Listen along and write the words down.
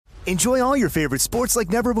Enjoy all your favorite sports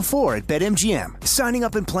like never before at BetMGM. Signing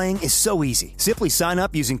up and playing is so easy. Simply sign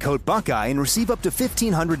up using code Buckeye and receive up to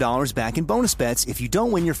 $1,500 back in bonus bets if you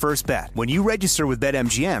don't win your first bet. When you register with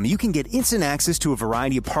BetMGM, you can get instant access to a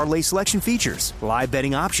variety of parlay selection features, live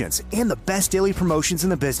betting options, and the best daily promotions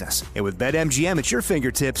in the business. And with BetMGM at your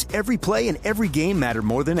fingertips, every play and every game matter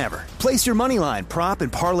more than ever. Place your moneyline, prop,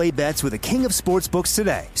 and parlay bets with the king of sportsbooks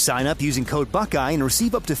today. Sign up using code Buckeye and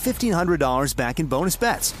receive up to $1,500 back in bonus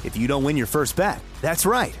bets if you don't win your first bet. That's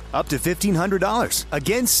right, up to $1,500.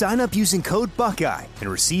 Again, sign up using code Buckeye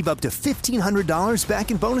and receive up to $1,500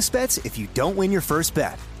 back in bonus bets if you don't win your first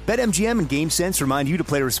bet. BetMGM and GameSense remind you to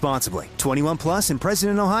play responsibly. 21 plus and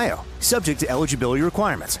present in Ohio. Subject to eligibility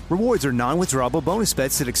requirements. Rewards are non-withdrawable bonus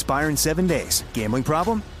bets that expire in 7 days. Gambling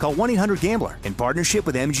problem? Call 1-800-GAMBLER in partnership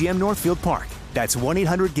with MGM Northfield Park. That's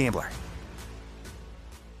 1-800-GAMBLER.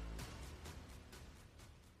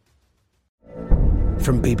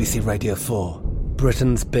 From BBC Radio 4,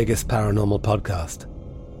 Britain's biggest paranormal podcast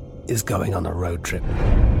is going on a road trip.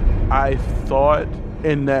 I thought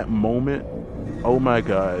in that moment, oh my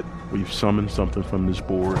God, we've summoned something from this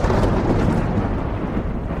board.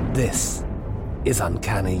 This is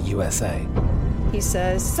Uncanny USA. He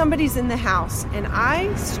says, somebody's in the house, and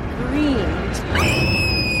I screamed.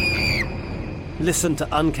 Listen to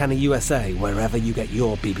Uncanny USA wherever you get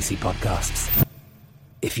your BBC podcasts,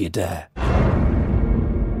 if you dare.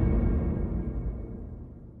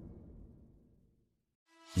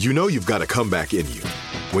 You know you've got a comeback in you.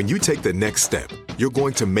 When you take the next step, you're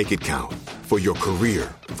going to make it count. For your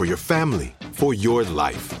career, for your family, for your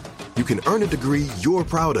life. You can earn a degree you're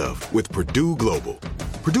proud of with Purdue Global.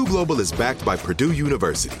 Purdue Global is backed by Purdue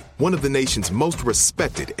University, one of the nation's most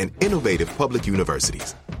respected and innovative public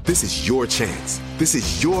universities. This is your chance. This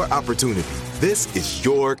is your opportunity. This is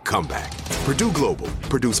your comeback. Purdue Global,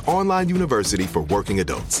 Purdue's online university for working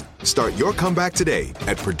adults. Start your comeback today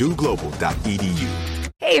at purdueglobal.edu.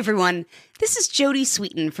 Hey everyone, this is Jodie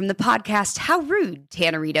Sweetin from the podcast How Rude,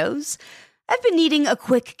 Tanneritos. I've been needing a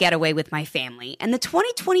quick getaway with my family, and the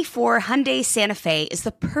 2024 Hyundai Santa Fe is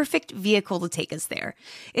the perfect vehicle to take us there.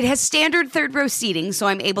 It has standard third-row seating, so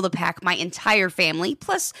I'm able to pack my entire family,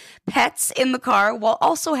 plus pets, in the car, while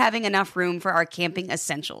also having enough room for our camping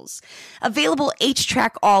essentials. Available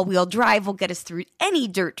H-Track all-wheel drive will get us through any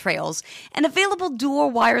dirt trails, and available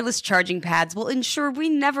dual wireless charging pads will ensure we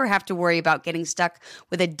never have to worry about getting stuck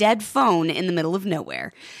with a dead phone in the middle of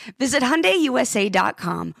nowhere. Visit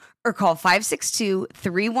HyundaiUSA.com or call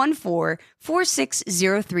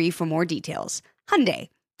 562-314-4603 for more details. Hyundai,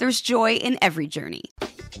 there's joy in every journey.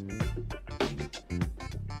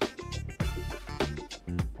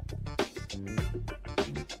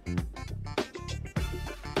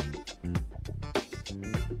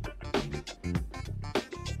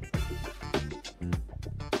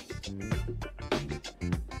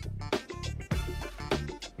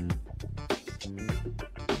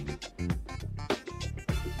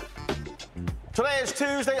 Today is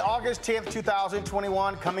Tuesday, August 10th,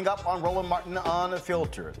 2021. Coming up on Roland Martin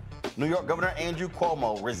Unfiltered. New York Governor Andrew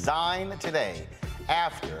Cuomo resigned today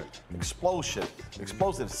after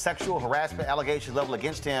explosive sexual harassment allegations leveled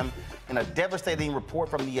against him in a devastating report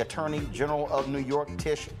from the Attorney General of New York,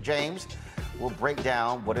 Tish James. We'll break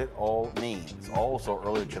down what it all means. Also,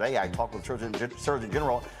 earlier today, I talked with Surgeon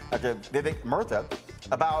General Dr. Vivek Murtha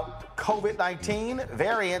about COVID-19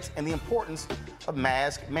 variants and the importance of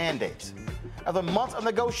mask mandates. After months of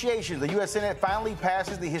negotiations, the U.S. Senate finally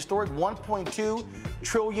passes the historic $1.2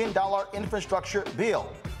 trillion infrastructure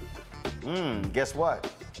bill. Guess what?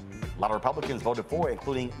 A lot of Republicans voted for it,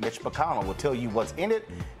 including Mitch McConnell. We'll tell you what's in it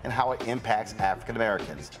and how it impacts African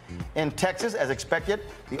Americans. In Texas, as expected,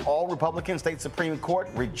 the all-Republican state Supreme Court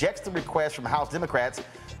rejects the request from House Democrats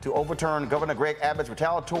to overturn Governor Greg Abbott's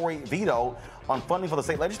retaliatory veto on funding for the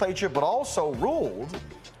state legislature, but also ruled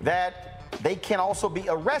that they can also be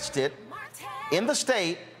arrested in the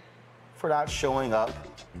state for not showing up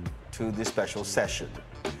to the special session.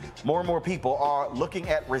 More and more people are looking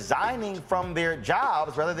at resigning from their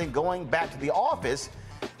jobs rather than going back to the office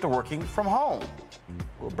to working from home.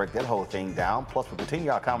 We'll break that whole thing down. Plus, we'll continue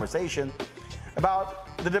our conversation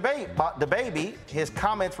about the debate, about DaBaby, his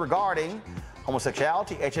comments regarding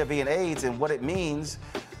homosexuality, HIV, and AIDS, and what it means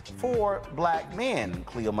for black men.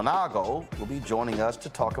 Cleo Monago will be joining us to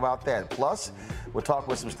talk about that. Plus, we'll talk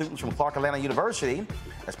with some students from Clark Atlanta University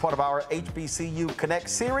as part of our HBCU Connect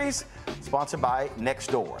series, sponsored by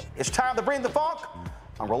Nextdoor. It's time to bring the funk.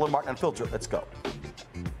 I'm Roland Martin Unfiltered. Let's go.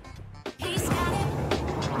 He's got it.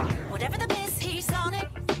 Whatever the miss, he's on it.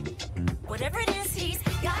 Whatever it is, he's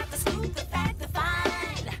got the scoop, the fact, the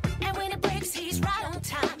find. And when it breaks, he's right on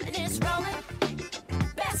time and it's rolling.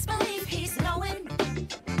 Best believe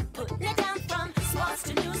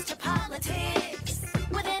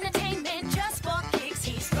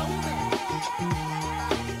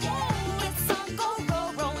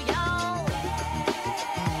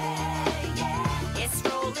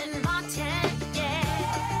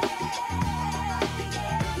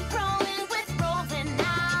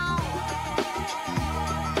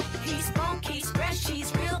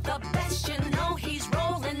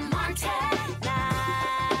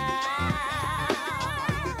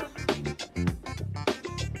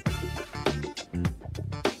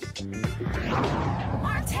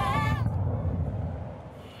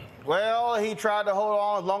he tried to hold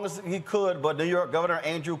on as long as he could, but New York Governor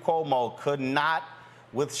Andrew Cuomo could not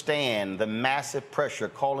withstand the massive pressure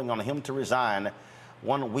calling on him to resign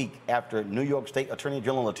 1 week after New York State Attorney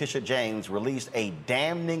General Letitia James released a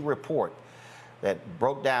damning report that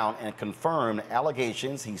broke down and confirmed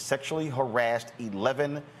allegations he sexually harassed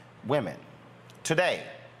 11 women. Today,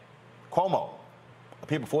 Cuomo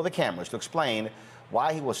appeared before the cameras to explain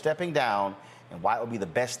why he was stepping down and why it would be the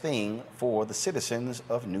best thing for the citizens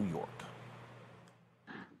of New York.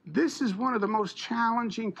 This is one of the most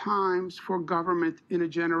challenging times for government in a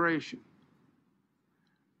generation.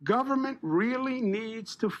 Government really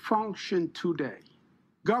needs to function today.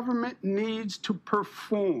 Government needs to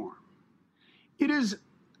perform. It is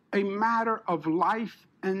a matter of life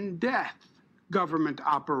and death, government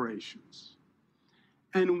operations.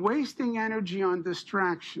 And wasting energy on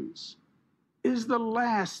distractions is the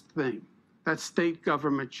last thing that state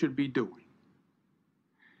government should be doing.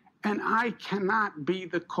 And I cannot be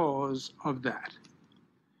the cause of that.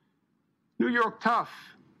 New York tough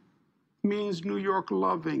means New York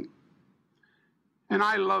loving. And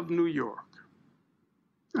I love New York.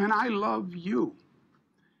 And I love you.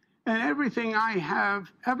 And everything I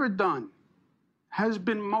have ever done has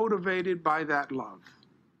been motivated by that love.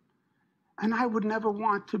 And I would never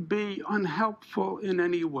want to be unhelpful in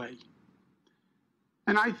any way.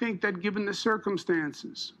 And I think that given the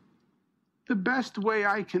circumstances, the best way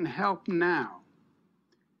I can help now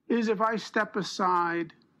is if I step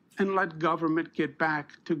aside and let government get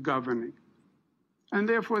back to governing. And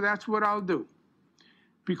therefore, that's what I'll do,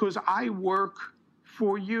 because I work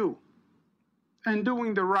for you. And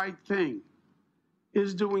doing the right thing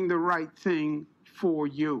is doing the right thing for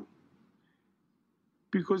you.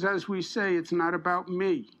 Because as we say, it's not about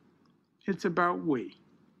me, it's about we.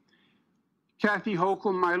 Kathy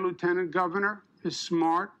Hochul, my lieutenant governor, is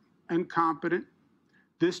smart and competent.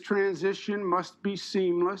 This transition must be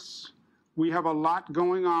seamless. We have a lot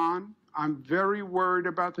going on. I'm very worried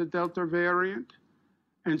about the Delta variant,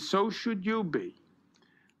 and so should you be.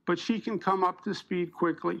 But she can come up to speed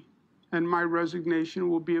quickly, and my resignation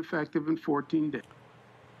will be effective in 14 days.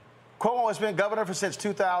 Cuomo has been governor since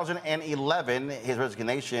 2011. His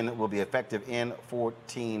resignation will be effective in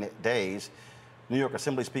 14 days. New York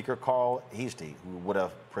Assembly Speaker Carl Heastie, who would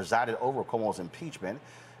have presided over Cuomo's impeachment,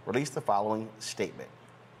 released the following statement.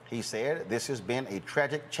 He said, "This has been a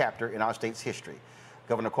tragic chapter in our state's history.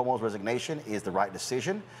 Governor Cuomo's resignation is the right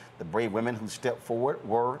decision. The brave women who stepped forward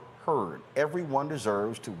were heard. Everyone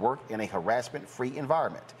deserves to work in a harassment-free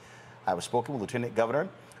environment. I have spoken with Lieutenant Governor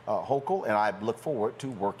Hochul, and I look forward to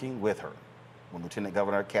working with her." When Lieutenant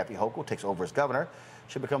Governor Kathy Hochul takes over as governor,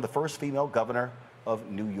 she'll become the first female governor of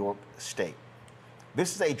New York State.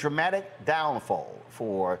 This is a dramatic downfall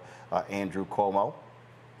for Andrew Cuomo.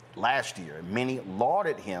 Last year, many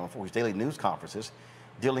lauded him for his daily news conferences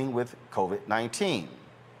dealing with COVID-19.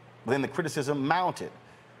 But then the criticism mounted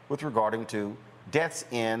with regarding to deaths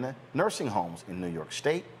in nursing homes in New York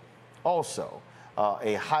State. Also,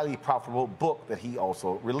 a highly profitable book that he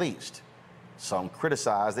also released. Some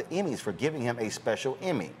criticized the Emmys for giving him a special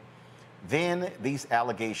Emmy. Then these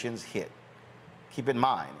allegations hit. Keep in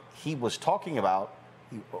mind, he was talked about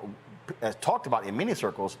in many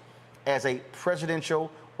circles as a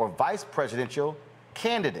presidential or vice presidential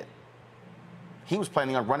candidate. He was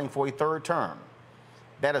planning on running for a third term.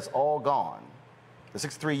 That is all gone. The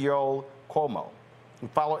 63-year-old Cuomo, who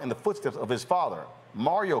followed in the footsteps of his father,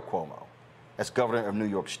 Mario Cuomo, as governor of New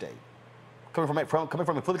York State, coming from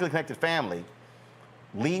a politically connected family,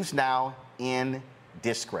 leaves now in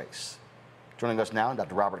disgrace. Joining us now,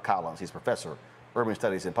 Dr. Robert Collins. He's professor of urban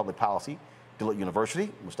studies and public policy, Dillard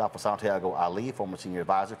University. Mustafa Santiago Ali, former senior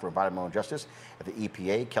advisor for environmental justice at the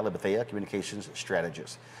EPA. Kelly Bethea, communications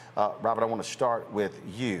strategist. Robert, I want to start with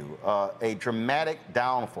you. A dramatic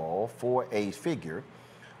downfall for a figure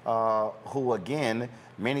who, again,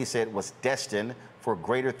 many said was destined for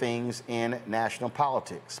greater things in national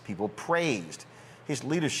politics. People praised his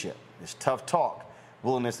leadership, his tough talk,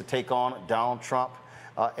 willingness to take on Donald Trump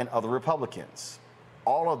and other Republicans.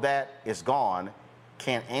 All of that is gone.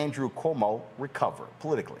 Can Andrew Cuomo recover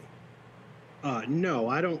politically? No,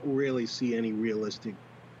 I don't really see any realistic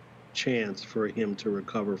chance for him to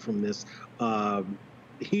recover from this.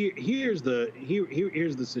 Here's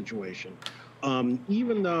the situation.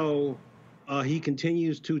 Even though he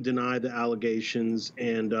continues to deny the allegations,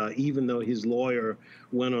 and even though his lawyer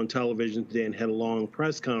went on television today and had a long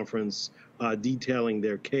press conference detailing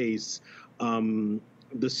their case,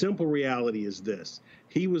 the simple reality is this.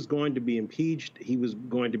 He was going to be impeached, he was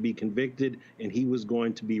going to be convicted, and he was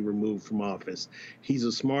going to be removed from office. He's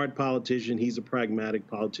a smart politician. He's a pragmatic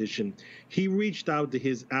politician. He reached out to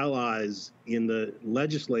his allies in the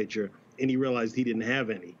legislature, and he realized he didn't have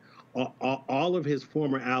any. All of his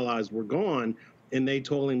former allies were gone, and they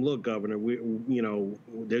told him, look, Governor,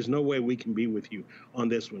 there's no way we can be with you on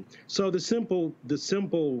this one. So the simple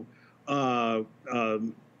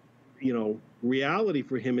reality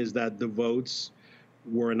for him is that the votes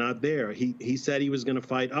were not there. He said he was going to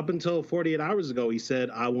fight. Up until 48 hours ago, he said,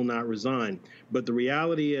 I will not resign. But the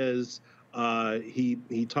reality is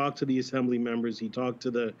he talked to the Assembly members. He talked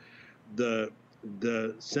to the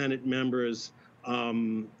Senate members,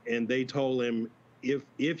 and they told him,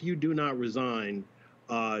 if you do not resign,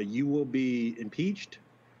 you will be impeached,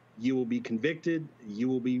 you will be convicted, you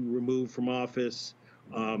will be removed from office.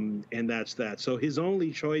 And that's that. So his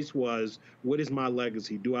only choice was, what is my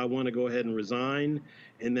legacy? Do I want to go ahead and resign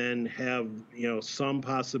and then have, some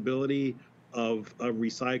possibility of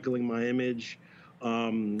recycling my image,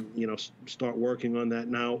 start working on that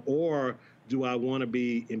now? Or do I want to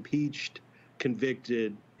be impeached,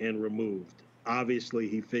 convicted, and removed? Obviously,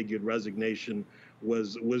 he figured resignation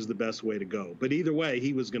was the best way to go. But either way,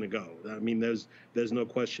 he was going to go. I mean, there's no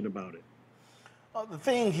question about it. The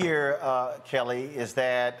thing here, Kelly, is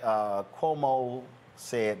that Cuomo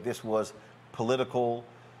said this was political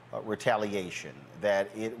retaliation, that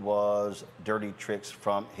it was dirty tricks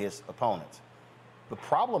from his opponents. The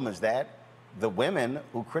problem is that the women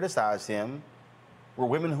who criticized him were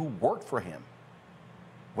women who worked for him,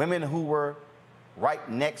 women who were right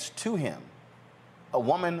next to him, a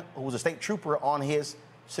woman who was a state trooper on his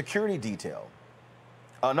security detail,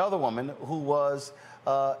 another woman who was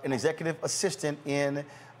an executive assistant in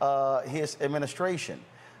his administration.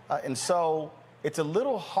 And so it's a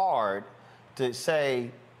little hard to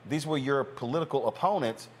say these were your political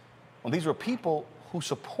opponents when these were people who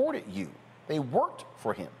supported you. They worked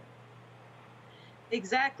for him.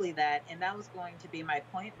 Exactly that. And that was going to be my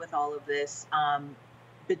point with all of this.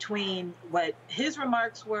 Between what his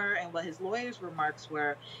remarks were and what his lawyer's remarks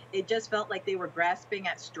were, it just felt like they were grasping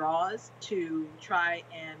at straws to try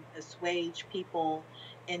and assuage people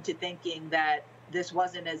into thinking that this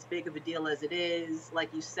wasn't as big of a deal as it is.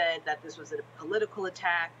 Like you said, that this was a political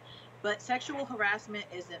attack. But sexual harassment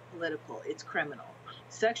isn't political, it's criminal.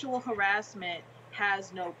 Sexual harassment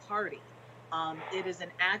has no party. It is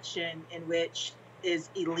an action in which is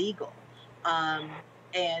illegal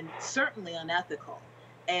and certainly unethical.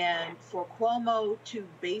 And for Cuomo to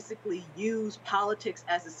basically use politics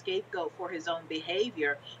as a scapegoat for his own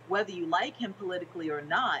behavior, whether you like him politically or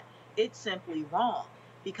not, it's simply wrong.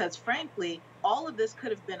 Because frankly, all of this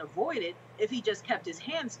could have been avoided if he just kept his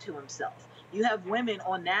hands to himself. You have women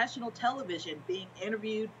on national television being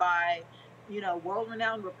interviewed by,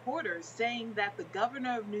 world-renowned reporters saying that the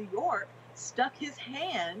governor of New York stuck his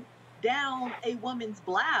hand down a woman's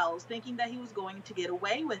blouse thinking that he was going to get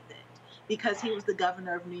away with it, because he was the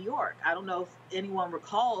governor of New York. I don't know if anyone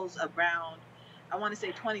recalls around, I want to say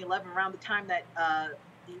 2011, around the time that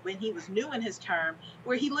when he was new in his term,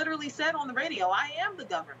 where he literally said on the radio, I am the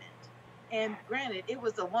government. And granted, it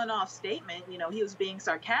was a one-off statement, he was being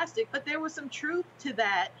sarcastic, but there was some truth to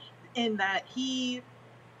that, in that he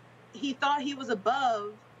thought he was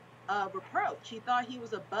above reproach. He thought he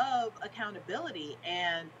was above accountability.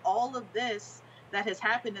 And all of this that has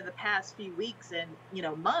happened in the past few weeks and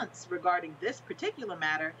months regarding this particular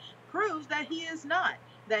matter proves that he is not,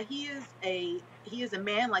 that he is a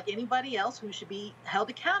man like anybody else who should be held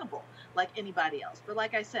accountable like anybody else. But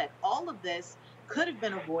like I said, all of this could have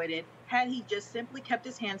been avoided had he just simply kept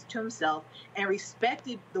his hands to himself and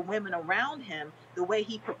respected the women around him the way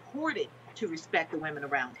he purported to respect the women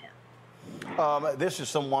around him. This is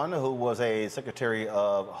someone who was a secretary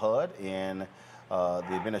of HUD in the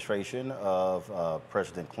administration of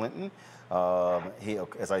President Clinton. He,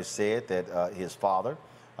 as I said, that his father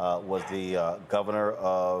was the governor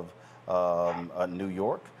of New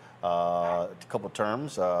York, a couple of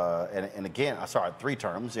terms, and again, sorry, 3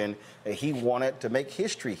 terms, and he wanted to make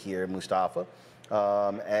history here, Mustafa,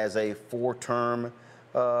 as a 4-term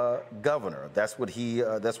governor. That's what he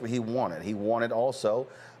wanted. He wanted also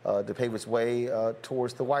to pave his way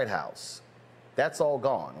towards the White House. That's all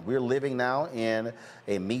gone. We're living now in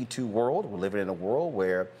a Me Too world. We're living in a world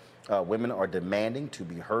where women are demanding to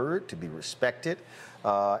be heard, to be respected.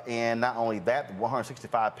 And not only that, the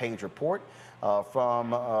 165-page report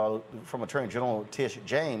from Attorney General Tish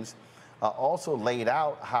James also laid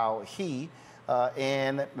out how he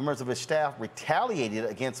and members of his staff retaliated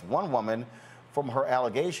against one woman from her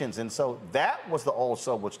allegations. And so that was the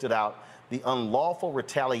also what stood out, the unlawful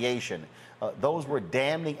retaliation. Those were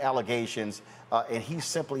damning allegations, and he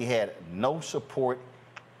simply had no support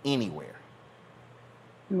anywhere.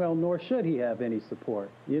 Well, nor should he have any support.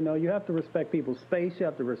 You know, you have to respect people's space. You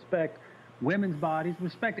have to respect women's bodies,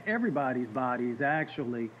 respect everybody's bodies,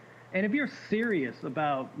 actually. And if you're serious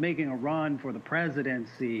about making a run for the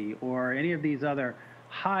presidency or any of these other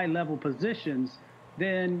high-level positions,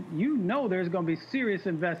 then you know there's going to be serious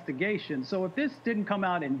investigation. So if this didn't come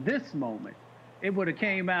out in this moment, it would have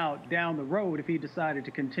came out down the road if he decided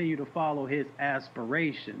to continue to follow his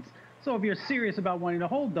aspirations. So if you're serious about wanting to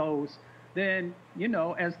hold those, then, you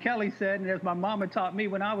know, as Kelly said, and as my mama taught me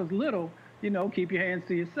when I was little, you know, keep your hands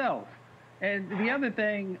to yourself. And the other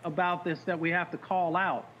thing about this that we have to call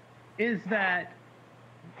out is that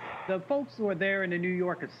the folks who are there in the New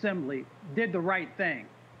York Assembly did the right thing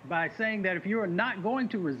by saying that if you're not going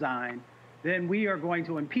to resign, then we are going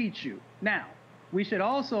to impeach you. Now, we should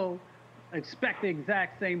also expect the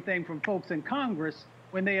exact same thing from folks in Congress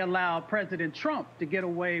when they allow President Trump to get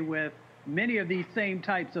away with many of these same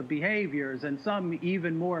types of behaviors, and some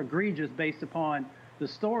even more egregious based upon the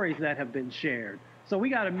stories that have been shared. So we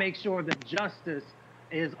got to make sure that justice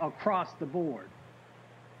is across the board.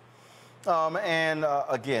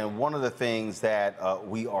 Again, one of the things that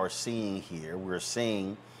we are seeing here, we're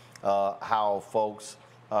seeing how folks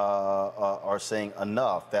are saying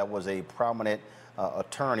enough. That was a prominent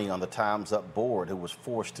attorney on the Time's Up board who was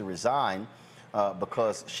forced to resign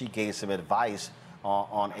because she gave some advice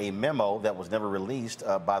on a memo that was never released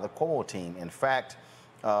by the Cuomo team. In fact,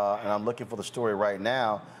 and I'm looking for the story right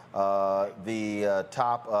now, the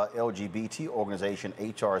top LGBT organization,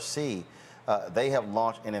 HRC, they have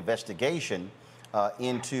launched an investigation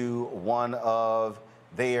into one of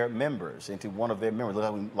their members. Look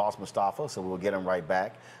how we lost Mustafa, so we'll get him right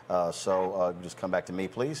back. Just come back to me,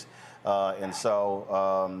 please. I'm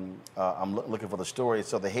looking for the story.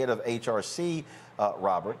 So the head of HRC,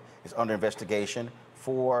 Robert, is under investigation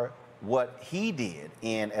for what he did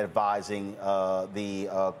in advising the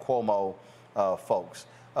Cuomo folks.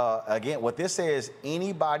 Again, what this says,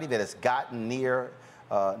 anybody that has gotten near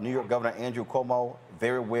New York Governor Andrew Cuomo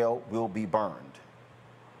very well will be burned.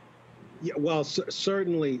 Yeah, well,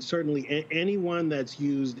 certainly, anyone that's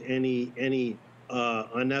used any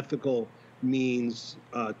unethical means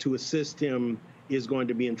to assist him is going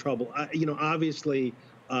to be in trouble. Obviously,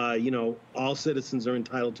 all citizens are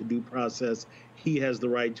entitled to due process. He has the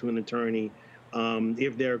right to an attorney.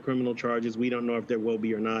 If there are criminal charges, we don't know if there will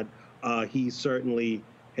be or not. He certainly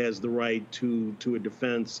has the right to a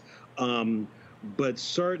defense. But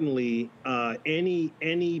certainly,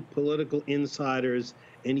 any political insiders,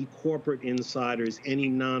 any corporate insiders, any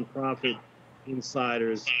nonprofit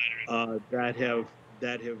insiders that have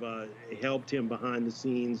helped him behind the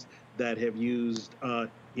scenes, that have used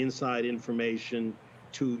inside information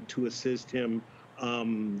to assist him,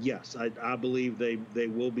 yes, I believe they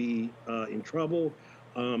will be in trouble.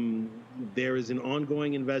 There is an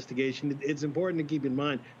ongoing investigation. It's important to keep in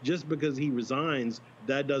mind, just because he resigns,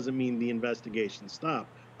 that doesn't mean the investigations stop.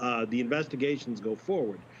 The investigations go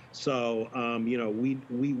forward. So,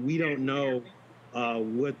 we don't know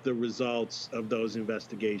what the results of those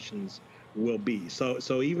investigations will be.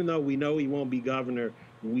 So even though we know he won't be governor,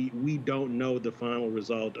 we don't know the final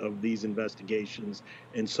result of these investigations.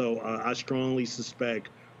 And so I strongly suspect,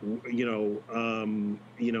 as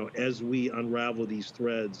we unravel these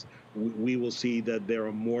threads, we will see that there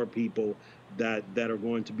are more people that are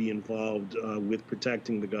going to be involved with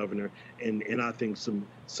protecting the governor, and I think some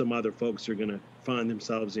other folks are going to find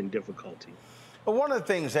themselves in difficulty. But one of the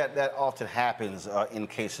things that often happens in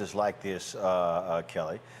cases like this,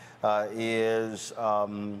 Kelly, is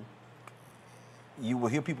you will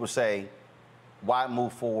hear people say, why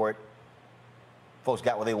move forward? Folks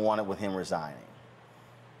got what they wanted with him resigning.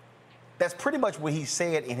 That's pretty much what he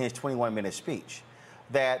said in his 21-minute speech,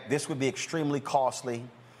 that this would be extremely costly.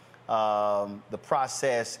 The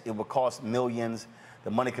process, it would cost millions.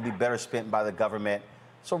 The money could be better spent by the government.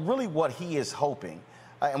 So really what he is hoping,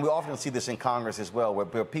 and we often see this in Congress as well, where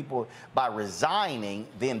people, by resigning,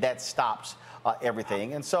 then that stops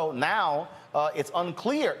everything. And so now it's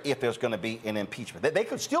unclear if there's going to be an impeachment. They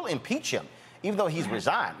could still impeach him, even though he's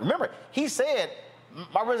resigned. Remember, he said,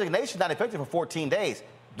 my resignation is not effective for 14 days.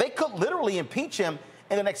 They could literally impeach him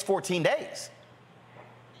in the next 14 days.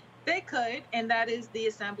 They could, and that is the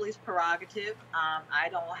Assembly's prerogative. I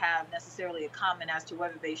don't have necessarily a comment as to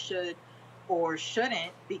whether they should or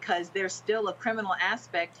shouldn't, because there's still a criminal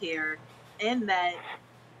aspect here in that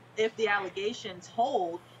if the allegations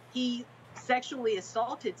hold, he sexually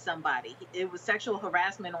assaulted somebody. It was sexual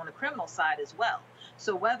harassment on the criminal side as well.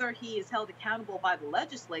 So whether he is held accountable by the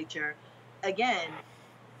legislature, again,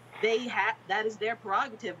 that is their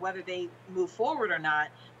prerogative whether they move forward or not.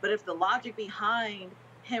 But if the logic behind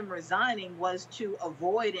him resigning was to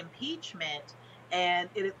avoid impeachment, and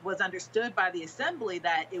it was understood by the assembly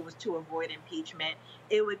that it was to avoid impeachment,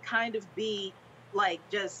 it would kind of be like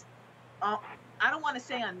just, I don't want to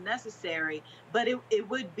say unnecessary, but it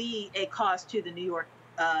would be a cost to the New York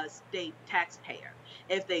state taxpayer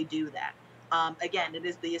if they do that. Again, it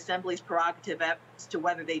is the assembly's prerogative as to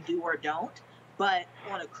whether they do or don't. But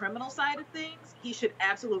on a criminal side of things, he should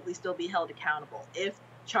absolutely still be held accountable. If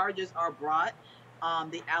charges are brought,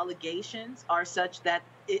 the allegations are such that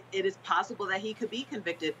it is possible that he could be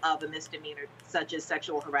convicted of a misdemeanor such as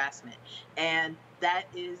sexual harassment. And that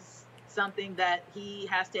is something that he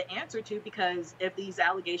has to answer to, because if these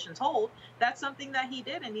allegations hold, that's something that he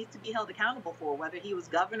did and needs to be held accountable for, whether he was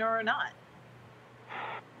governor or not.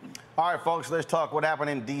 All right, folks, let's talk what happened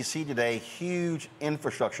in D.C. today. Huge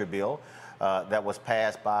infrastructure bill that was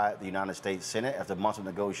passed by the United States Senate after months of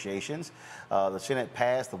negotiations. The Senate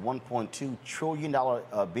passed the $1.2 trillion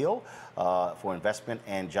bill for investment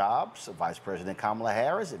and jobs. Vice President Kamala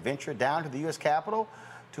Harris ventured down to the U.S. Capitol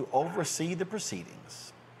to oversee the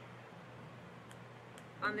proceedings.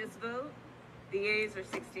 On this vote, the yeas are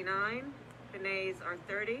 69, the nays are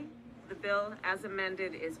 30. The bill, as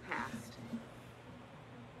amended, is passed.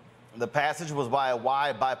 The passage was by a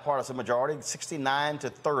wide bipartisan majority, 69 to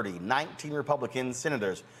 30, 19 Republican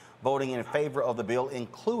senators voting in favor of the bill,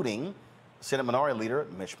 including Senate Minority Leader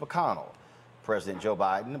Mitch McConnell. President Joe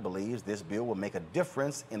Biden believes this bill will make a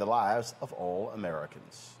difference in the lives of all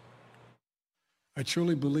Americans. I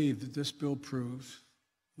truly believe that this bill proves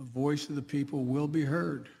the voice of the people will be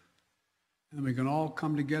heard, and we can all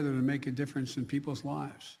come together to make a difference in people's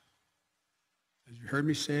lives. As you heard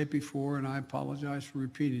me say it before, and I apologize for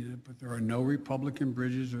repeating it, but there are no Republican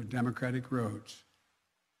bridges or Democratic roads.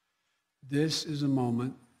 This is a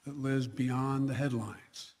moment that lives beyond the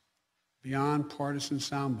headlines, beyond partisan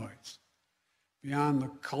sound bites, beyond the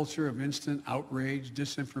culture of instant outrage,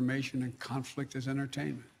 disinformation, and conflict as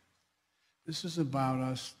entertainment. This is about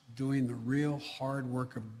us doing the real hard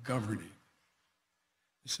work of governing.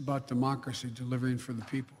 It's about democracy delivering for the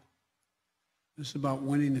people. This is about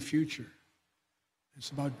winning the future. It's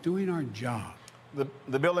about doing our job.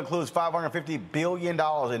 The bill includes $550 billion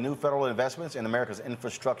in new federal investments in America's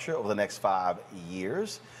infrastructure over the next 5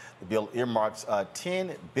 years. The bill earmarks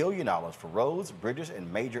 $10 billion for roads, bridges,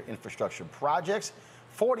 and major infrastructure projects,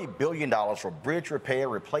 $40 billion for bridge repair,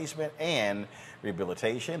 replacement, and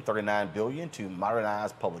rehabilitation, $39 billion to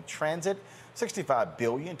modernize public transit, $65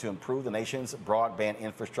 billion to improve the nation's broadband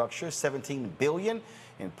infrastructure, $17 billion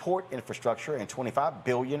in port infrastructure, and $25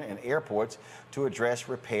 billion in airports to address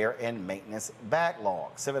repair and maintenance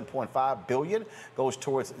backlog. $7.5 billion goes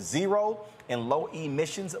towards zero and low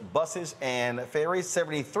emissions buses and ferries.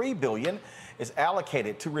 $73 billion is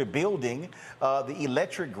allocated to rebuilding the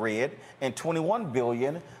electric grid, and $21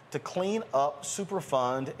 billion to clean up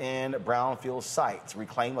Superfund and brownfield sites,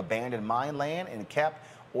 reclaim abandoned mine land, and cap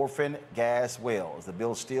orphan gas wells. The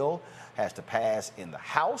bill still has to pass in the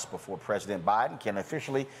House before President Biden can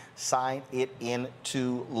officially sign it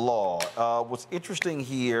into law. What's interesting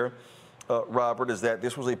here, Robert, is that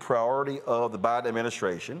this was a priority of the Biden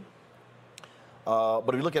administration. But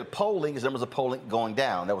if you look at polling, his numbers of polling going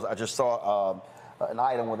down. I just saw an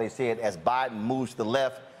item where they said as Biden moves to the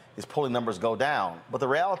left, his polling numbers go down. But the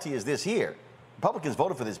reality is this here. Republicans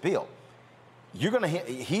voted for this bill. He's going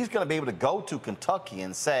to be able to go to Kentucky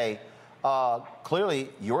and say, clearly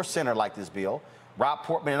your senator liked this bill. Rob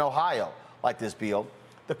Portman in Ohio liked this bill.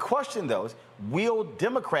 The question, though, is will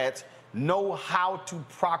Democrats know how to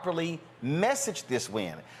properly message this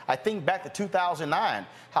win? I think back to 2009,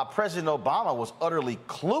 how President Obama was utterly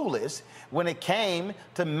clueless when it came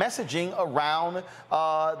to messaging around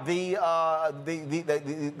the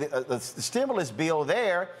stimulus bill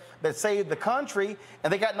there that saved the country,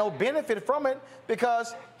 and they got no benefit from it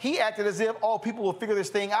because he acted as if, oh, people will figure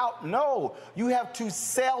this thing out. No, you have to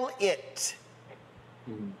sell it.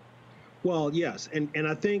 Mm-hmm. Well, yes, and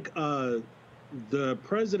I think the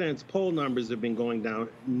president's poll numbers have been going down,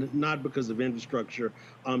 not because of infrastructure.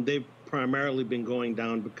 They've primarily been going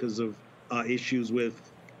down because of issues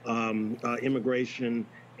with immigration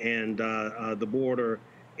and the border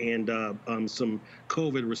and some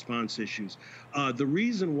COVID response issues. The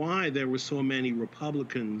reason why there were so many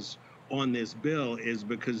Republicans on this bill is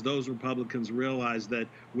because those Republicans realize that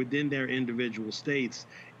within their individual states,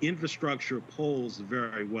 infrastructure polls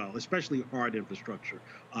very well, especially hard infrastructure.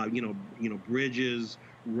 Bridges,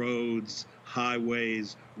 roads,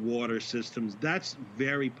 highways, water systems. That's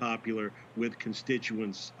very popular with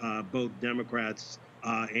constituents, both Democrats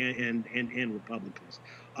and Republicans.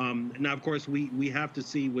 Now, of course, we have to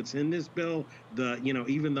see what's in this bill.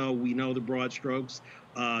 Even though we know the broad strokes,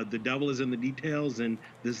 the devil is in the details, and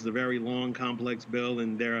this is a very long, complex bill,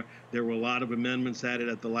 and there were a lot of amendments added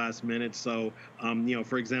at the last minute. So,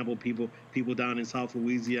 for example, people down in South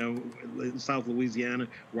Louisiana,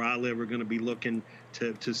 where I live, are going to be looking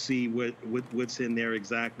to see what's in there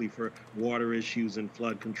exactly for water issues and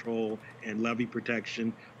flood control and levee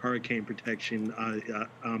protection, hurricane protection,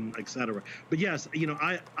 et cetera. But yes,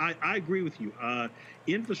 I agree with you.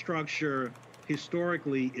 Infrastructure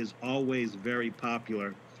historically is always very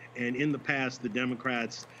popular, and in the past, the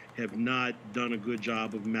Democrats have not done a good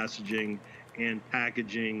job of messaging and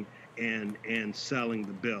packaging and selling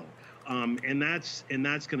the bill, and that's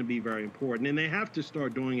going to be very important. And they have to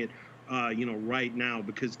start doing it, right now,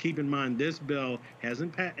 because keep in mind this bill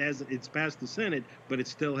it's passed the Senate, but it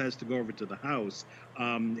still has to go over to the House,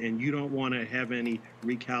 and you don't want to have any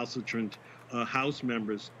recalcitrant House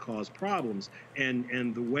members cause problems.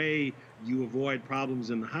 And the way you avoid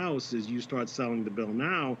problems in the House is you start selling the bill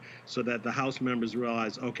now, so that the House members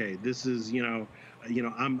realize, okay, this is,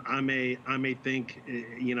 I may think,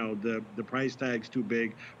 the price tag's too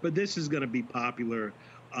big, but this is going to be popular,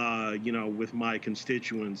 with my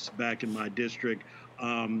constituents back in my district,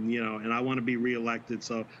 and I want to be reelected,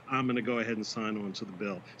 so I'm going to go ahead and sign on to the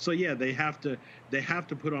bill. So yeah, they have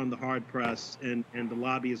to put on the hard press, and the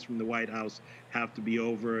lobbyists from the White House have to be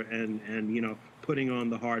over and putting on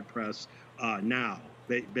the hard press now,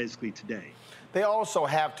 basically today. They also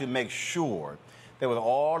have to make sure that with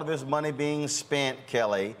all of this money being spent,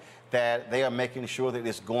 Kelly, that they are making sure that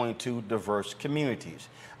it's going to diverse communities.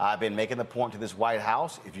 I've been making the point to this White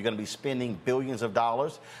House, if you're going to be spending billions of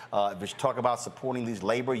dollars, if you talk about supporting these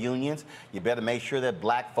labor unions, you better make sure that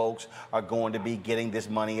black folks are going to be getting this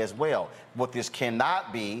money as well. What this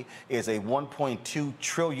cannot be is a $1.2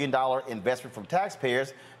 trillion investment from taxpayers,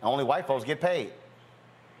 and only white folks get paid.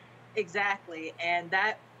 Exactly, and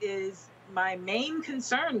that is my main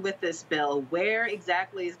concern with this bill. Where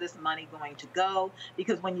exactly is this money going to go?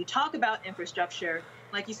 Because when you talk about infrastructure,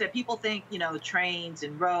 like you said, people think, trains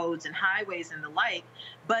and roads and highways and the like,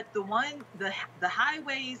 but the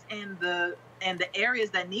highways and the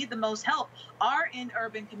areas that need the most help are in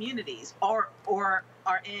urban communities or are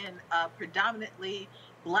in predominantly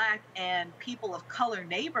Black and people of color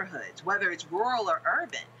neighborhoods, whether it's rural or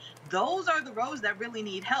urban. Those are the roads that really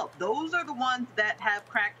need help. Those are the ones that have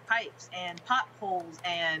cracked pipes and potholes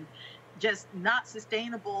and just not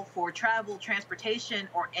sustainable for travel, transportation,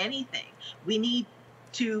 or anything. We need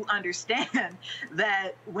to understand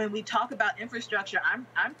that when we talk about infrastructure,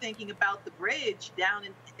 I'm thinking about the bridge down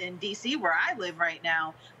in DC where I live right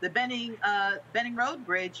now. The Benning Road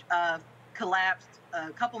Bridge collapsed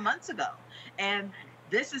a couple months ago, and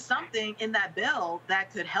this is something in that bill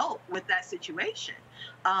that could help with that situation.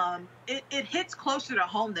 It hits closer to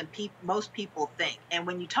home than most people think. And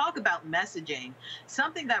when you talk about messaging,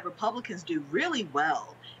 something that Republicans do really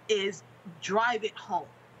well is drive it home.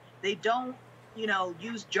 They don't,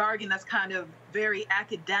 use jargon that's kind of very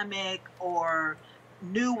academic or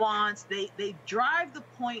nuanced. They drive the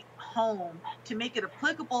point home to make it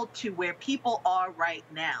applicable to where people are right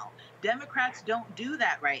now. Democrats don't do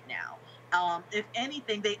that right now. If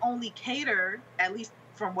anything, they only cater, at least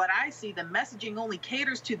from what I see, the messaging only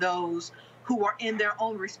caters to those who are in their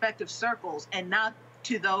own respective circles and not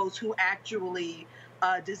to those who actually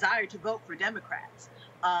desire to vote for Democrats.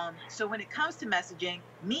 So when it comes to messaging,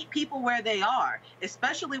 meet people where they are,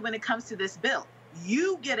 especially when it comes to this bill.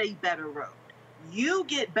 You get a better road. You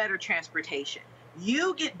get better transportation.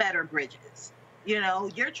 You get better bridges.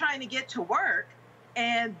 You're trying to get to work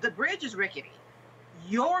and the bridge is rickety.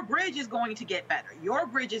 Your bridge is going to get better. Your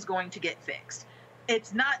bridge is going to get fixed.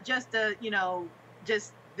 It's not just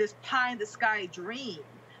just this pie in the sky dream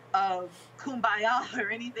of kumbaya or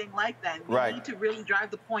anything like that. We need to really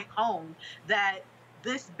drive the point home that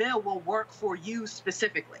this bill will work for you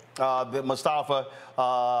specifically. Mustafa,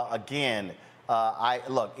 again,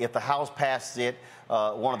 if the House passes it,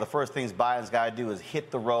 one of the first things Biden's got to do is hit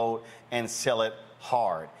the road and sell it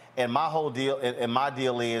hard. And my whole deal, and my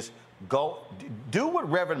deal is, do what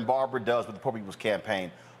Reverend Barber does with the Poor People's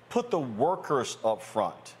Campaign. Put the workers up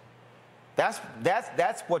front.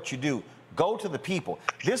 That's what you do. Go to the people.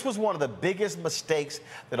 This was one of the biggest mistakes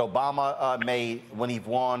that Obama made when he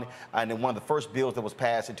won, and in one of the first bills that was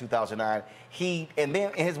passed in 2009. And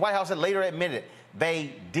then his White House had later admitted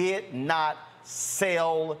they did not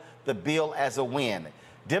sell the bill as a win.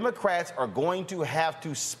 Democrats are going to have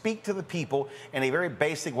to speak to the people in a very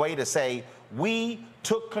basic way to say, we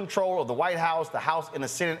took control of the White House, the House, and the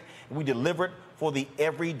Senate, and we delivered for the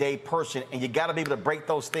everyday person. And you got to be able to break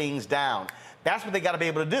those things down. That's what they got to be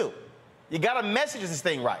able to do. You got to message this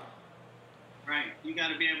thing right. Right. You got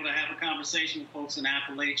to be able to have a conversation with folks in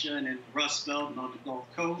Appalachia and in Rust Belt and on the Gulf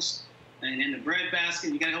Coast and in the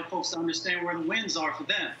breadbasket. You got to help folks to understand where the wins are for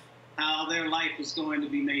them, how their life is going to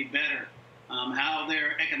be made better, how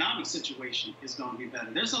their economic situation is going to be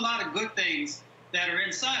better. There's a lot of good things that are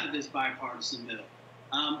inside of this bipartisan bill.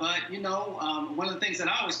 But, you know, one of the things that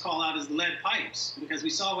I always call out is the lead pipes, because we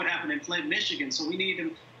saw what happened in Flint, Michigan. So we need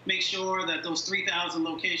to make sure that those 3,000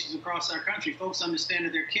 locations across our country, folks understand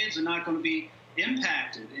that their kids are not going to be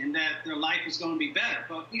impacted and that their life is going to be better.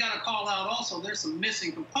 But we got to call out also there's some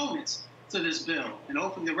missing components to this bill. And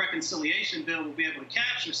hopefully the reconciliation bill will be able to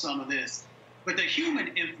capture some of this. But the human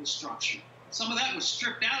infrastructure, some of that was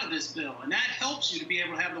stripped out of this bill. And that helps you to be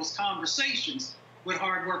able to have those conversations with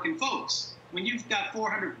hardworking folks. When you've got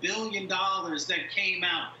 $400 billion that came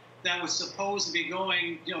out that was supposed to be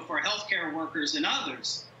going, you know, for healthcare workers and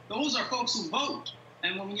others, those are folks who vote.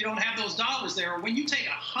 And when you don't have those dollars there, or when you take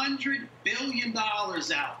 $100 billion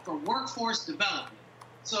out for workforce development.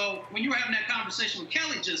 So when you were having that conversation with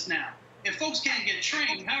Kelly just now, if folks can't get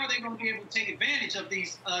trained, how are they going to be able to take advantage of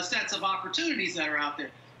these sets of opportunities that are out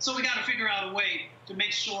there? So we got to figure out a way to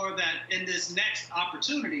make sure that in this next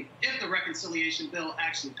opportunity, if the reconciliation bill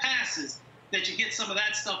actually passes, that you get some of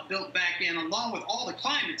that stuff built back in, along with all the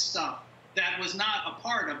climate stuff that was not a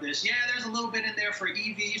part of this. Yeah, there's a little bit in there for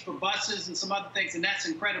EVs, for buses, and some other things, and that's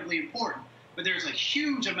incredibly important. But there's a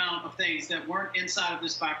huge amount of things that weren't inside of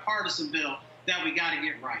this bipartisan bill that we got to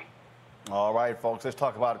get right. All right, folks, let's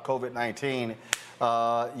talk about COVID-19.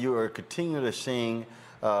 You are continuing to seeing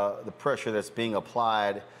the pressure that's being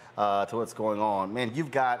applied to what's going on. Man,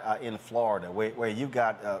 you've got in Florida, where you've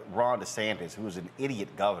got Ron DeSantis, who's an idiot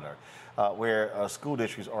governor, where school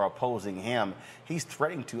districts are opposing him. He's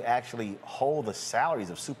threatening to actually hold the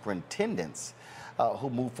salaries of superintendents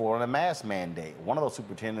who move forward on a mask mandate. One of those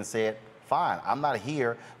superintendents said, fine, I'm not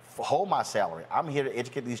here, hold my salary. I'm here to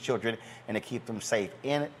educate these children and to keep them safe.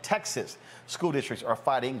 In Texas, school districts are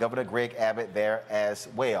fighting Governor Greg Abbott there as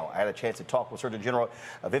well. I had a chance to talk with Surgeon General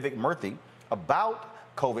Vivek Murthy about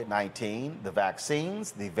COVID-19, the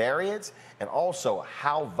vaccines, the variants, and also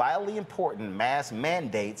how vitally important mask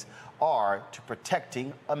mandates are to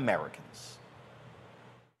protecting Americans.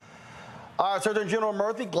 All right, Surgeon General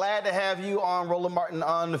Murthy, glad to have you on Roland Martin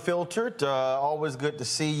Unfiltered. Always good to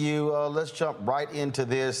see you. Let's jump right into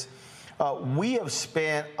this. We have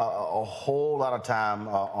spent a whole lot of time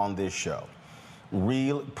on this show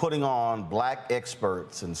putting on black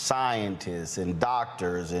experts and scientists and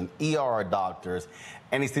doctors and ER doctors,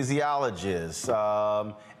 anesthesiologists,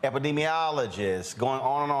 epidemiologists, going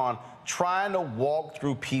on and on, trying to walk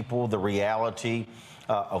through people the reality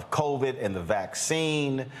of COVID and the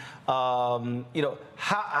vaccine. You know,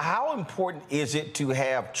 how important is it to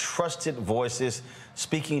have trusted voices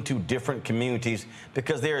speaking to different communities,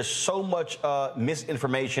 because there is so much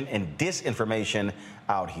misinformation and disinformation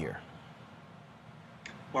out here?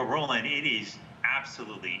 Well, Roland, it is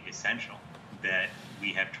absolutely essential that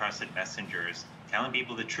we have trusted messengers telling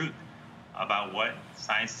people the truth about what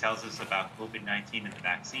science tells us about COVID-19 and the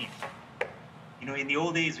vaccine. You know, in the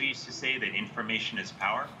old days, we used to say that information is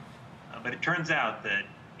power, but it turns out that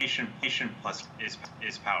information plus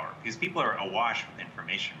is power, because people are awash with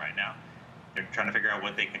information right now. They're trying to figure out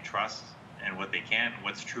what they can trust and what they can't,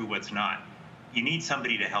 what's true, what's not. You need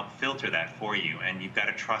somebody to help filter that for you, and you've got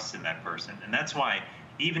to trust in that person. And that's why,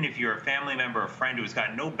 even if you're a family member or friend who's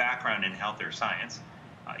got no background in health or science,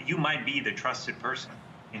 you might be the trusted person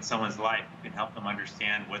in someone's life who can help them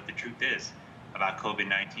understand what the truth is about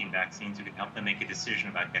COVID-19 vaccines, who can help them make a decision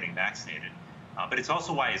about getting vaccinated. But it's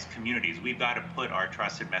also why, as communities, we've got to put our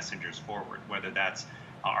trusted messengers forward, whether that's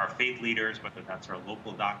our faith leaders, whether that's our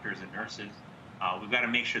local doctors and nurses. We've got to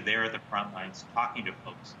make sure they're at the front lines talking to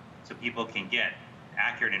folks so people can get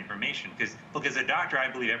accurate information. Because, look, as a doctor,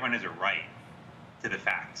 I believe everyone has a right to the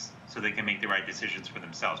facts so they can make the right decisions for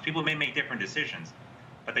themselves. People may make different decisions,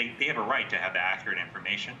 but they have a right to have the accurate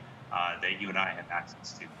information that you and I have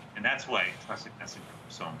access to. And that's why trusted messengers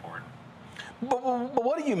are so important. But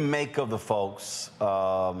what do you make of the folks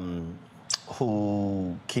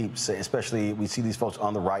who keeps, especially we see these folks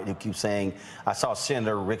on the right who keep saying, I saw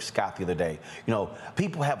Senator Rick Scott the other day,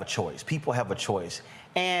 people have a choice. People have a choice.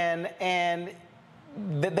 And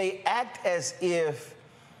that they act as if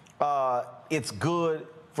it's good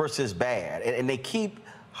versus bad. And they keep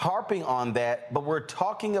harping on that, but we're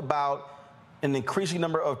talking about an increasing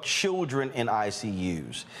number of children in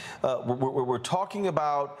ICUs. We're talking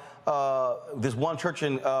about this one church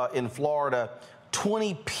in Florida,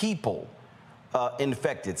 20 people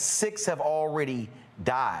infected. 6 have already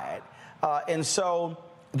died. And so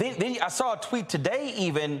then I saw a tweet today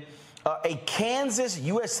even, a Kansas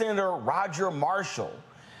U.S. Senator Roger Marshall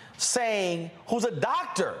saying, who's a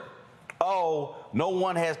doctor, oh, no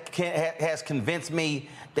one has convinced me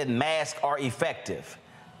that masks are effective.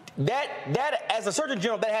 That, as a Surgeon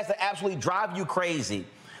General, that has to absolutely drive you crazy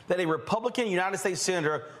that a Republican United States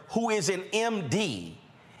Senator who is an MD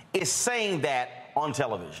is saying that on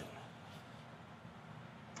television.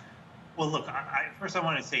 Well, look, first I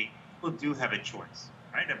want to say people do have a choice,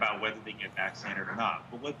 right, about whether they get vaccinated or not.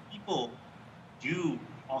 But what people do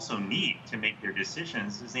also need to make their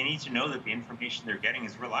decisions is they need to know that the information they're getting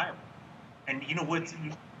is reliable. And what's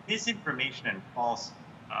misinformation and false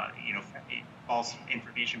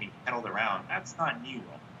information being peddled around, that's not new.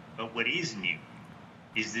 But what is new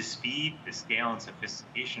is the speed, the scale, and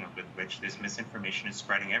sophistication with which this misinformation is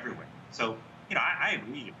spreading everywhere. So, I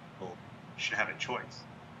agree that people should have a choice.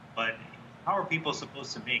 But how are people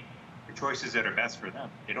supposed to make the choices that are best for them?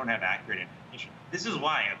 They don't have accurate information. This is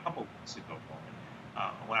why a couple weeks ago,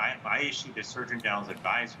 when I issued the Surgeon General's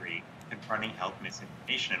advisory confronting health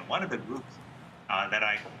misinformation, and one of the groups that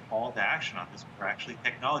I called to action on this were actually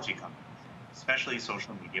technology companies, especially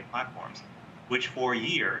social media platforms, which for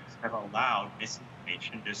years have allowed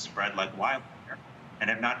misinformation to spread like wildfire and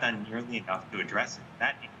have not done nearly enough to address it.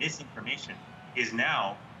 That misinformation is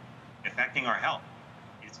now affecting our health.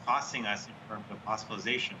 It's costing us in terms of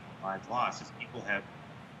hospitalization and lives lost, as people have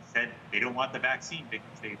said they don't want the vaccine because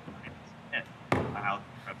they've out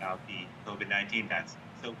about the COVID-19 vaccine.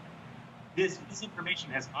 So this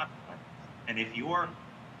misinformation has consequences. And if you're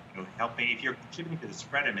if you're contributing to the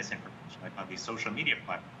spread of misinformation, like on these social media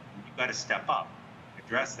platforms, you've got to step up,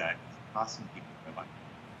 address that. It's costing people their life.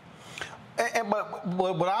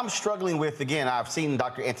 But what I'm struggling with, again, I've seen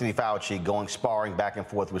Dr. Anthony Fauci sparring back and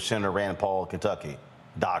forth with Senator Rand Paul of Kentucky,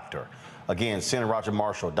 doctor. Again, Senator Roger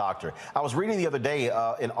Marshall, doctor. I was reading the other day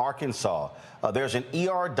in Arkansas, there's an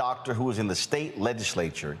ER doctor who is in the state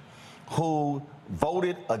legislature who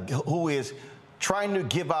is trying to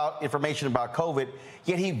give out information about COVID,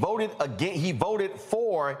 yet he voted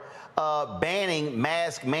for banning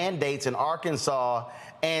mask mandates in Arkansas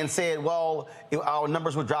and said, well, our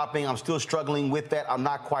numbers were dropping. I'm still struggling with that. I'm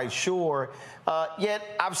not quite sure. Yet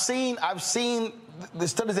I've seen the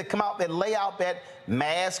studies that come out that lay out that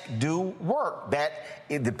masks do work, that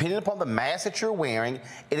depending upon the mask that you're wearing,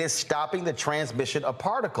 it is stopping the transmission of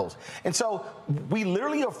particles. And so we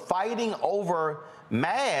literally are fighting over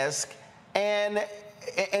masks, and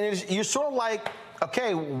you're sort of like,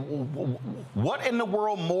 okay, what in the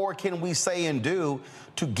world more can we say and do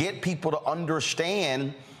to get people to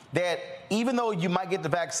understand that even though you might get the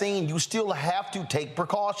vaccine, you still have to take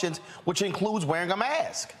precautions, which includes wearing a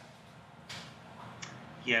mask?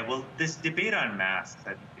 Yeah, well, this debate on masks, I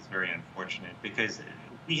think, is very unfortunate because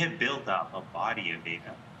we have built up a body of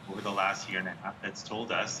data over the last year and a half that's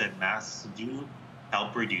told us that masks do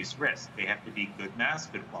help reduce risk. They have to be good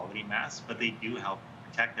masks, good quality masks, but they do help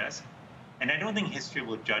protect us. And I don't think history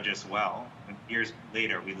will judge us well when years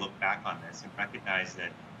later we look back on this and recognize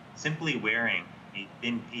that simply wearing a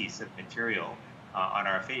thin piece of material on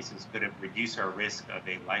our faces could have reduced our risk of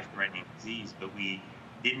a life-threatening disease, but we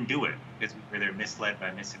didn't do it because we were either misled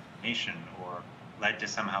by misinformation or led to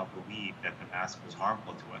somehow believe that the mask was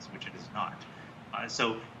harmful to us, which it is not.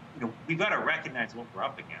 So we've got to recognize what we're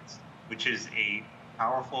up against, which is a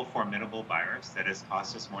powerful, formidable virus that has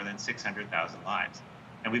cost us more than 600,000 lives.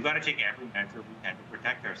 And we've got to take every measure we can to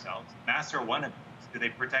protect ourselves. Masks are one of these. Do they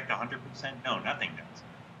protect 100%? No, nothing does.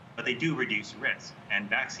 But they do reduce risk. And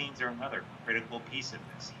vaccines are another critical piece of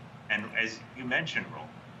this. And as you mentioned,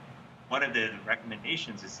 Roland, one of the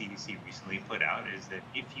recommendations the CDC recently put out is that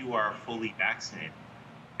if you are fully vaccinated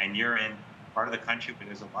and you're in part of the country where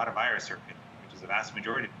there's a lot of virus circulating, which is the vast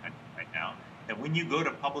majority of the country right now, that when you go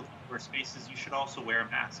to public indoor spaces, you should also wear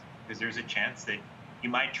a mask because there's a chance that you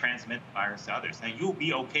might transmit the virus to others. Now, you'll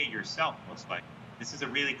be okay yourself, most likely. This is a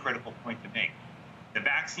really critical point to make. The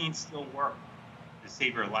vaccines still work to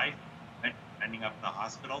save your life, ending up in the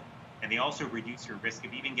hospital, and they also reduce your risk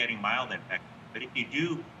of even getting mild infection. But if you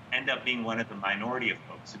do end up being one of the minority of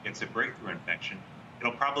folks who gets a breakthrough infection,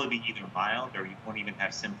 It'll probably be either mild or you won't even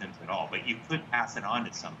have symptoms at all, but you could pass it on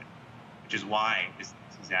to somebody, which is why he's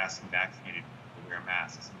asking vaccinated people to wear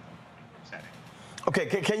masks in the setting.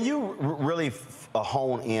 Okay, can you really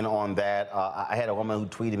hone in on that? I had a woman who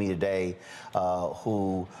tweeted me today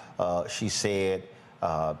who she said,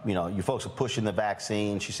 you folks are pushing the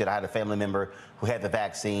vaccine. She said, I had a family member who had the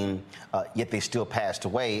vaccine, yet they still passed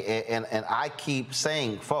away. And I keep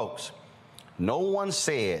saying, folks, no one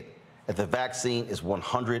said that the vaccine is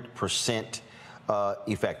 100%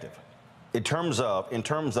 effective. In terms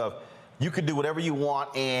of you can do whatever you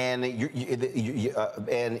want and you're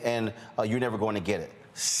never going to get it.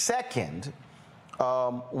 Second,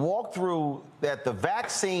 walk through that the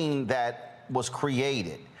vaccine that was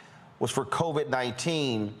created was for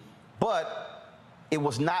COVID-19, but it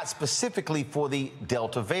was not specifically for the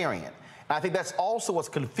Delta variant. And I think that's also what's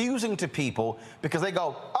confusing to people because they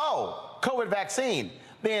go, oh, COVID vaccine,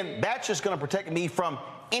 then that's just going to protect me from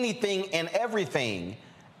anything and everything,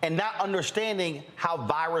 and not understanding how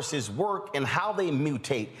viruses work and how they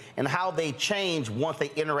mutate and how they change once they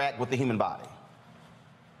interact with the human body.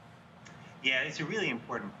 Yeah, it's a really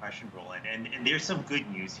important question, Roland. And there's some good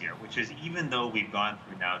news here, which is even though we've gone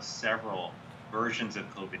through now several versions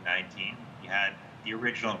of COVID-19, you had the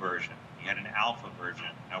original version, you had an alpha version,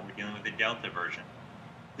 now we're dealing with the Delta version.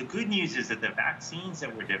 The good news is that the vaccines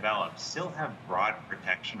that were developed still have broad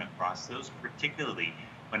protection across those, particularly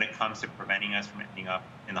when it comes to preventing us from ending up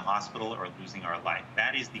in the hospital or losing our life.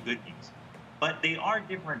 That is the good news. But they are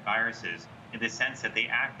different viruses in the sense that they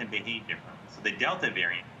act and behave differently. So the Delta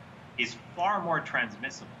variant is far more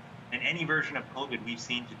transmissible than any version of COVID we've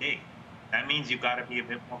seen to date. That means you've got to be a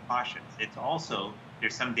bit more cautious. It's also,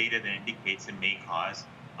 there's some data that indicates it may cause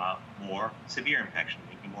more severe infection,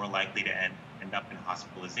 making more likely to end up in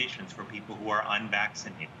hospitalizations for people who are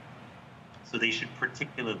unvaccinated. So they should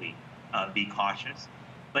particularly be cautious.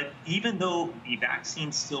 But even though the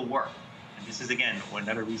vaccines still work, and this is, again,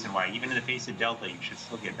 another reason why, even in the face of Delta, you should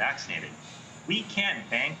still get vaccinated, we can't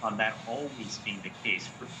bank on that always being the case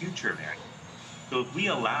for future variants. So if we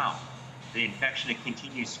allow the infection to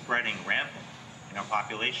continue spreading rampant in our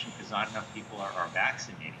population because not enough people are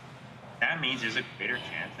vaccinated, that means there's a greater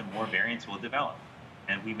chance that more variants will develop,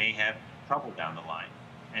 and we may have trouble down the line.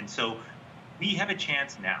 And so we have a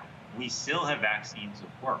chance now. We still have vaccines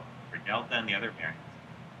that work for Delta and the other variants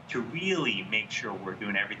to really make sure we're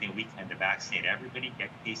doing everything we can to vaccinate everybody, get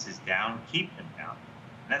cases down, keep them down.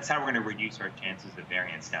 And that's how we're going to reduce our chances of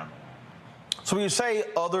variants down the line. So when you say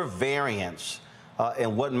other variants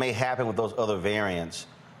and what may happen with those other variants,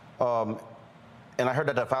 and I heard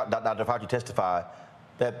that Dr. Fauci testify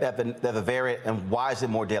that the variant, and why is it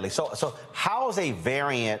more deadly? So how is a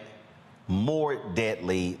variant more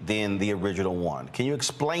deadly than the original one? Can you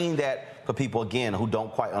explain that for people, again, who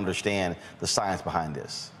don't quite understand the science behind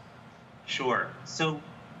this? Sure. So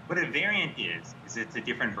what a variant is it's a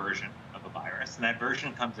different version of a virus, and that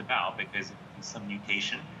version comes about because of some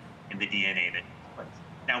mutation in the DNA that takes place.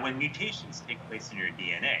 Now, when mutations take place in your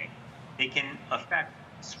DNA, they can affect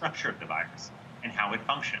the structure of the virus and how it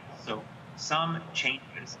functions. So some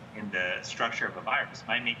changes in the structure of a virus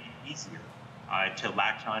might make it easier to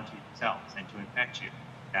latch onto your cells and to infect you.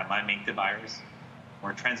 That might make the virus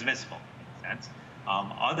more transmissible, in a sense.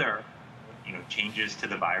 Other changes to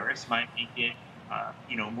the virus might make it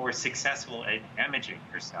more successful at damaging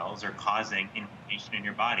your cells or causing inflammation in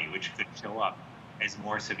your body, which could show up as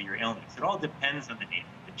more severe illness. It all depends on the nature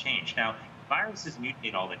of the change. Now, viruses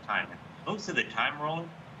mutate all the time, and most of the time, Roland,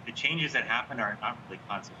 the changes that happen are not really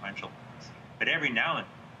consequential. But every now and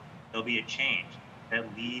then, there'll be a change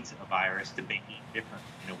that leads a virus to behave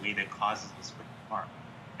differently in a way that causes this sort of harm.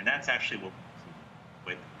 And that's actually what we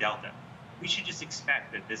see with Delta. We should just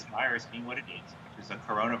expect that this virus, being what it is, which is a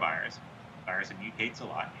coronavirus, a virus that mutates a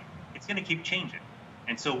lot, it's going to keep changing.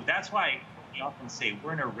 And so that's why we often say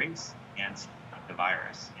we're in a race against the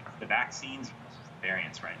virus. It's the vaccines versus the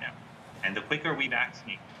variants right now. And the quicker we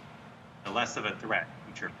vaccinate, the less of a threat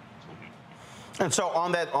future will be. And so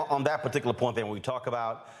on that particular point, then, when we talk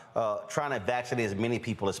about trying to vaccinate as many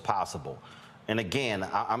people as possible, and again,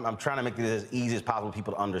 I'm trying to make this as easy as possible for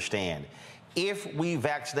people to understand. If we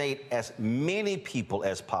vaccinate as many people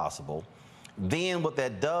as possible, then what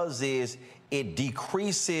that does is it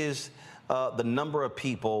decreases the number of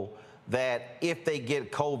people that, if they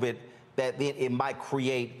get COVID, that then it might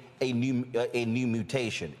create a new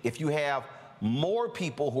mutation. If you have more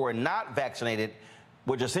people who are not vaccinated,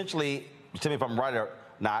 which essentially, tell me if I'm right or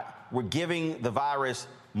not, we're giving the virus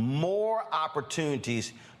more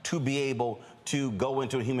opportunities to be able to go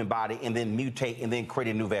into a human body and then mutate and then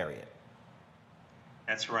create a new variant.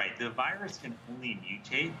 That's right. The virus can only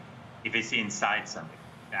mutate if it's inside somebody,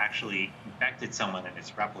 it actually infected someone and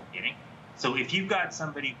it's replicating. So if you've got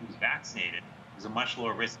somebody who's vaccinated, who's a much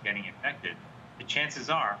lower risk of getting infected, the chances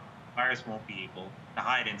are the virus won't be able to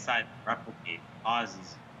hide inside, replicate, cause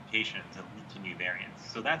these mutations, and lead to new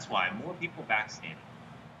variants. So that's why more people vaccinated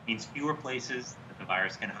means fewer places that the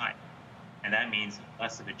virus can hide. And that means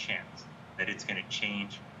less of a chance that it's going to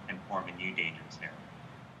change and form a new dangerous variant.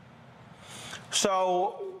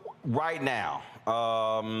 So right now,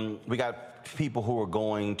 we got people who are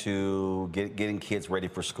going to getting kids ready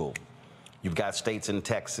for school. You've got states in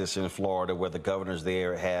Texas and Florida where the governors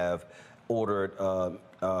there have ordered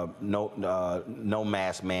no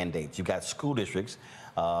mask mandates. You've got school districts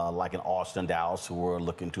like in Austin, Dallas, who are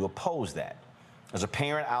looking to oppose that. As a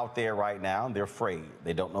parent out there right now, they're afraid.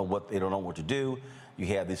 They don't know what to do. You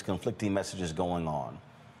have these conflicting messages going on.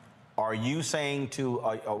 Are you saying to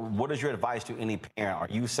what is your advice to any parent? Are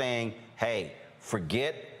you saying, hey,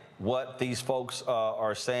 forget what these folks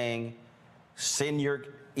are saying?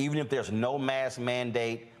 Even if there's no mask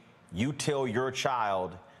mandate, you tell your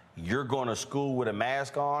child you're going to school with a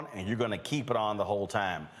mask on and you're going to keep it on the whole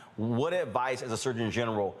time. What advice as a Surgeon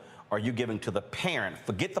General are you giving to the parent?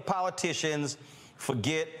 Forget the politicians,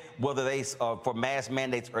 forget whether they for mask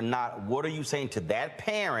mandates or not. What are you saying to that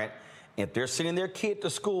parent if they're sending their kid to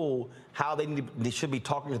school, how they should be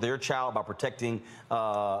talking to their child about protecting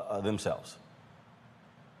themselves?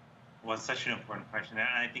 Well, it's such an important question. And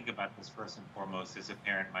I think about this first and foremost as a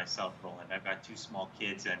parent myself, Roland. I've got 2 small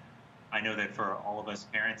kids, and I know that for all of us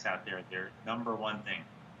parents out there, their number one thing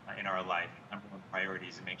in our life, number one priority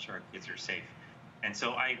is to make sure our kids are safe. And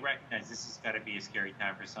so I recognize this has got to be a scary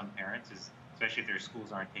time for some parents, especially if their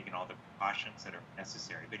schools aren't taking all the precautions that are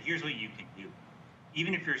necessary. But here's what you can do.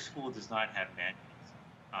 Even if your school does not have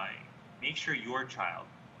mandates, make sure your child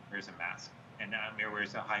wears a mask and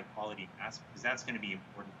wears a high-quality mask, because that's going to be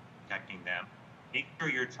important for protecting them. Make sure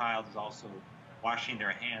your child is also washing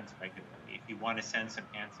their hands regularly. If you want to send some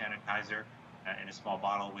hand sanitizer in a small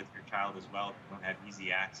bottle with your child as well, if you don't have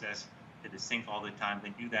easy access to the sink all the time,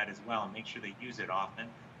 then do that as well. Make sure they use it often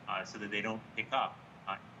so that they don't pick up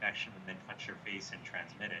infection and then touch their face and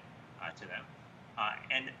transmit it to them.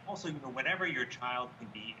 And also, whenever your child can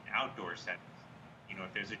be in outdoor settings,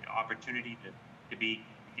 if there's an opportunity to be,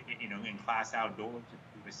 in class outdoors,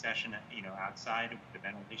 to do a session, outside, if the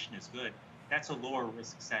ventilation is good, that's a lower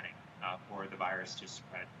risk setting for the virus to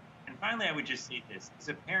spread. And finally, I would just say this: as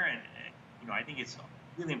a parent, I think it's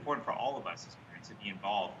really important for all of us as parents to be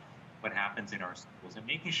involved in what happens in our schools and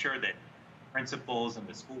making sure that principals and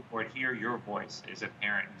the school board hear your voice as a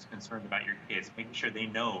parent who's concerned about your kids, making sure they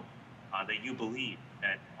know that you believe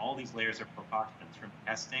that all these layers of precautions, from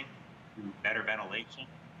testing to better ventilation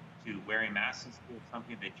to wearing masks in school, is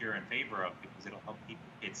something that you're in favor of because it'll help keep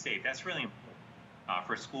the kids safe. That's really important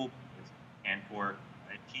for school boards and for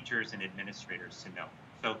teachers and administrators to know.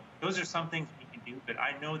 So those are some things we can do, but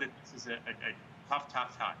I know that this is a tough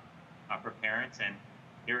time for parents, and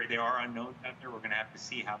there are unknowns out there. We're going to have to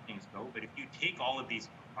see how things go. But if you take all of these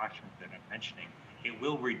precautions that I'm mentioning, it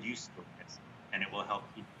will reduce the risk, and it will help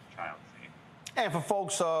keep the child safe. And for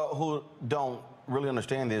folks who don't really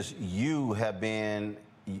understand this, you have been,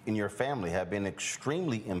 in your family, have been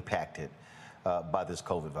extremely impacted by this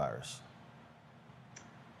COVID virus.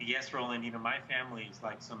 Yes, Roland, my family is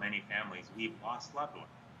like so many families. We've lost loved ones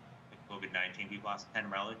with COVID-19. We've lost 10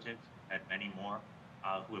 relatives, had many more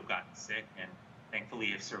who have gotten sick and thankfully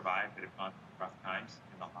have survived but have gone through rough times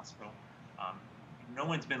in the hospital. No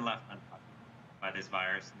one's been left untouched by this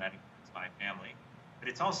virus, and that includes my family. But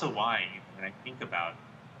it's also why, when I think about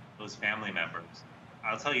those family members,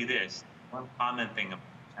 I'll tell you this: one common thing about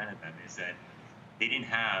 10 of them is that they didn't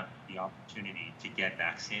have the opportunity to get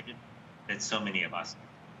vaccinated that so many of us did.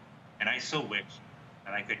 And I so wish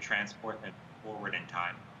that I could transport them forward in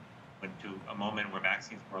time to a moment where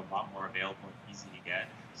vaccines were a lot more available and easy to get.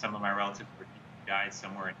 Some of my relatives died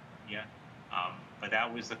somewhere in India, but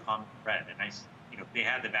that was the common thread. And if they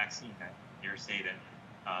had the vaccine, I dare say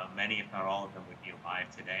that many, if not all of them, would be alive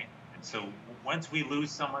today. And so once we lose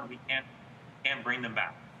someone, we can't bring them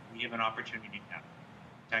back. We have an opportunity now to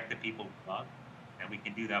protect the people we love, and we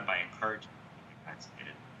can do that by encouraging them to get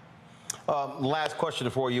vaccinated. Last question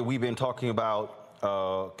for you. We've been talking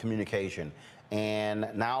about communication, and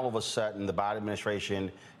now all of a sudden the Biden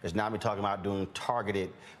administration is now been talking about doing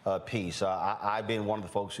targeted peace. I've been one of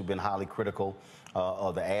the folks who've been highly critical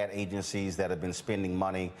of the ad agencies that have been spending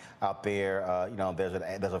money out there.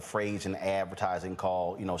 There's a phrase in advertising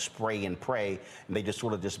called, spray and pray, and they just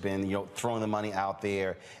sort of just been, throwing the money out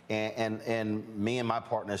there. And me and my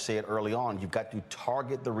partner said early on, you've got to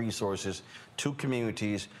target the resources to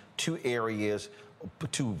communities, to areas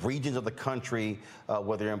to regions of the country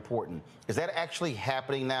where they're important. Is that actually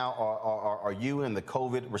happening now? Are you and the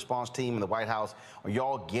COVID response team in the White House, are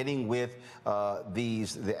y'all getting with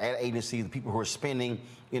the ad agencies, the people who are spending,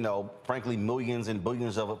 frankly, millions and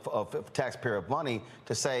billions of taxpayer money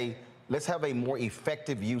to say, let's have a more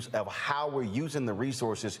effective use of how we're using the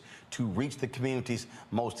resources to reach the communities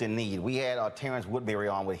most in need. We had Terrence Woodbury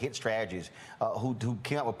on with Hit Strategies, who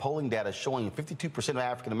came out with polling data showing 52% of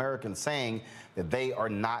African Americans saying that they are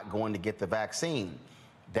not going to get the vaccine.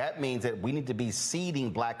 That means that we need to be seeding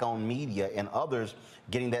Black-owned media and others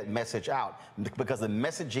getting that message out, because the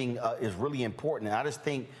messaging is really important. And I just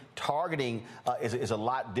think targeting is a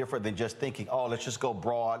lot different than just thinking, oh, let's just go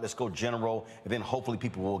broad, let's go general, and then hopefully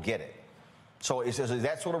people will get it. So is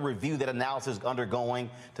that sort of review, that analysis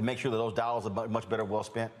undergoing to make sure that those dollars are much better well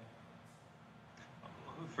spent?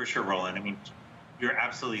 For sure, Roland. I mean, you're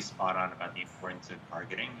absolutely spot on about the importance of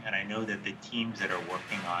targeting. And I know that the teams that are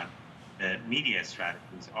working on the media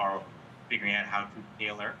strategies are figuring out how to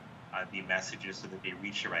tailor the messages so that they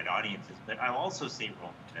reach the right audiences. But I'll also say,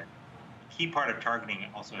 Roland, that a key part of targeting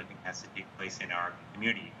also, I think, has to take place in our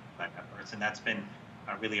community efforts. And that's been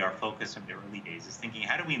really our focus from the early days, is thinking,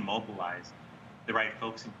 how do we mobilize the right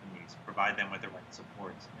folks in communities, provide them with the right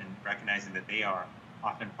supports, and recognizing that they are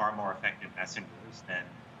often far more effective messengers than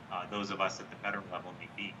those of us at the federal level may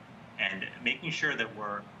be. And making sure that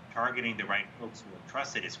we're targeting the right folks who are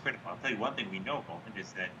trusted is critical. I'll tell you one thing we know, Roland,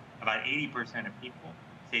 is that about 80% of people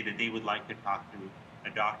say that they would like to talk to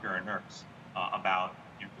a doctor or nurse about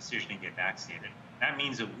their decision to get vaccinated. That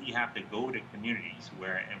means that we have to go to communities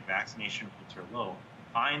where vaccination rates are low,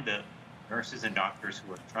 find the nurses and doctors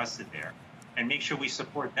who are trusted there, and make sure we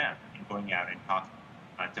support them in going out and talking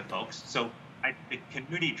to folks. So the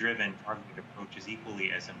community-driven targeted approach is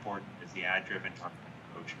equally as important as the ad-driven targeted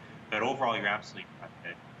approach. But overall, you're absolutely correct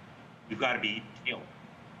that we've got to be tailored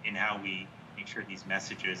in how we make sure these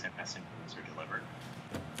messages and messengers are delivered.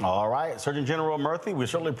 All right, Surgeon General Murthy, we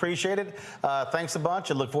certainly appreciate it. Thanks a bunch,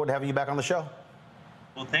 and look forward to having you back on the show.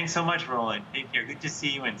 Well, thanks so much, Roland. Take care. Good to see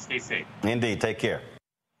you, and stay safe. Indeed. Take care.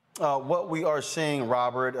 What we are seeing,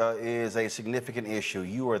 Robert, is a significant issue.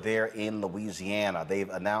 You are there in Louisiana. They've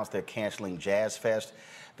announced they're canceling Jazz Fest.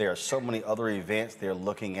 There are so many other events they're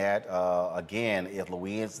looking at. Again, if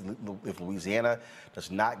Louisiana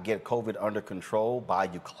does not get COVID under control,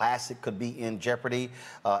 Bayou Classic could be in jeopardy,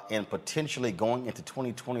 and potentially going into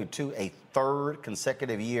 2022, a third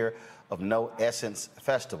consecutive year of No Essence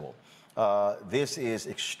Festival. This is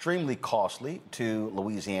extremely costly to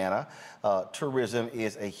Louisiana. Tourism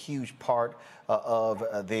is a huge part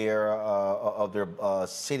of their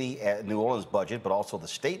city, New Orleans budget, but also the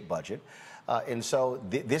state budget. And so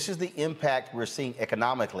this is the impact we're seeing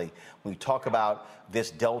economically when we talk about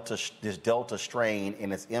this Delta strain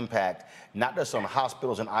and its impact, not just on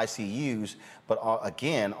hospitals and ICUs, but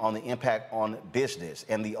again on the impact on business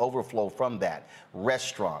and the overflow from that.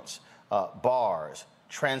 Restaurants, bars,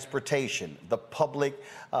 transportation, the public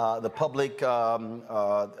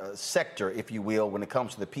sector, if you will, when it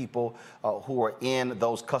comes to the people who are in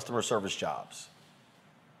those customer service jobs.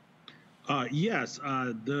 Yes,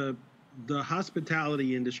 the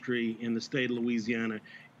hospitality industry in the state of Louisiana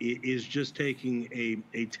is just taking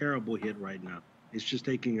a terrible hit right now. It's just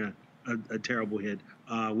taking a terrible hit.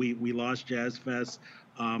 We lost Jazz Fest.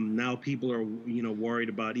 Now people are worried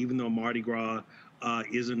about, even though Mardi Gras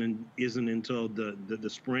isn't until the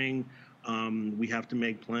spring. We have to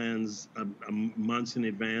make plans months in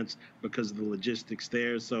advance because of the logistics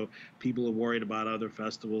there. So people are worried about other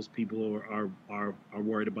festivals. People are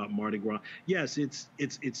worried about Mardi Gras. Yes,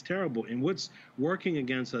 it's terrible. And what's working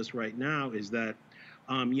against us right now is that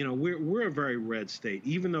we're a very red state.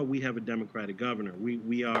 Even though we have a Democratic governor,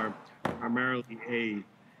 we are primarily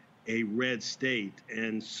a red state,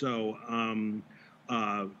 and so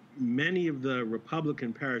many of the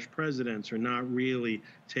Republican parish presidents are not really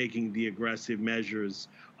taking the aggressive measures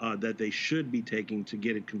that they should be taking to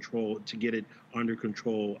get it under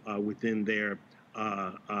control within their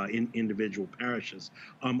individual parishes.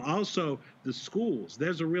 Also, the schools.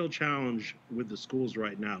 There's a real challenge with the schools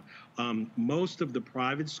right now. Most of the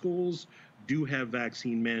private schools do have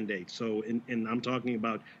vaccine mandates. So, and I'm talking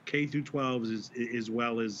about K through 12 as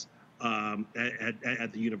well as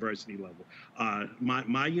at the university level.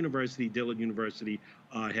 My university, Dillard University,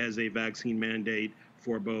 has a vaccine mandate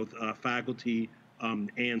for both faculty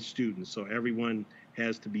and students. So everyone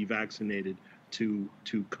has to be vaccinated to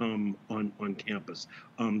come on campus.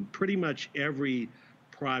 Pretty much every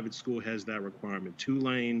private school has that requirement.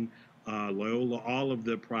 Tulane, Loyola, all of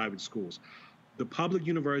the private schools. The public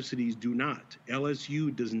universities do not.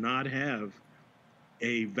 LSU does not have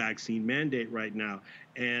a vaccine mandate right now.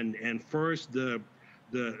 And first the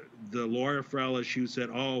lawyer for LSU said,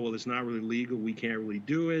 oh, well, it's not really legal. We can't really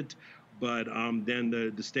do it. But then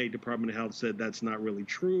the State Department of Health said that's not really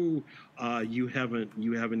true. You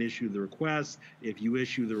haven't issued the request. If you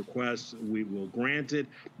issue the request, we will grant it.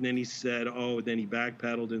 And then he said, then he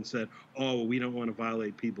backpedaled and said, oh, well, we don't want to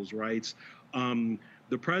violate people's rights. The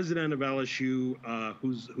president of LSU,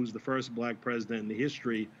 who's the first black president in the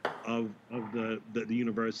history of the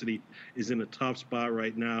university, is in a tough spot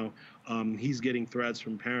right now. He's getting threats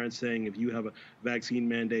from parents saying, if you have a vaccine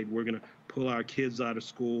mandate, we're going to pull our kids out of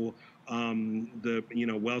school. The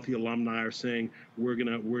wealthy alumni are saying we're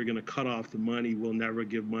gonna cut off the money. We'll never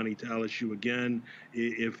give money to LSU again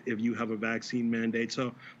if you have a vaccine mandate.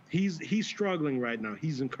 So he's struggling right now.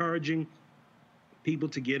 He's encouraging people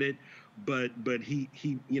to get it, but he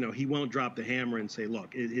won't drop the hammer and say, look,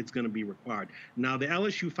 it's going to be required. Now the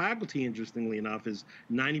LSU faculty, interestingly enough, is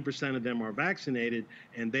 90% of them are vaccinated,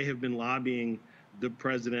 and they have been lobbying the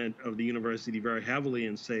president of the university very heavily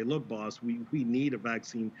and say, look, boss, we need a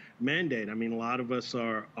vaccine mandate. I mean, a lot of us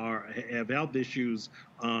have health issues.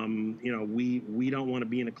 We don't want to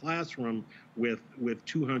be in a classroom with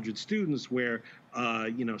 200 students where,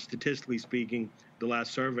 statistically speaking, the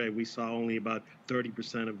last survey we saw only about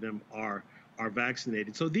 30% of them are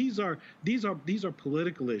vaccinated. So these are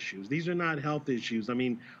political issues. These are not health issues. I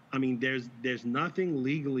mean, there's nothing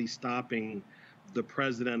legally stopping the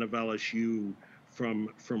president of LSU from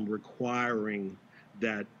requiring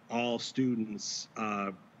that all students,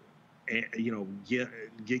 get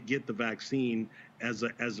the vaccine as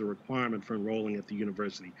a requirement for enrolling at the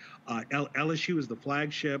university. LSU is the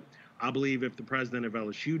flagship. I believe if the president of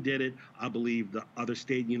LSU did it, I believe the other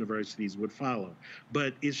state universities would follow.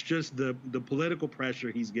 But it's just the political pressure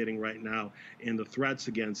he's getting right now and the threats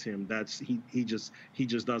against him. He just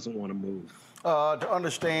doesn't want to move. To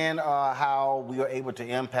understand how we are able to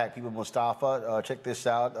impact people, Mustafa, check this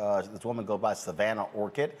out. This woman goes by Savannah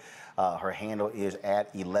Orchid. Her handle is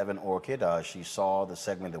 @11Orchid. She saw the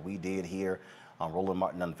segment that we did here on Roland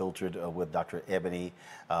Martin Unfiltered with Dr. Ebony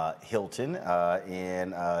Hilton,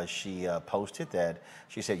 and she posted that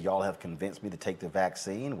she said, y'all have convinced me to take the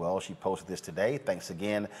vaccine. Well, she posted this today. Thanks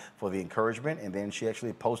again for the encouragement. And then she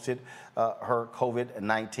actually posted her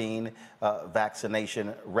COVID-19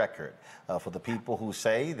 vaccination record. For the people who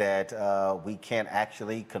say that we can't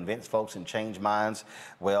actually convince folks and change minds,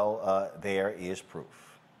 well, there is proof.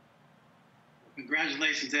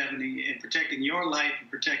 Congratulations, Ebony, in protecting your life and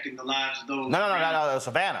protecting the lives of those. No,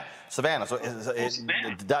 Savannah. So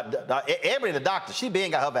Ebony, the doctor, she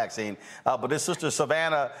being got her vaccine, but this sister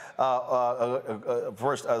Savannah,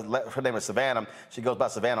 first, her name is Savannah. She goes by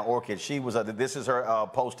Savannah Orchid. She was. This is her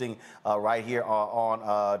posting right here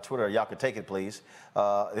on Twitter. Y'all can take it, please.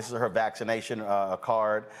 This is her vaccination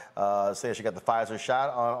card. Says she got the Pfizer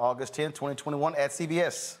shot on August 10, 2021 at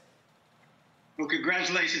CVS. Well,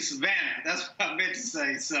 congratulations, Savannah. That's what I meant to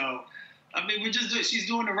say. So, I mean, she's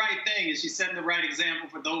doing the right thing, and she's setting the right example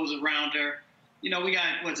for those around her. We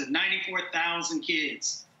got, 94,000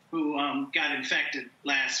 kids who got infected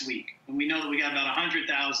last week. And we know that we got about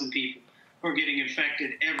 100,000 people who are getting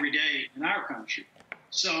infected every day in our country.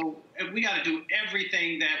 So we got to do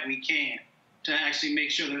everything that we can to actually make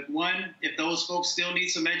sure that, one, if those folks still need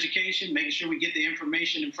some education, making sure we get the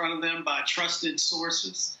information in front of them by trusted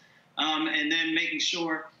sources. And then making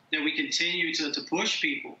sure that we continue to push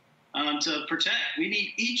people to protect. We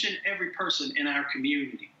need each and every person in our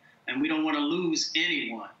community, and we don't want to lose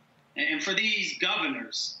anyone. And for these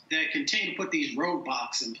governors that continue to put these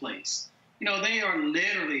roadblocks in place, they are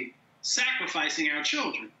literally sacrificing our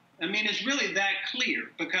children. I mean, it's really that clear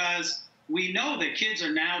because we know that kids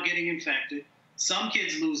are now getting infected. Some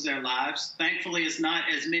kids lose their lives. Thankfully, it's not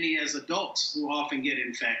as many as adults who often get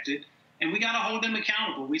infected. And we got to hold them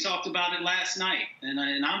accountable. We talked about it last night, and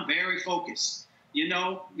I'm very focused. We've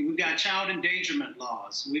got child endangerment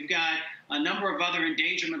laws. We've got a number of other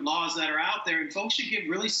endangerment laws that are out there, and folks should give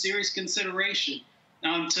really serious consideration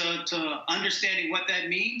to understanding what that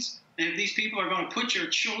means. And if these people are going to put your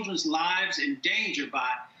children's lives in danger by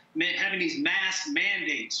having these mask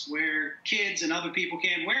mandates where kids and other people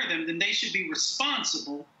can't wear them, then they should be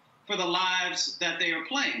responsible for the lives that they are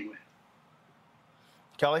playing with.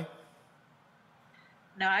 Kelly?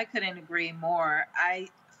 No, I couldn't agree more. I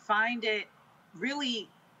find it really,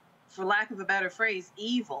 for lack of a better phrase,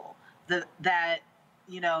 evil that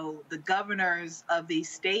the governors of these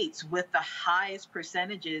states with the highest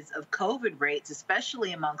percentages of COVID rates,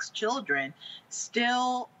 especially amongst children,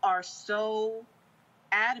 still are so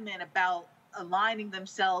adamant about aligning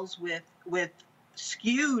themselves with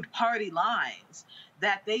skewed party lines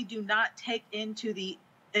that they do not take into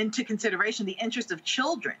consideration the interest of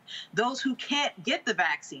children, those who can't get the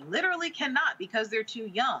vaccine, literally cannot because they're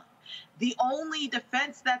too young. The only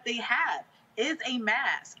defense that they have is a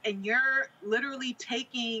mask, and you're literally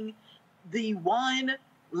taking the one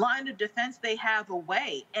line of defense they have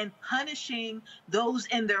away and punishing those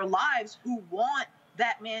in their lives who want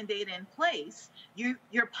that mandate in place.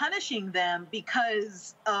 You're punishing them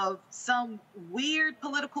because of some weird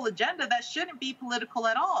political agenda that shouldn't be political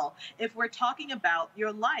at all if we're talking about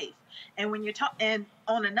your life. And when you're and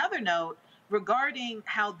on another note, regarding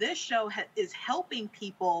how this show is helping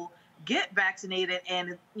people get vaccinated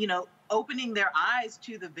and, opening their eyes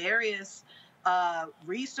to the various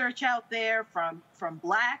research out there from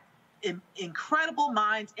Black incredible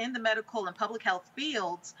minds in the medical and public health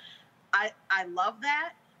fields. I love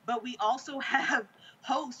that, but we also have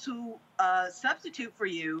hosts who substitute for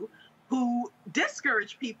you who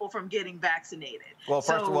discourage people from getting vaccinated. Well,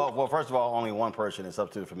 first of all, only one person is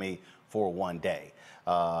substituted for me for one day.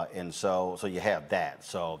 And so you have that.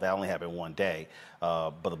 So that only happened one day.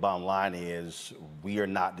 But the bottom line is we are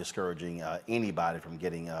not discouraging anybody from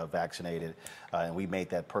getting vaccinated. And we made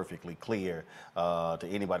that perfectly clear to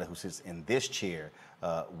anybody who sits in this chair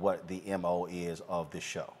what the MO is of this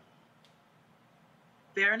show.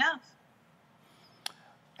 Fair enough.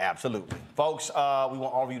 Absolutely. Folks, we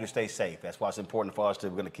want all of you to stay safe. That's why it's important for us we're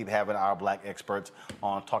going to keep having our Black experts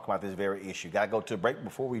on talking about this very issue. Got to go to a break.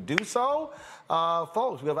 Before we do so,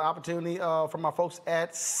 folks, we have an opportunity from our folks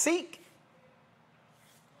at Seek.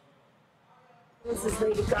 This is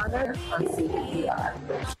Lady Gaga on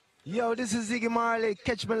CBR. Yo, this is Ziggy Marley.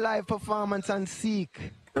 Catch my live performance on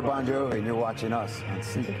Seek. You're Bon Jovi, and you're watching us on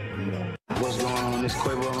Seek. What's going on? This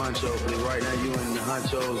Quavo Huncho. Right now, you in the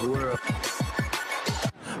Huncho's world.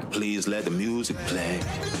 Please let the music play.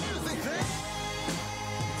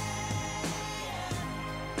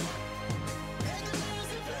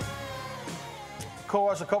 Of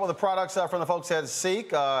course, a couple of the products from the folks at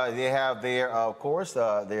Seek. They have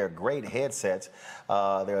their great headsets.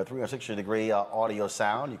 They're 360-degree audio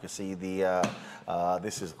sound. You can see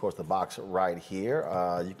this is, of course, the box right here.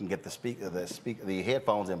 You can get the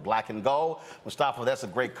headphones in black and gold. Mustafa, that's a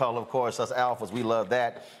great color, of course. Us alphas, we love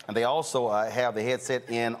that. And they also have the headset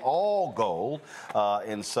in all gold.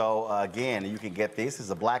 And so, again, you can get this. This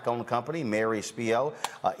is a Black-owned company. Mary Spio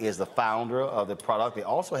is the founder of the product. They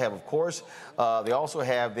also have, of course,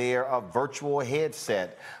 their virtual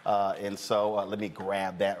headset. And so, let me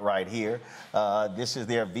grab that right here. This is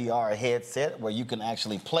their VR headset where you can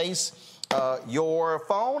actually place your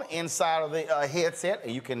phone inside of the headset,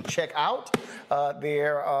 and you can check out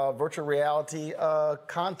their virtual reality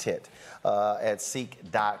content at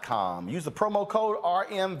Seek.com. Use the promo code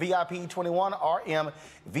RMVIP21,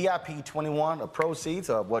 RMVIP21. The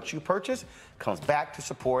proceeds of what you purchase comes back to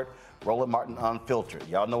support Roland Martin Unfiltered.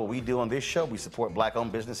 Y'all know what we do on this show. We support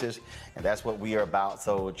Black-owned businesses, and that's what we are about.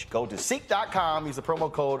 So go to Seek.com, use the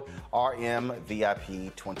promo code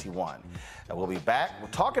RMVIP21. And we'll be back. We're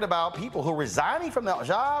talking about people who are resigning from their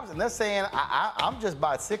jobs, and they're saying, I'm just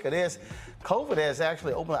about sick of this. COVID has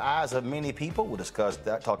actually opened the eyes of many people. We'll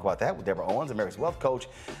talk about that with Deborah Owens, America's Wealth Coach.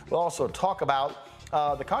 We'll also talk about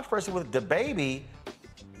the controversy with DaBaby.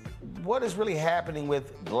 What is really happening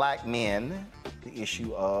with Black men, the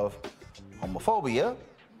issue of homophobia,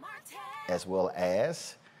 as well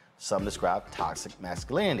as some describe toxic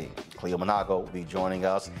masculinity. Cleo Monaco will be joining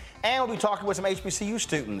us, and we'll be talking with some HBCU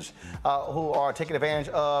students who are taking advantage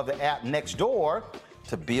of the app Nextdoor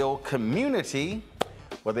to build community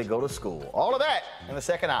where they go to school. All of that in the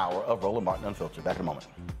second hour of Roland Martin Unfiltered. Back in a moment.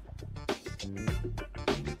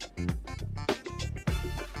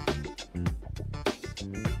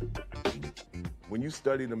 When you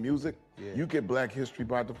study the music, you get Black history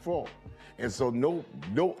by default. And so no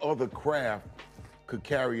other craft could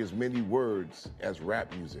carry as many words as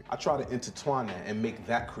rap music. I try to intertwine that and make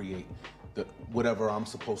that create whatever I'm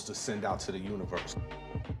supposed to send out to the universe.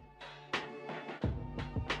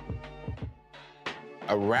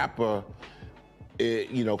 A rapper,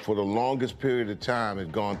 for the longest period of time has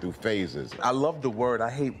gone through phases. I love the word. I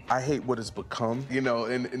hate what it's become,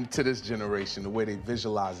 and to this generation, the way they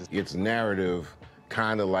visualize it. Its narrative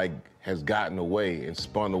kind of like has gotten away and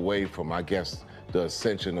spun away from, I guess, the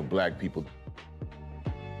ascension of Black people.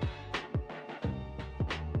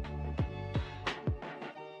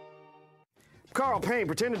 Carl Payne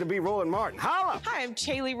pretended to be Roland Martin. Holla! Hi, I'm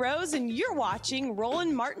Chaley Rose, and you're watching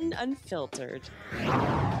Roland Martin Unfiltered.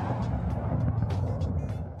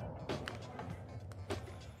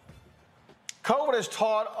 COVID has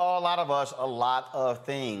taught a lot of us a lot of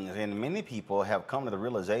things, and many people have come to the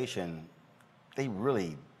realization they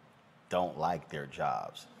really don't like their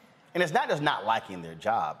jobs. And it's not just not liking their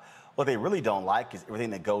job. What they really don't like is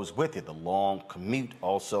everything that goes with it, the long commute,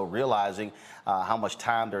 also realizing how much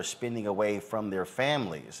time they're spending away from their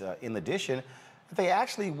families. In addition, they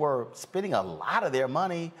actually were spending a lot of their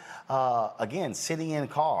money, again, sitting in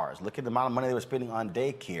cars. Look at the amount of money they were spending on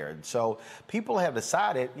daycare. And so people have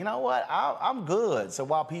decided, you know what, I'm good. So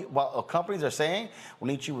while companies are saying, we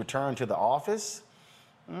need you to return to the office,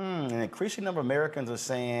 an increasing number of Americans are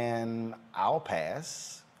saying, I'll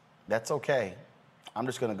pass. That's okay. I'm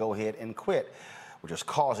just going to go ahead and quit, which is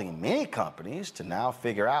causing many companies to now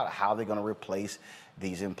figure out how they're going to replace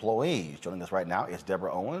these employees. Joining us right now is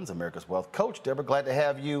Deborah Owens, America's Wealth Coach. Deborah, glad to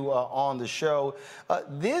have you on the show.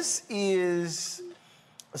 This is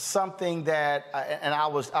something that, and I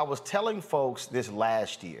was telling folks this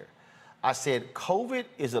last year. I said, COVID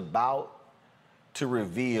is about to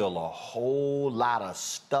reveal a whole lot of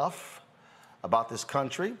stuff about this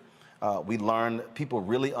country. We learned people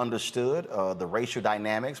really understood the racial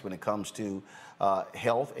dynamics when it comes to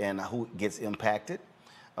health and who gets impacted.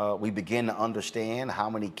 We begin to understand how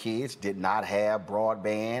many kids did not have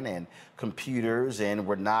broadband and computers and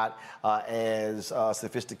were not as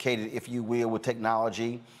sophisticated, if you will, with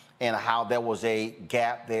technology, and how there was a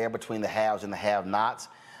gap there between the haves and the have-nots.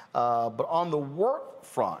 But on the work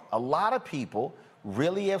front, a lot of people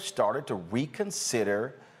really have started to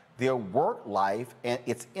reconsider their work life and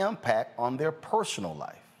its impact on their personal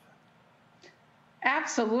life.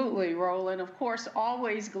 Absolutely, Roland. Of course,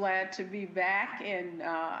 always glad to be back and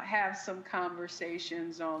have some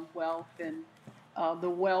conversations on wealth and the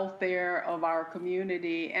welfare of our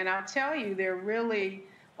community. And I'll tell you, there are really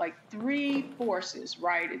like three forces,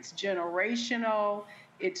 right? It's generational,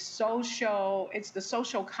 it's social, it's the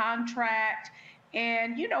social contract.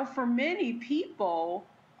 And, you know, for many people,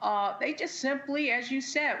 they just simply, as you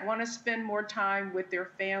said, want to spend more time with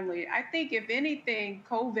their family. I think, if anything,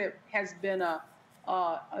 COVID has been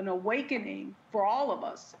an awakening for all of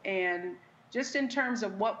us, and just in terms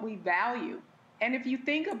of what we value. And if you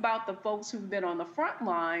think about the folks who've been on the front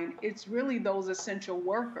line, it's really those essential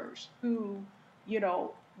workers who, you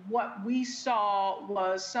know, what we saw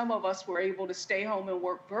was some of us were able to stay home and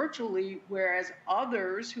work virtually, whereas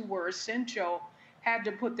others who were essential had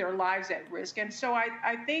to put their lives at risk. And so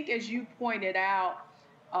I think, as you pointed out,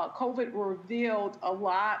 COVID revealed a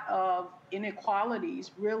lot of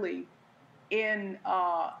inequalities, really, in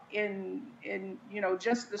you know,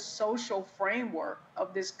 just the social framework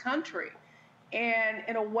of this country. And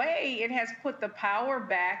in a way, it has put the power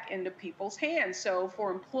back into people's hands. So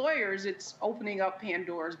for employers, it's opening up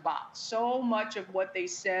Pandora's box. So much of what they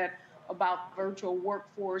said about virtual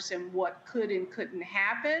workforce and what could and couldn't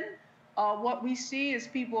happen, what we see is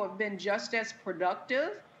people have been just as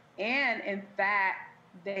productive, and in fact,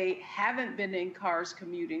 they haven't been in cars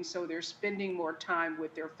commuting, so they're spending more time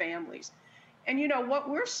with their families. And you know, what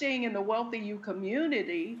we're seeing in the Wealthy You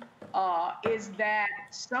community is that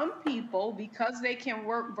some people, because they can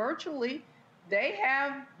work virtually, they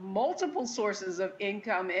have multiple sources of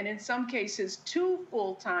income, and in some cases, 2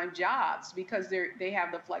 full-time jobs, because they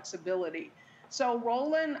have the flexibility. So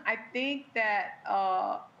Roland, I think that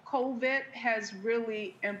COVID has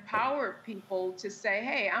really empowered people to say,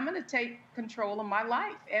 hey, I'm going to take control of my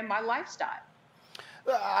life and my lifestyle.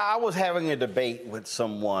 I was having a debate with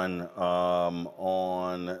someone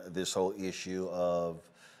on this whole issue of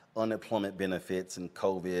unemployment benefits and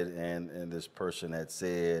COVID, and this person had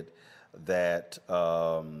said that,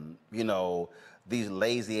 you know, these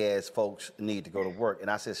lazy ass folks need to go to work.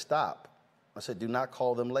 And I said, stop. I said, do not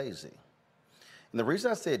call them lazy. And the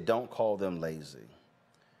reason I said don't call them lazy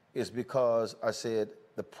is because I said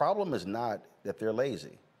the problem is not that they're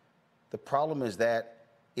lazy. The problem is that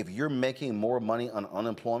if you're making more money on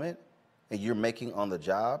unemployment and you're making on the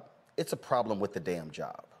job, it's a problem with the damn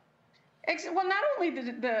job. Well, not only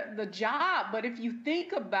the job, but if you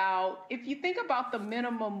think about the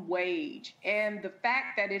minimum wage and the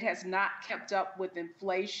fact that it has not kept up with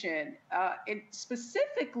inflation, and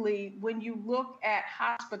specifically when you look at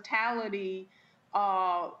hospitality,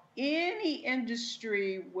 any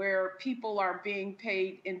industry where people are being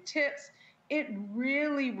paid in tips, it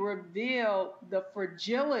really revealed the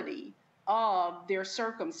fragility of their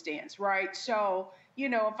circumstance, right? So, you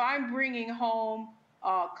know, if I'm bringing home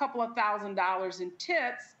a couple of $1,000s in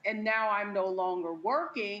tips, and now I'm no longer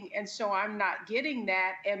working, and so I'm not getting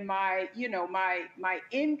that, and my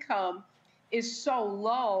income is so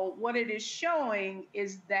low, what it is showing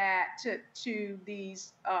is that to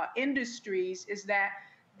these industries is that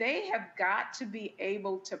they have got to be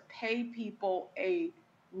able to pay people a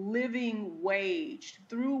living wage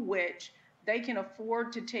through which they can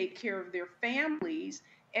afford to take care of their families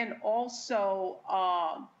and also,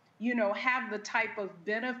 have the type of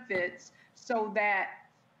benefits so that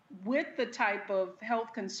with the type of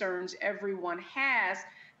health concerns everyone has,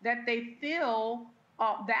 that they feel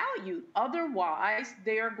valued. Otherwise,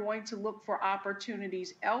 they are going to look for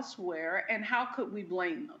opportunities elsewhere, and how could we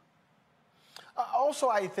blame them? Also,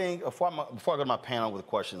 I think, before I go to my panel with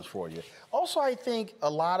questions for you, also, I think a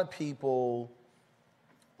lot of people,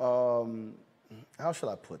 how should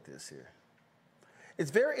I put this here? It's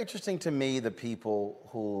very interesting to me, the people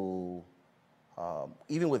who,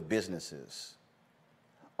 even with businesses,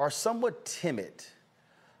 are somewhat timid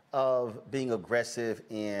of being aggressive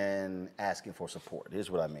in asking for support. Here's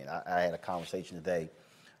what I mean. I had a conversation today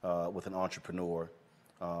with an entrepreneur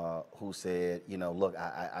who said, look,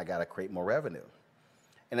 I got to create more revenue.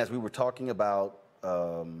 And as we were talking about,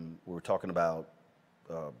 the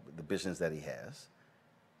business that he has,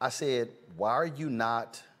 I said, why are you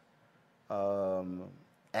not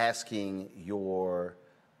asking your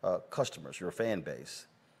customers, your fan base,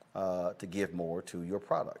 to give more to your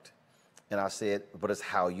product? And I said, but it's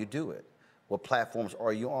how you do it. What platforms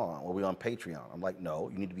are you on? Are we on Patreon? I'm like, no,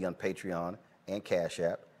 you need to be on Patreon and Cash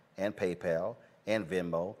App and PayPal and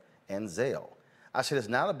Venmo and Zelle. I said, it's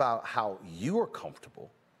not about how you are comfortable.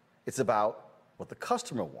 It's about what the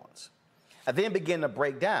customer wants. I then begin to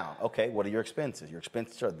break down, okay, what are your expenses? Your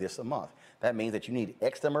expenses are this a month. That means that you need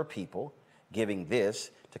X number of people giving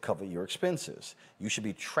this to cover your expenses. You should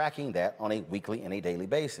be tracking that on a weekly and a daily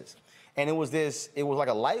basis. And it was like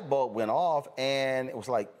a light bulb went off, and it was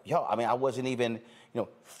like, I wasn't even,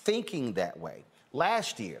 thinking that way.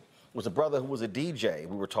 Last year was a brother who was a DJ.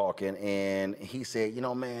 We were talking, and he said,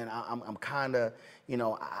 man, I'm kind of,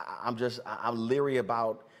 I'm leery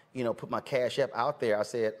about, put my Cash App out there. I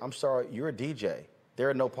said, I'm sorry, you're a DJ. There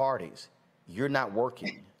are no parties. You're not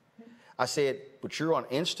working. I said, but you're on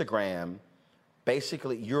Instagram.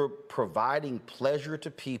 Basically, you're providing pleasure to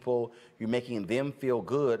people. You're making them feel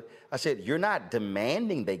good. I said, you're not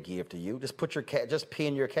demanding they give to you. Just just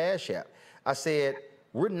pin your Cash App. I said,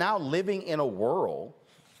 we're now living in a world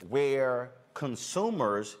where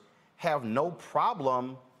consumers have no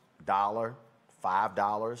problem $1,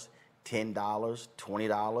 $5, $10,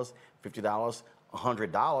 $20, $50,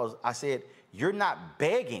 $100. I said, you're not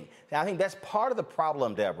begging. Now, I think that's part of the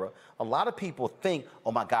problem, Deborah. A lot of people think,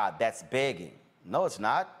 oh my God, that's begging. No, it's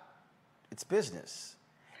not. It's business.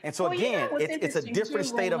 And so again, it's a different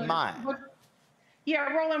state of mind.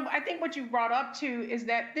 Yeah, Roland, I think what you brought up too is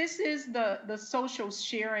that this is the social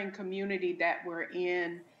sharing community that we're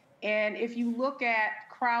in. And if you look at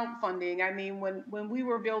crowdfunding, I mean, when we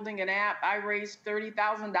were building an app, I raised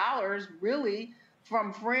 $30,000 really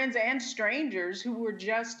from friends and strangers who were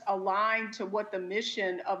just aligned to what the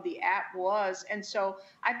mission of the app was. And so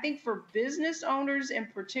I think for business owners in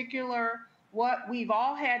particular, what we've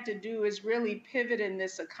all had to do is really pivot in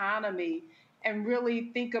this economy and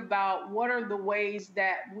really think about what are the ways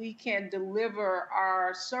that we can deliver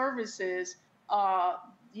our services.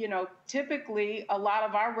 Typically a lot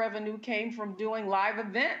of our revenue came from doing live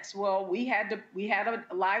events. Well, we had a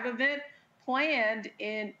live event planned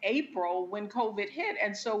in April when COVID hit,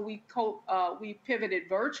 and so we pivoted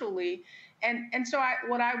virtually. And so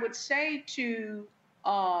what I would say to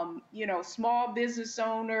small business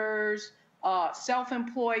owners,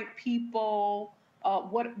 self-employed people,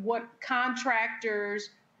 what contractors,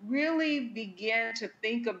 really begin to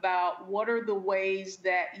think about what are the ways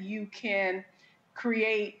that you can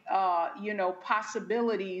create,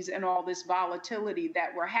 possibilities in all this volatility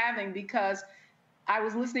that we're having. Because I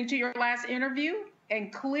was listening to your last interview,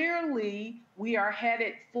 and clearly we are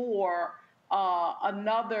headed for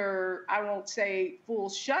another, I won't say full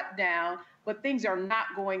shutdown, but things are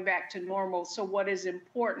not going back to normal. So what is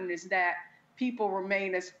important is that people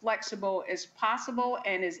remain as flexible as possible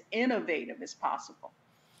and as innovative as possible.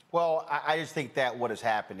 Well, I just think that what has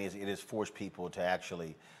happened is it has forced people to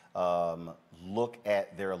actually look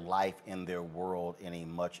at their life and their world in a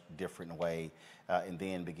much different way, and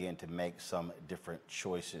then begin to make some different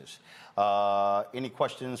choices. Any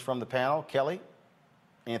questions from the panel? Kelly,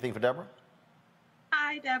 anything for Deborah?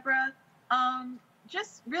 Hi, Deborah.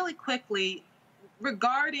 Just really quickly,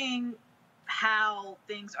 regarding how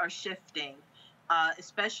things are shifting,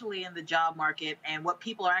 especially in the job market, and what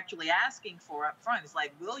people are actually asking for up front is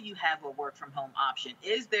like, will you have a work from home option?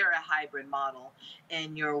 Is there a hybrid model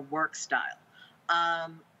in your work style?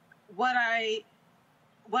 What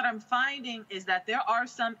I'm finding is that there are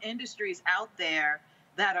some industries out there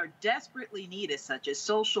that are desperately needed, such as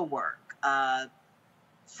social work,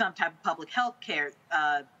 some type of public health care,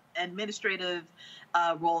 administrative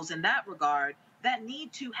roles in that regard, that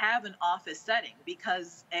need to have an office setting,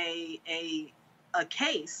 because a a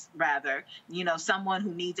case, rather, someone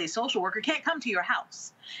who needs a social worker can't come to your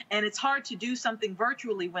house. And it's hard to do something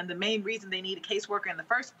virtually when the main reason they need a caseworker in the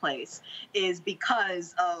first place is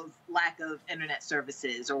because of lack of internet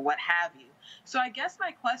services or what have you. So I guess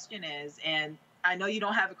my question is, and I know you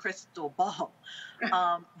don't have a crystal ball,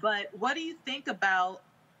 but what do you think about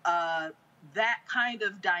that kind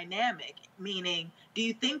of dynamic? Meaning, do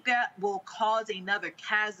you think that will cause another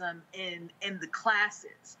chasm in the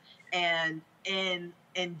classes and in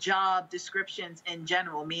job descriptions in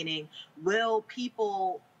general? Meaning, will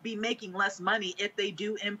people be making less money if they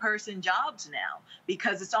do in-person jobs now?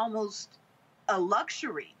 Because it's almost a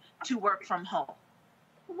luxury to work from home.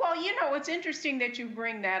 Well, it's interesting that you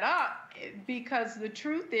bring that up, because the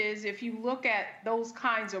truth is, if you look at those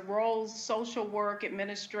kinds of roles, social work,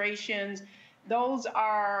 administrations, those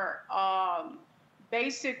are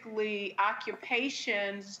basically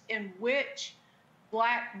occupations in which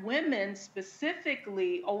Black women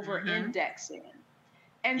specifically over-index in.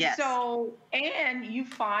 And Yes. so, and you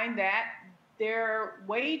find that their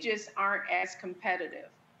wages aren't as competitive.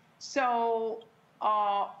 So,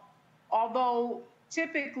 although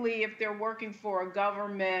typically if they're working for a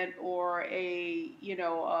government or a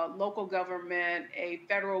local government, a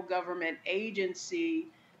federal government agency,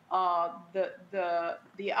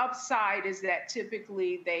 the upside is that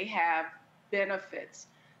typically they have benefits,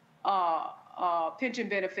 pension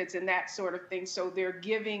benefits and that sort of thing. So they're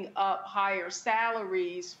giving up higher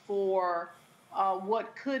salaries for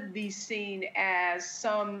what could be seen as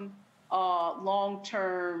some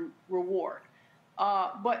long-term reward.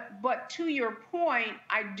 But to your point,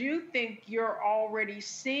 I do think you're already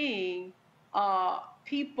seeing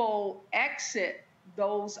people exit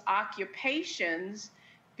those occupations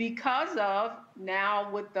because of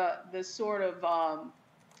now with the sort of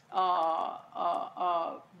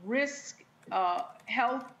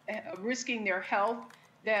risking their health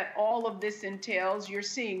that all of this entails. You're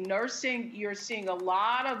seeing nursing. You're seeing a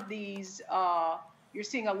lot of these. You're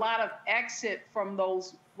seeing a lot of exit from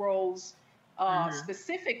those roles.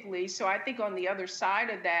 Specifically. So I think on the other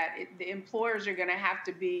side of that, the employers are going to have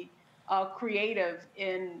to be creative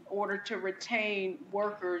in order to retain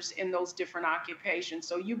workers in those different occupations.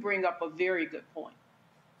 So you bring up a very good point.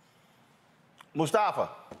 Mustafa.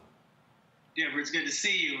 Deborah, it's good to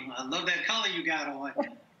see you. I love that color you got on.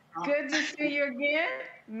 Good to see you again.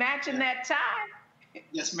 Matching that tie.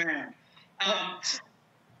 Yes, ma'am.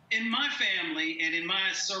 In my family and in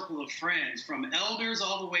my circle of friends, from elders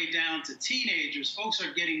all the way down to teenagers, folks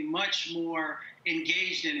are getting much more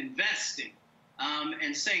engaged in investing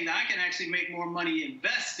and saying that I can actually make more money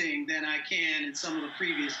investing than I can in some of the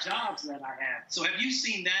previous jobs that I had. So have you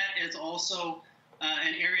seen that as also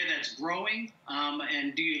an area that's growing?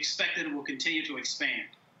 And do you expect that it will continue to expand?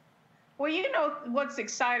 Well, what's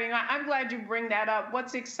exciting, I'm glad you bring that up.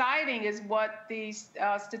 What's exciting is what these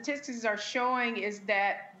statistics are showing is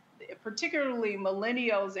that particularly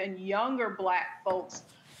millennials and younger Black folks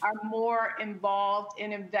are more involved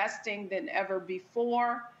in investing than ever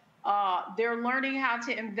before. They're learning how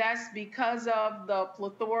to invest because of the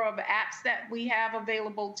plethora of apps that we have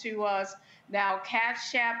available to us. Now,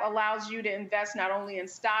 Cash App allows you to invest not only in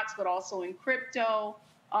stocks, but also in crypto.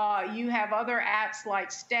 You have other apps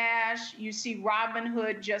like Stash. You see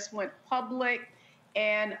Robinhood just went public.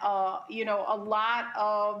 And, a lot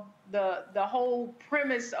of the whole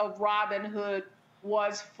premise of Robinhood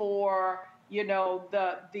was for,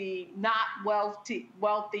 the not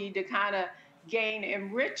wealthy to kind of gain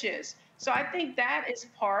and riches. So I think that is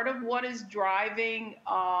part of what is driving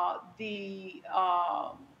the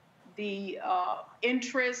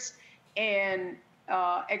interest and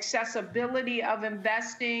accessibility of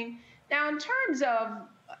investing. Now, in terms of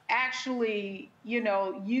actually,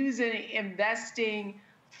 using investing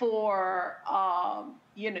for,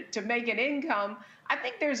 to make an income, I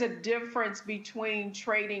think there's a difference between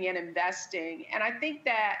trading and investing. And I think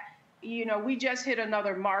that, we just hit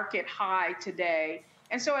another market high today.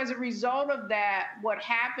 And so as a result of that, what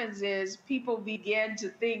happens is people begin to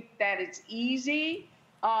think that it's easy.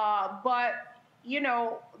 But,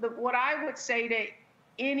 what I would say to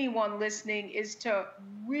anyone listening is to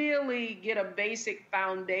really get a basic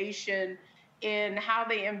foundation in how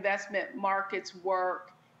the investment markets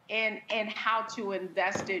work and how to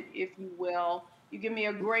invest it, if you will. You give me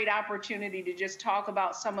a great opportunity to just talk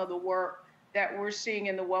about some of the work that we're seeing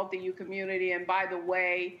in the Wealthy You community. And by the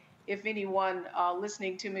way, if anyone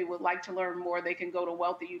listening to me would like to learn more, they can go to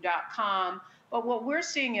wealthyu.com. But what we're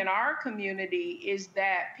seeing in our community is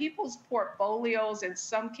that people's portfolios in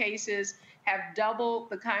some cases have doubled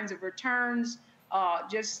the kinds of returns.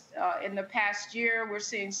 In the past year, we're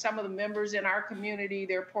seeing some of the members in our community,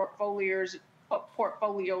 their portfolios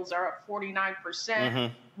portfolios are up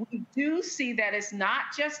 49%. We do see that it's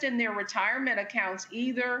not just in their retirement accounts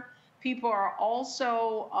either. People are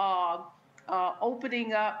also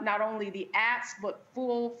opening up not only the apps, but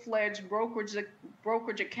full-fledged brokerage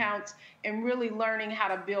accounts and really learning how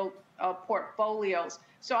to build portfolios.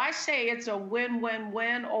 So I say it's a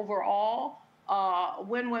win-win-win overall.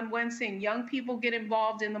 Win-win-win, seeing young people get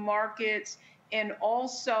involved in the markets, and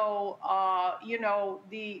also,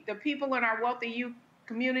 the people in our Wealthy Youth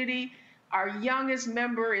community, our youngest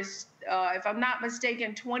member is, if I'm not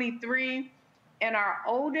mistaken, 23, and our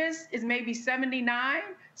oldest is maybe 79.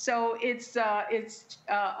 So it's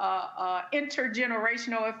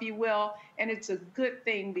intergenerational, if you will, and it's a good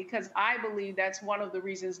thing, because I believe that's one of the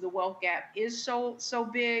reasons the wealth gap is so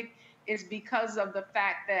big, is because of the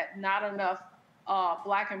fact that not enough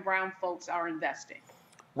Black and brown folks are investing.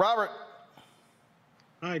 Robert.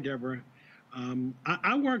 Hi, Deborah.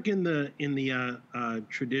 I work in the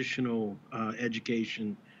traditional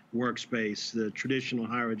education workspace, the traditional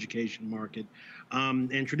higher education market.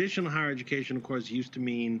 And traditional higher education, of course, used to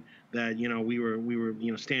mean that, we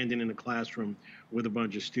were standing in a classroom with a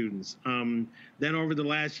bunch of students. Then over the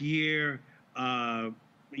last year,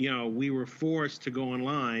 we were forced to go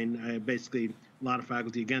online, basically a lot of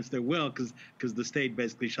faculty against their will, because the state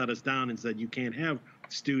basically shut us down and said you can't have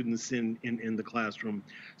students in the classroom.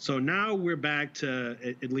 So now we're back to,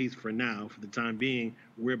 at least for now, for the time being,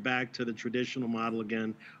 we're back to the traditional model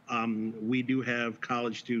again. We do have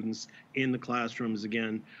college students in the classrooms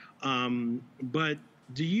again. But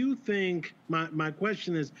do you think, my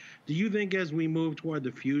question is, do you think as we move toward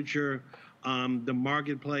the future, the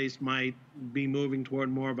marketplace might be moving toward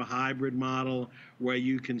more of a hybrid model where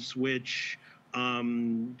you can switch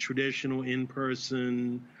traditional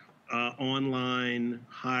in-person, online,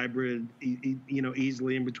 hybrid,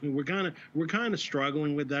 easily in between? We're kind of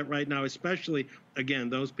struggling with that right now, especially, again,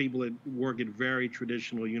 those people that work at very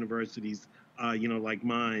traditional universities, like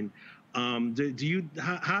mine. How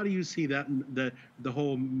do you see that the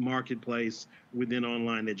whole marketplace within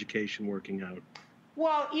online education working out?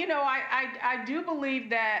 Well, I do believe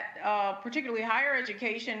that particularly higher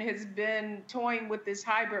education has been toying with this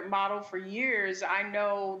hybrid model for years. I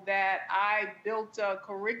know that I built a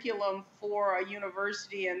curriculum for a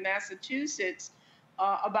university in Massachusetts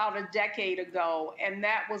about a decade ago, and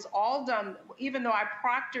that was all done, even though I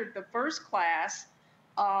proctored the first class,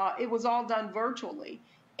 it was all done virtually.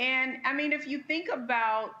 And I mean, if you think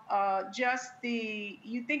about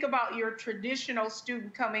you think about your traditional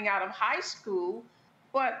student coming out of high school,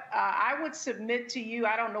 but I would submit to you,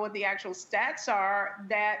 I don't know what the actual stats are,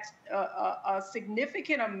 that a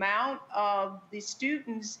significant amount of the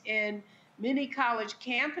students in many college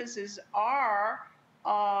campuses are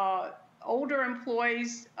older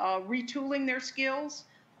employees retooling their skills.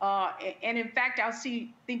 And in fact,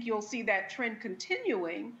 think you'll see that trend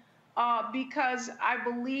continuing because I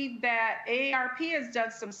believe that AARP has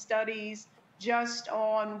done some studies just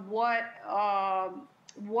on what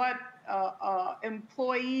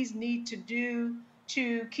employees need to do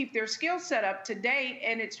to keep their skill set up to date,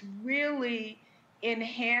 and it's really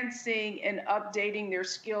enhancing and updating their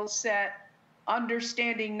skill set,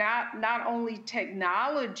 understanding not only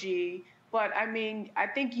technology, but I mean, I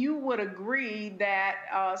think you would agree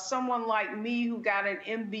that someone like me who got an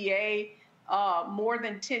MBA more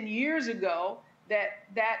than 10 years ago, that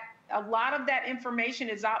a lot of that information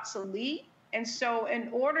is obsolete. And so in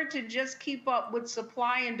order to just keep up with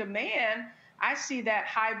supply and demand, I see that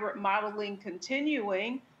hybrid modeling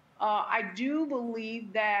continuing. I do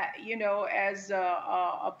believe that, as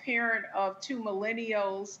a parent of two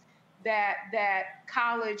millennials, that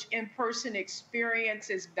college in-person experience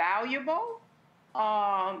is valuable.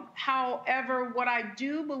 However, what I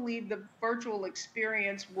do believe the virtual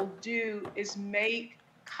experience will do is make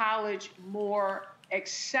college more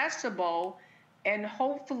accessible and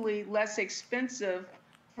hopefully less expensive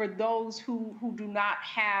for those who do not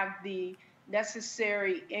have the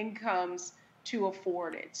necessary incomes to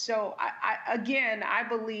afford it. So I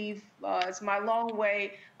believe it's my long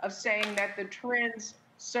way of saying that the trends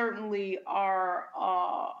certainly are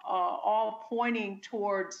all pointing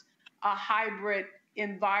towards a hybrid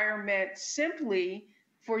environment simply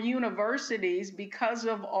for universities because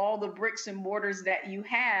of all the bricks and mortars that you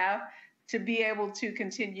have to be able to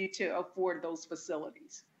continue to afford those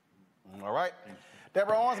facilities. All right.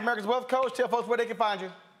 Deborah Owens, America's Wealth Coach. Tell folks where they can find you.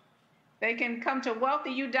 They can come to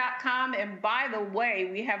wealthyu.com. And by the way,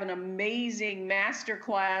 we have an amazing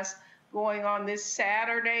masterclass going on this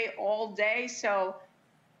Saturday all day. So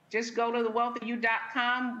just go to the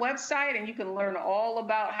wealthyou.com website and you can learn all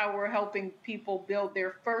about how we're helping people build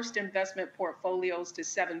their first investment portfolios to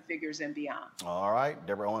 7 figures and beyond. All right,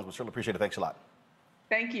 Deborah Owens, we certainly appreciate it. Thanks a lot.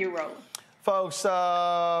 Thank you, Roland. Folks,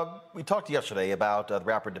 we talked yesterday about the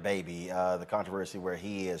rapper DaBaby, the controversy where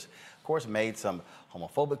he has, of course, made some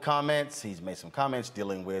homophobic comments. He's made some comments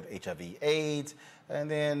dealing with HIV/AIDS. And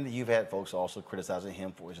then you've had folks also criticizing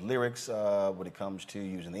him for his lyrics when it comes to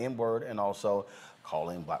using the N-word and also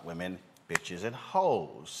calling black women bitches and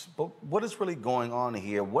hoes. But what is really going on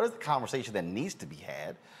here? What is the conversation that needs to be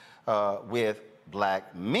had with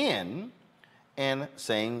black men and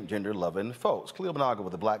same gender-loving folks? Khalil Benaga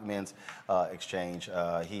with the Black Men's Exchange.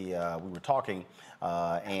 We were talking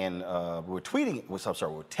and we were tweeting, we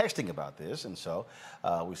were texting about this, and so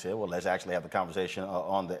we said, well, let's actually have the conversation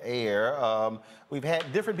on the air. We've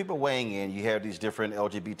had different people weighing in. You have these different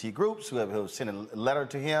LGBT groups who have sent a letter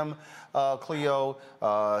to him, Cleo,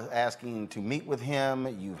 asking to meet with him.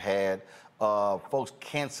 You've had folks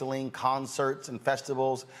canceling concerts and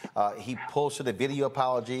festivals. He posted a video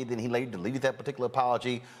apology, then he later deleted that particular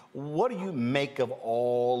apology. What do you make of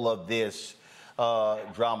all of this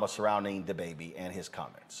drama surrounding DaBaby and his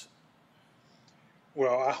comments?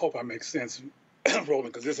 Well, I hope I make sense,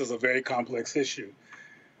 Roland, because this is a very complex issue.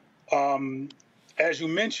 As you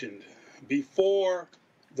mentioned, before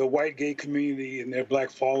the white gay community and their black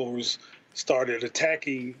followers started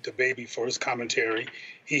attacking DaBaby for his commentary,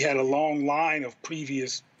 he had a long line of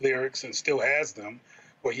previous lyrics, and still has them,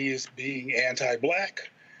 where he is being anti-black,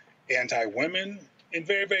 anti-women, and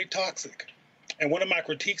very, very toxic. And one of my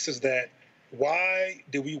critiques is that why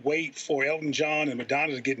did we wait for Elton John and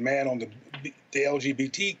Madonna to get mad on the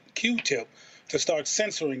LGBTQ tip to start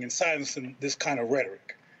censoring and silencing this kind of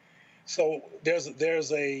rhetoric? So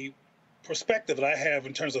there's a perspective that I have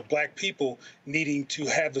in terms of black people needing to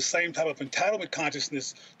have the same type of entitlement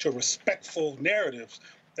consciousness to respectful narratives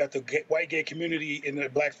that the white gay community and their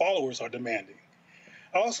black followers are demanding.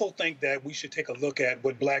 I also think that we should take a look at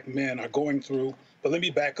what black men are going through, but let me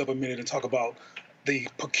back up a minute and talk about the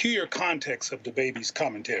peculiar context of DaBaby's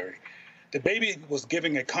commentary. DaBaby was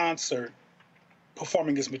giving a concert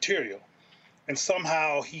performing his material, and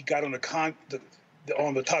somehow he got on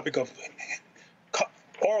the topic of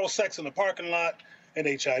oral sex in the parking lot and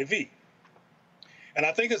HIV. And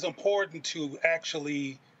I think it's important to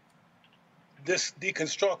actually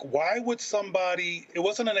deconstruct why would somebody, it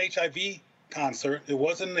wasn't an HIV concert, it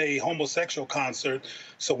wasn't a homosexual concert,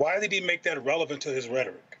 so why did he make that relevant to his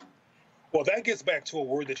rhetoric? Well, that gets back to a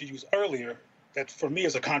word that you used earlier that for me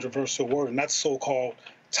is a controversial word, and that's so-called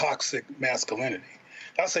toxic masculinity.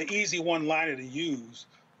 That's an easy one-liner to use,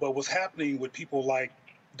 but what's happening with people like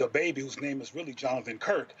DaBaby, whose name is really Jonathan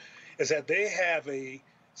Kirk, is that they have a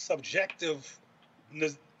subjective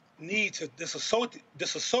need to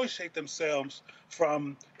disassociate themselves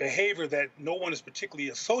from behavior that no one has particularly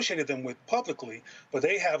associated them with publicly, but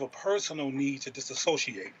they have a personal need to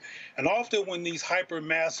disassociate. And often when these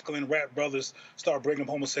hyper-masculine rap brothers start bringing up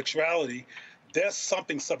homosexuality, there's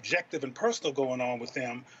something subjective and personal going on with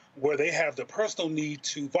them where they have the personal need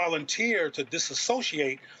to volunteer to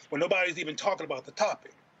disassociate when nobody's even talking about the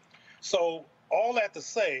topic. So all that to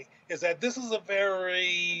say is that this is a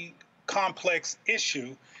very complex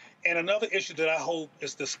issue, and another issue that I hope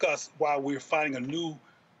is discussed while we're finding a new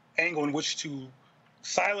angle in which to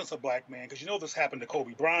silence a black man, because you know this happened to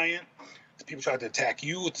Kobe Bryant. People tried to attack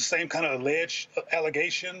you with the same kind of alleged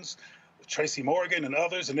allegations, Tracy Morgan and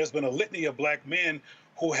others, and there's been a litany of black men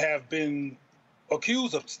who have been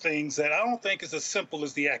accused of things that I don't think is as simple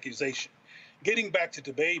as the accusation. Getting back to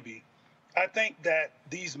DaBaby, I think that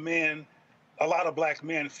these men, a lot of black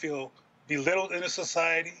men, feel belittled in the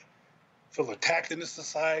society, feel attacked in the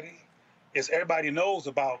society, as everybody knows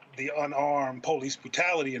about the unarmed police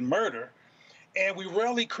brutality and murder. And we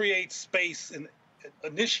rarely create space, and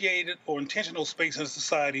initiated or intentional space in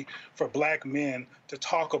society for black men to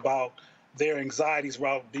talk about their anxieties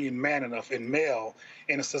about being man enough and male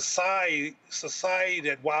in a society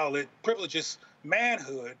that, while it privileges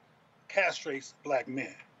manhood, castrates black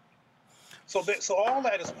men. So all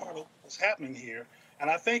that is part of what's happening here. And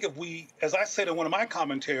I think if we, as I said in one of my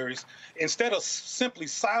commentaries, instead of simply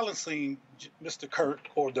silencing Mr. Kirk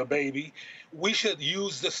or DaBaby, we should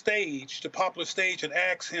use the stage, the popular stage, and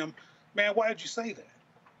ask him, man, why did you say that?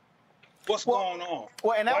 What's going on?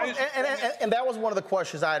 Well, and that was one of the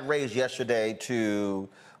questions I had raised yesterday to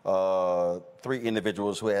 3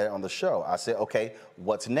 individuals who had on the show. I said, okay,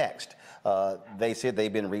 what's next? They said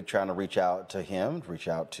they've been trying to reach out to him, reach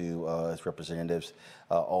out to his representatives,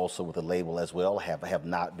 also with the label as well, have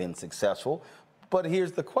not been successful. But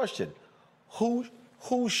here's the question: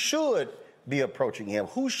 who should be approaching him,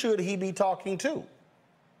 who should he be talking to?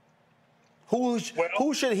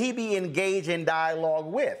 Who should he be engaged in dialogue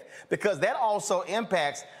with? Because that also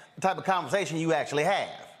impacts the type of conversation you actually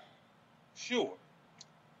have. Sure.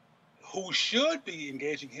 Who should be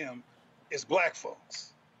engaging him is black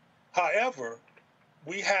folks. However,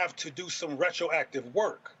 we have to do some retroactive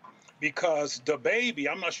work because DaBaby,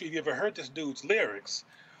 I'm not sure if you ever heard this dude's lyrics,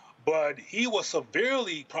 but he was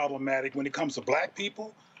severely problematic when it comes to black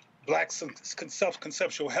people, black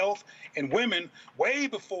self-conceptual health, and women way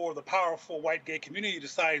before the powerful white gay community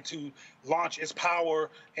decided to launch its power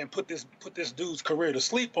and put this dude's career to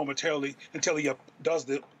sleep momentarily until he does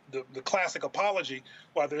the classic apology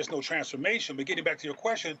while there's no transformation. But getting back to your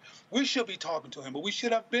question, we should be talking to him, but we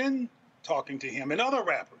should have been talking to him and other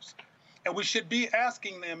rappers. And we should be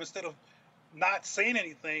asking them instead of not saying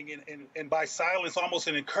anything and by silence almost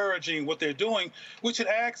encouraging what they're doing, we should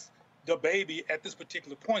ask DaBaby at this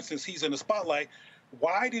particular point, since he's in the spotlight,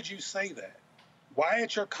 why did you say that? Why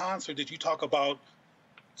at your concert did you talk about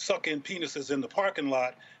sucking penises in the parking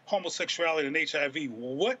lot, homosexuality and HIV?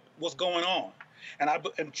 What was going on?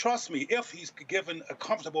 And trust me, if he's given a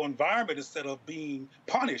comfortable environment instead of being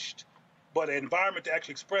punished, but an environment to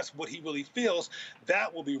actually express what he really feels,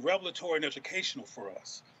 that will be revelatory and educational for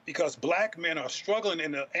us. Because black men are struggling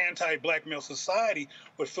in the anti-black male society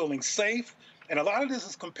with feeling safe. And a lot of this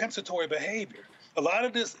is compensatory behavior. A lot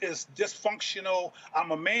of this is dysfunctional.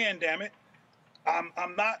 I'm a man, damn it.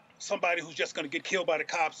 I'm not somebody who's just going to get killed by the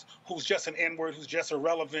cops, who's just an N-word, who's just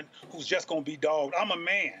irrelevant, who's just going to be dogged. I'm a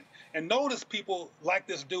man. And notice people like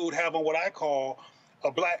this dude have on what I call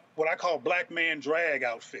black man drag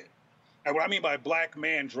outfit. And what I mean by black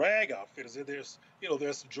man drag outfit is that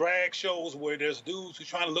there's drag shows where there's dudes who are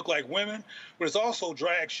trying to look like women, but there's also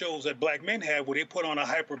drag shows that black men have where they put on a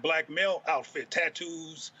hyper black male outfit,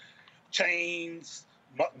 tattoos, chains,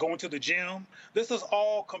 going to the gym. This is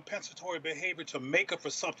all compensatory behavior to make up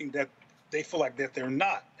for something that they feel like that they're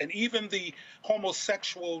not. And even the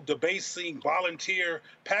homosexual debasing volunteer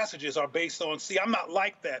passages are based on, see, I'm not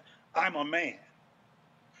like that, I'm a man.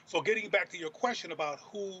 So getting back to your question about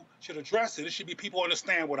who should address it should be people who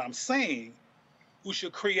understand what I'm saying, who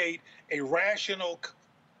should create a rational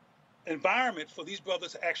environment for these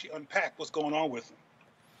brothers to actually unpack what's going on with them.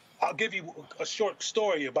 I'll give you a short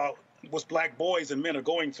story about what black boys and men are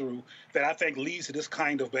going through that I think leads to this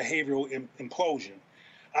kind of behavioral implosion.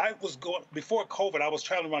 Before COVID, I was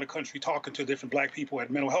traveling around the country talking to different black people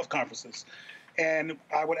at mental health conferences. And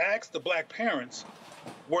I would ask the black parents,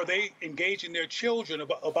 were they engaging their children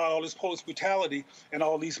about all this police brutality and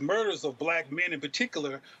all these murders of black men in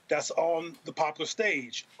particular that's on the popular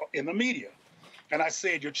stage in the media? And I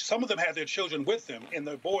said, some of them had their children with them and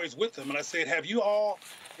their boys with them. And I said, have you all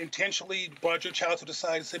intentionally brought your child to the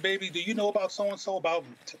side and said, baby, do you know about so-and-so, about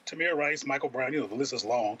Tamir Rice, Michael Brown, the list is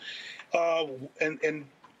long. And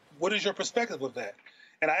what is your perspective of that?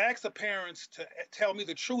 And I asked the parents to tell me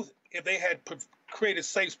the truth if they had created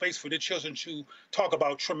safe space for their children to talk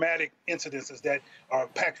about traumatic incidences that are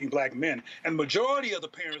impacting black men. And the majority of the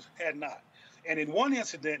parents had not. And in one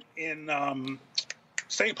incident in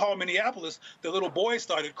St. Paul, Minneapolis, the little boy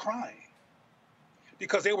started crying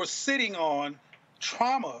because they were sitting on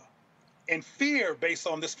trauma and fear based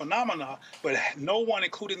on this phenomena, but no one,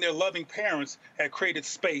 including their loving parents, had created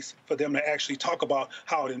space for them to actually talk about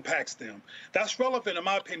how it impacts them. That's relevant, in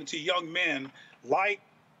my opinion, to young men like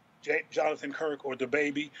Jonathan Kirk or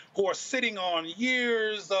DaBaby, who are sitting on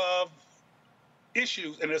years of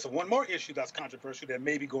issues. And there's one more issue that's controversial that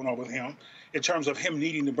may be going on with him in terms of him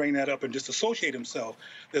needing to bring that up and disassociate himself.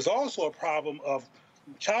 There's also a problem of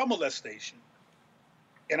child molestation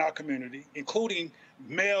in our community, including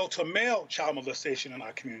male-to-male child molestation in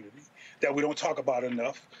our community that we don't talk about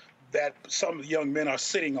enough, that some young men are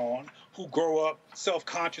sitting on who grow up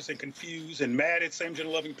self-conscious and confused and mad at same-gender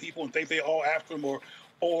loving people and think they're all after them,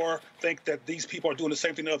 or think that these people are doing the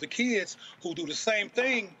same thing to other kids who do the same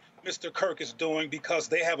thing Mr. Kirk is doing because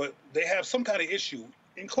they have some kind of issue.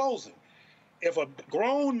 In closing, if a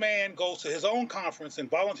grown man goes to his own conference and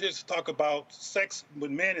volunteers to talk about sex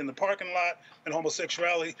with men in the parking lot and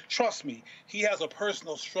homosexuality, trust me, he has a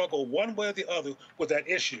personal struggle one way or the other with that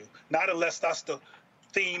issue, not unless that's the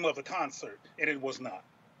theme of the concert, and it was not.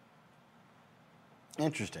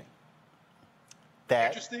 Interesting.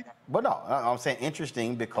 Interesting? But no, I'm saying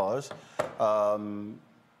interesting because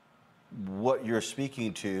what you're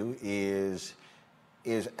speaking to is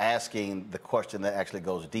asking the question that actually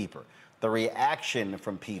goes deeper. The reaction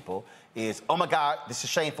from people is, oh my God, this is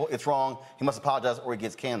shameful, it's wrong, he must apologize or he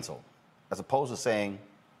gets canceled. As opposed to saying,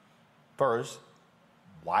 first,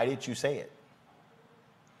 why did you say it?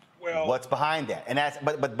 Well, what's behind that? And that's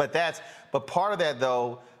but part of that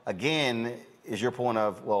though, again, is your point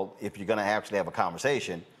of, well, if you're going to actually have a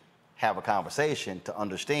conversation to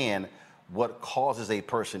understand what causes a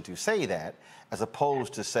person to say that, as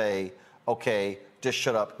opposed to say, okay, just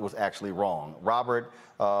shut up, it was actually wrong. Robert,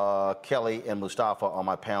 Kelly, and Mustafa on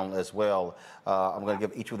my panel as well. I'm going to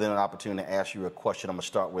give each of them an opportunity to ask you a question. I'm going to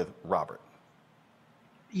start with Robert.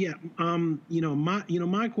 Yeah,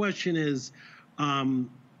 my question is,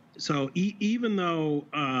 so even though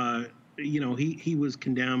he was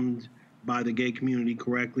condemned by the gay community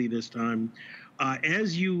correctly this time,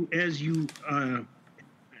 as you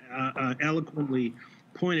eloquently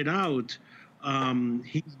pointed out,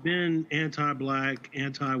 he's been anti-black,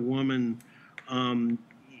 anti-woman, in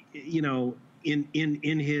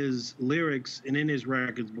his lyrics and in his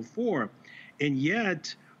records before, and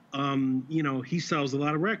yet, he sells a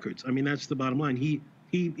lot of records. I mean, that's the bottom line. He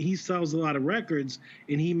sells a lot of records,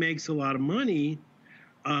 and he makes a lot of money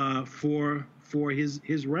for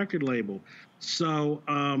his record label. So,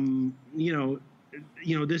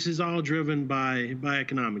 this is all driven by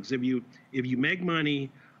economics. If you make money,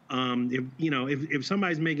 if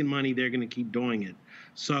somebody's making money, they're going to keep doing it.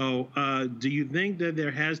 So, do you think that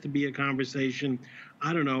there has to be a conversation?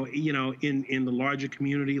 I don't know, in the larger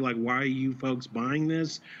community, like, why are you folks buying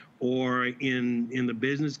this? Or in the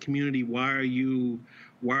business community, why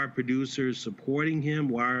are producers supporting him?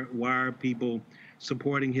 Why are people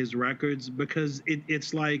supporting his records? Because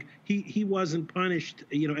it's like he wasn't punished,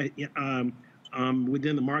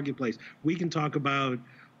 within the marketplace. We can talk about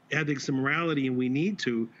ethics and morality, and we need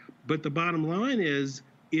to, but the bottom line is,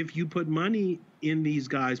 if you put money in these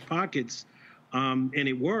guys' pockets, and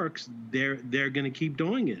it works, they're going to keep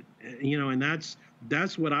doing it, and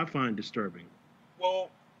that's what I find disturbing.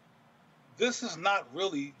 Well, this is not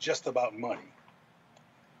really just about money.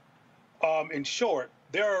 In short,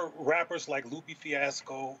 there are rappers like Lupe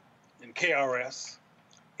Fiasco and KRS,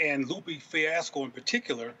 and Lupe Fiasco in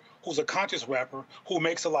particular, who's a conscious rapper who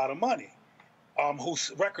makes a lot of money,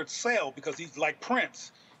 whose records sell because he's like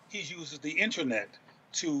Prince. He uses the internet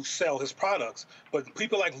to sell his products. But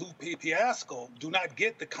people like Lupe Fiasco do not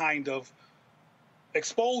get the kind of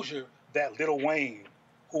exposure that Lil Wayne,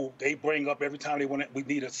 who they bring up every time we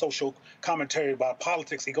need a social commentary about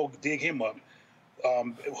politics, they go dig him up,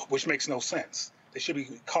 which makes no sense. They should be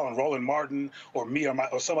calling Roland Martin or me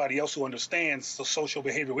or somebody else who understands the social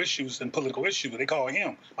behavioral issues and political issues, but they call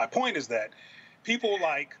him. My point is that people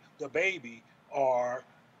like DaBaby are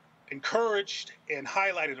encouraged and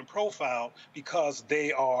highlighted and profiled because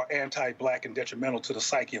they are anti-black and detrimental to the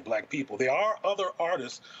psyche of black people. There are other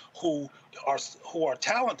artists who are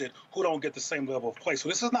talented who don't get the same level of play. So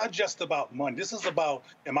this is not just about money. This is about,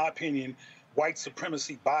 in my opinion, white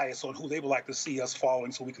supremacy bias on who they would like to see us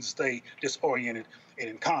falling so we can stay disoriented and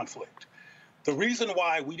in conflict. The reason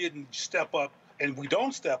why we didn't step up, and we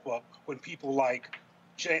don't step up when people like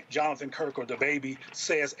Jonathan Kirk or DaBaby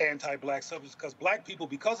says anti-black stuff, is because black people,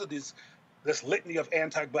 because of this litany of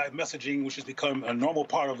anti-black messaging, which has become a normal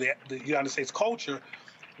part of the United States culture,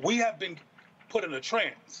 we have been put in a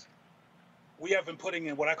trance. We have been putting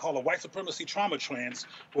in what I call a white supremacy trauma trance,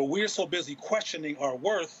 where we're so busy questioning our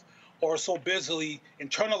worth or so busily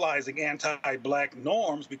internalizing anti-black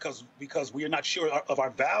norms because we are not sure of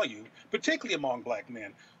our value, particularly among black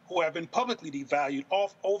men, who have been publicly devalued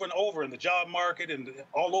over and over in the job market and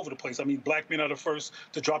all over the place. I mean, black men are the first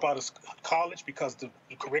to drop out of college because the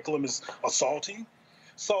curriculum is assaulting.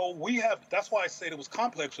 So that's why I said it was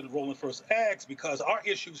complex when Roland first asked, because our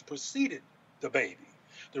issues preceded DaBaby.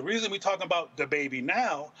 The reason we're talking about DaBaby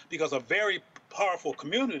now, because a very powerful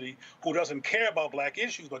community who doesn't care about black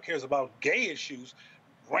issues but cares about gay issues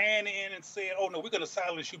ran in and said, oh no, we're going to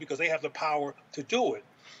silence you because they have the power to do it.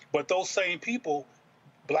 But those same people,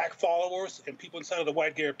 black followers and people inside of the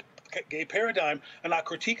white gay paradigm, are not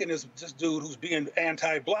critiquing this dude who's being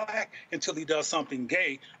anti-black until he does something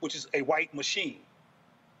gay, which is a white machine.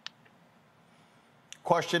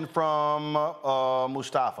 Question from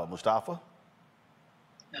Mustafa. Mustafa?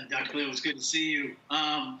 Dr. Khalil, it's good to see you.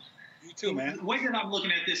 You too, man. The way that I'm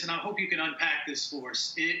looking at this, and I hope you can unpack this for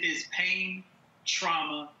us, it is pain,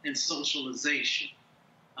 trauma, and socialization.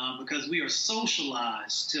 Because we are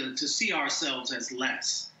socialized to see ourselves as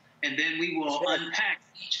less. And then we will unpack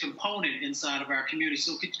each component inside of our community.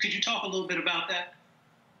 So could you talk a little bit about that?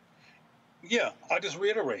 Yeah, I'll just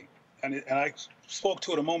reiterate. And I spoke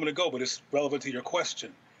to it a moment ago, but it's relevant to your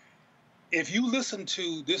question. If you listen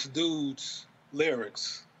to this dude's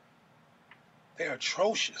lyrics, they're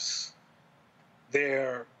atrocious.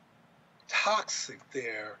 They're toxic.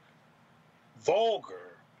 They're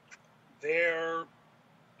vulgar. They're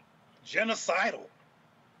genocidal.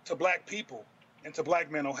 to black people and to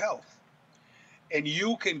black mental health. And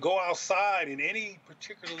you can go outside in any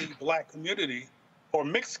particularly black community or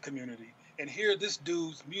mixed community and hear this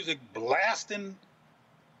dude's music blasting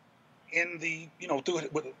in the,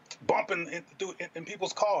 bumping in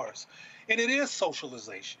people's cars. And it is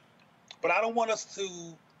socialization. But I don't want us to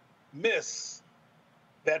miss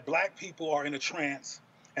that black people are in a trance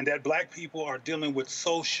and that black people are dealing with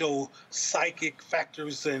social, psychic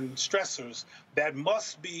factors and stressors that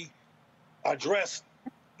must be addressed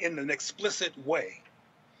in an explicit way.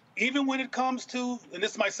 Even when it comes to, and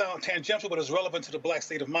this might sound tangential, but it's relevant to the black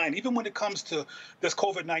state of mind, even when it comes to this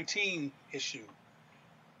COVID-19 issue,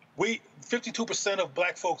 52% of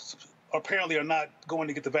black folks apparently are not going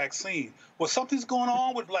to get the vaccine. Well, something's going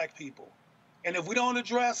on with black people. And if we don't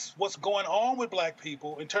address what's going on with black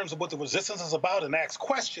people in terms of what the resistance is about and ask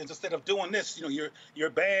questions instead of doing this, you're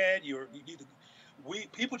bad,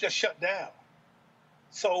 people just shut down.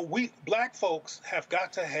 So black folks have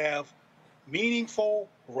got to have meaningful,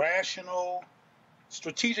 rational,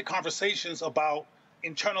 strategic conversations about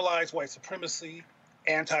internalized white supremacy,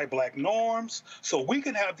 anti-black norms, so we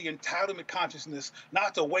can have the entitlement consciousness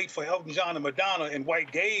not to wait for Elton John and Madonna and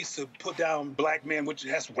white gays to put down black men, which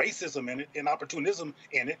has racism in it and opportunism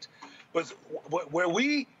in it, but where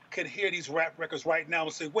we can hear these rap records right now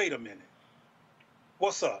and say, wait a minute,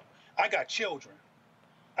 what's up? I got children.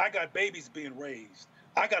 I got babies being raised.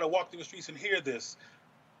 I got to walk through the streets and hear this.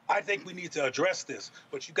 I think we need to address this,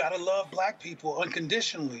 but you got to love black people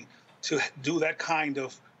unconditionally to do that kind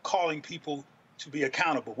of calling people to be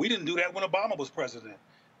accountable. We didn't do that when Obama was president.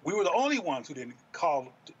 We were the only ones who didn't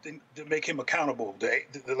call to make him accountable. The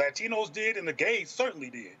Latinos did, and the gays certainly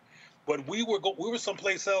did. But we were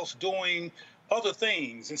someplace else doing other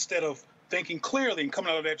things instead of thinking clearly and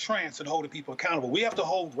coming out of that trance and holding people accountable. We have to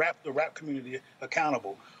hold the rap community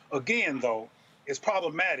accountable. Again, though, it's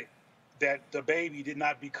problematic that the baby did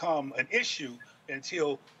not become an issue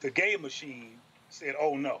until the gay machine said,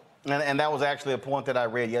 oh no. And that was actually a point that I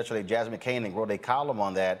read yesterday. Jasmine Koenig wrote a column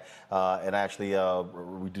on that, and actually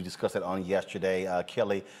we did discuss it on yesterday.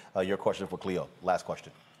 Kelly, your question for Cleo. Last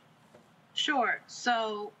question. Sure.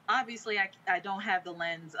 So obviously, I don't have the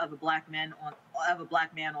lens of a black man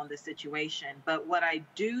on this situation, but what I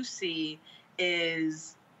do see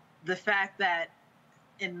is the fact that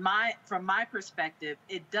from my perspective,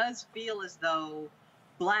 it does feel as though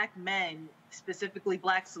black men, specifically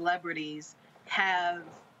black celebrities, have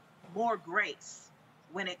more grace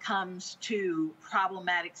when it comes to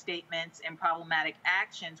problematic statements and problematic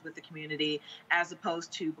actions with the community as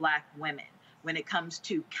opposed to black women. When it comes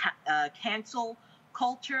to cancel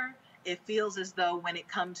culture, it feels as though when it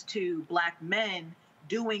comes to black men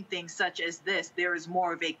doing things such as this, there is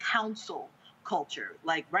more of a counsel culture.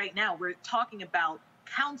 Like right now, we're talking about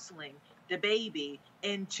counseling the baby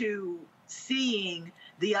into seeing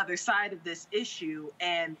the other side of this issue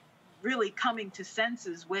and really coming to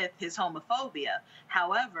senses with his homophobia.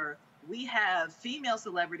 However, we have female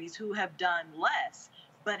celebrities who have done less,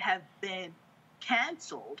 but have been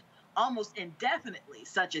canceled almost indefinitely,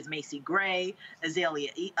 such as Macy Gray, Azalea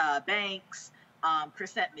Banks,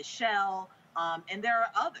 Chrisette Michele, and there are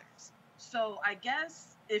others. So I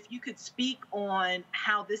guess if you could speak on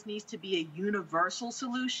how this needs to be a universal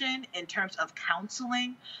solution in terms of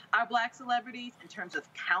counseling our black celebrities, in terms of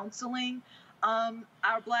counseling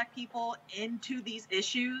our black people into these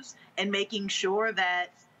issues and making sure that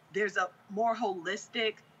there's a more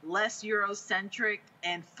holistic, less Eurocentric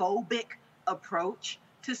and phobic approach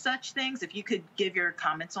to such things. If you could give your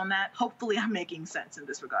comments on that, hopefully I'm making sense in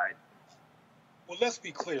this regard. Well, let's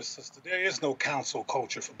be clear, sister. There is no counsel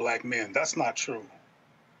culture for black men. That's not true.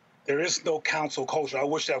 There is no counsel culture. I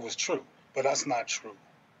wish that was true, but that's not true.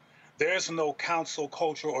 There is no counsel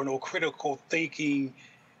culture or no critical thinking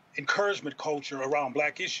encouragement culture around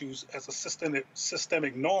black issues as a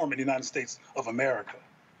systemic norm in the United States of America.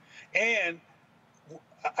 And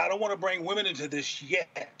I don't want to bring women into this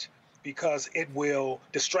yet because it will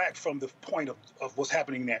distract from the point of what's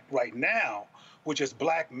happening right now, which is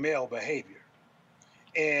black male behavior.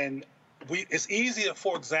 And it's easier,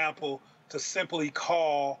 for example, to simply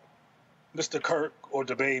call Mr. Kirk or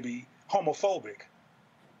DaBaby homophobic.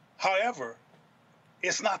 However,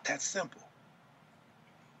 it's not that simple.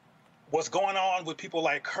 What's going on with people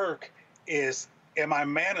like Kirk is, am I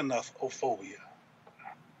man enough ophobia?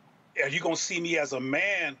 Are you going to see me as a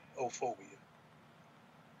man ophobia?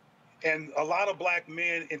 And a lot of black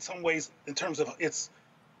men, in some ways, in terms of its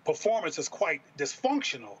performance, is quite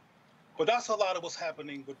dysfunctional. But that's a lot of what's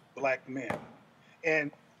happening with black men.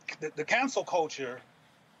 And the cancel culture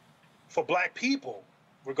for black people,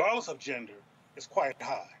 regardless of gender, is quite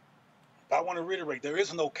high. I want to reiterate, there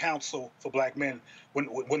is no council for black men.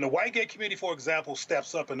 When the white gay community, for example,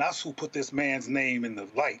 steps up, and that's who put this man's name in the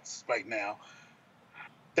lights right now,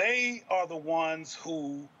 they are the ones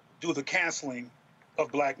who do the canceling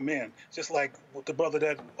of black men. Just like with the brother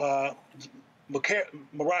that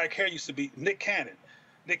Mariah Carey used to be, Nick Cannon.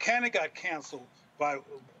 Nick Cannon got canceled by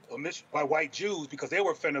white Jews because they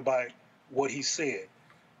were offended by what he said.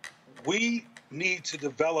 We need to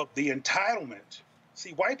develop the entitlement.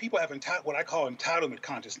 See, white people have what I call entitlement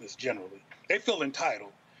consciousness generally. They feel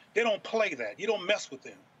entitled. They don't play that. You don't mess with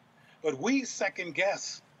them. But we second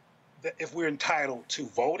guess that if we're entitled to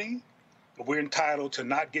voting, if we're entitled to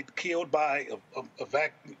not get killed by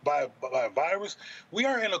a virus, we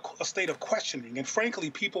are in a state of questioning. And frankly,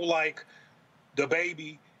 people like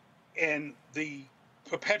DaBaby and the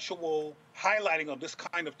perpetual highlighting of this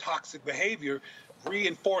kind of toxic behavior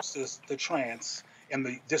reinforces the trance and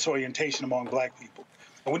the disorientation among black people.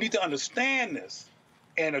 And we need to understand this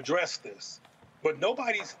and address this. But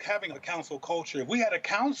nobody's having a council culture. If we had a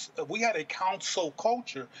council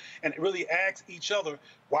culture and really ask each other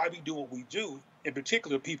why we do what we do, in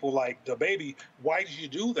particular people like DaBaby, why did you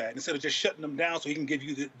do that? Instead of just shutting them down so he can give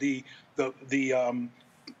you the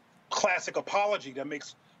classic apology that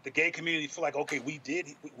makes the gay community feel like, okay, we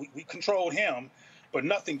controlled him, but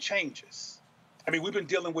nothing changes. I mean, we've been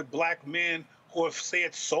dealing with black men who have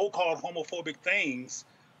said so-called homophobic things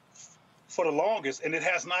for the longest, and it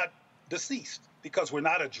has not deceased because we're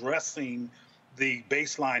not addressing the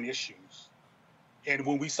baseline issues. And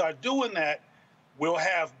when we start doing that, we'll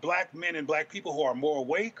have black men and black people who are more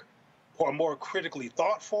awake, who are more critically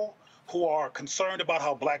thoughtful, who are concerned about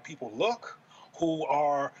how black people look, who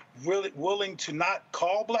are really willing to not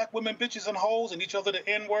call black women bitches and hoes and each other the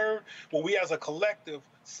N-word, when we as a collective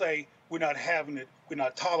say, we're not having it, we're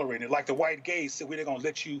not tolerating it. Like the white gays said, we're not gonna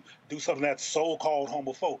let you do something that's so-called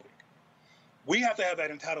homophobic. We have to have that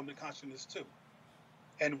entitlement consciousness too.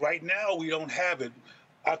 And right now we don't have it.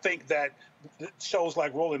 I think that shows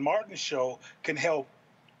like Roland Martin's show can help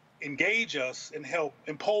engage us and help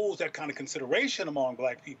impose that kind of consideration among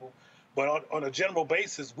black people. But on a general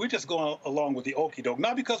basis, we're just going along with the okie doke,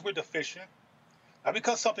 not because we're deficient, not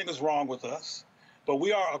because something is wrong with us, but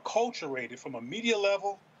we are acculturated from a media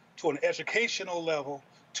level to an educational level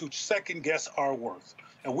to second guess our worth.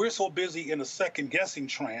 And we're so busy in a second guessing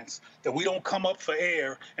trance that we don't come up for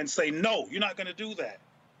air and say, no, you're not going to do that.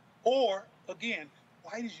 Or again,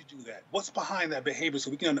 why did you do that? What's behind that behavior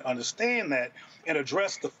so we can understand that and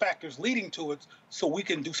address the factors leading to it so we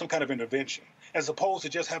can do some kind of intervention, as opposed to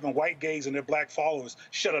just having white gays and their black followers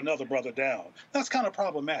shut another brother down. That's kind of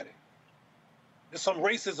problematic. There's some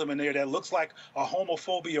racism in there that looks like a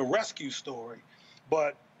homophobia rescue story,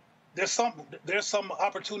 but there's some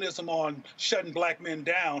opportunism on shutting black men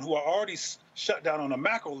down who are already shut down on a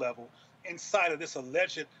macro level inside of this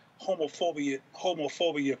alleged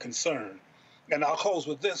homophobia concern. And I'll close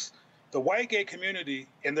with this. The white gay community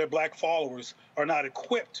and their black followers are not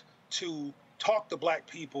equipped to talk to black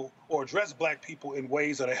people or address black people in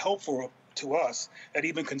ways that are helpful to us, that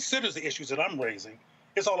even considers the issues that I'm raising.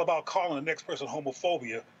 It's all about calling the next person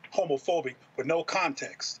homophobic with no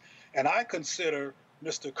context. And I consider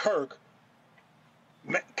Mr. Kirk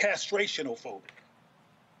castration-ophobic.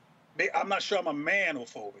 I'm not sure I'm a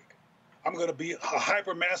man-ophobic. I'm going to be a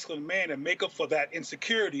hyper-masculine man and make up for that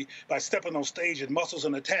insecurity by stepping on stage and muscles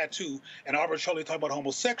and a tattoo and arbitrarily talking about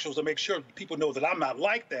homosexuals to make sure people know that I'm not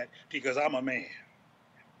like that because I'm a man.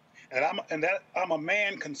 And I'm a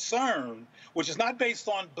man concerned, which is not based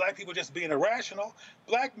on black people just being irrational.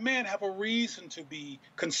 Black men have a reason to be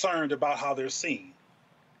concerned about how they're seen.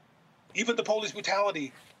 Even the police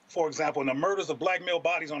brutality, for example, and the murders of black male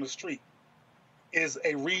bodies on the street is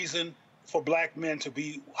a reason for black men to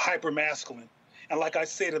be hyper-masculine. And like I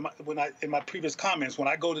said in my previous comments, when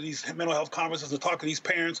I go to these mental health conferences and talk to these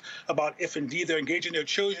parents about if indeed they're engaging their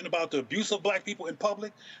children about the abuse of black people in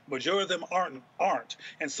public, majority of them aren't.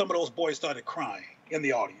 And some of those boys started crying in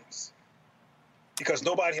the audience because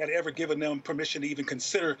nobody had ever given them permission to even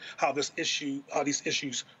consider how these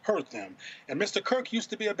issues hurt them. And Mr. Kirk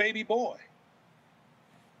used to be a baby boy.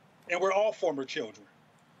 And we're all former children.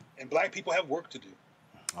 And black people have work to do.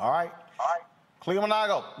 All right. Cleo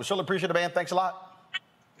Monago, we surely appreciate it, man. Thanks a lot.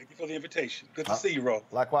 Thank you for the invitation. Good to see you, Ro.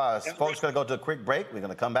 Likewise. Folks, going to go to a quick break. We're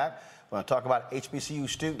going to come back. We're going to talk about HBCU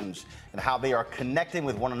students and how they are connecting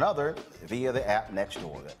with one another via the app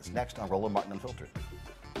Nextdoor. That's next on Roland Martin Unfiltered.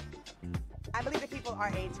 I believe that people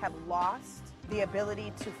our age have lost the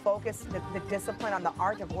ability to focus the discipline on the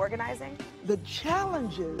art of organizing. The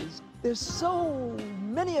challenges, there's so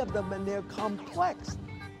many of them and they're complex.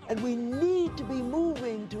 And we need to be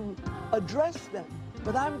moving to address them.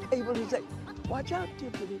 but I'm able to say, watch out,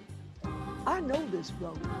 Tiffany. I know this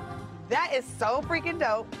road. That is so freaking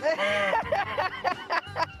dope.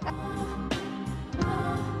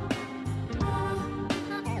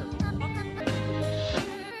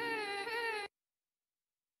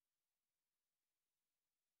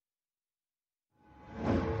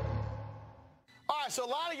 All right, so a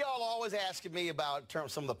lot of y'all always asking me about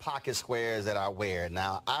some of the pocket squares that I wear.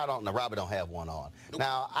 Now, Robert don't have one on.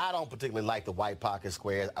 Now, I don't particularly like the white pocket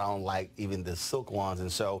squares. I don't like even the silk ones.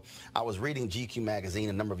 And so I was reading GQ magazine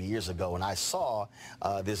a number of years ago, and I saw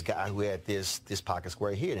this guy who had this pocket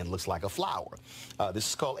square here, and it looks like a flower. This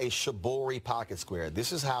is called a shibori pocket square.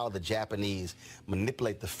 This is how the Japanese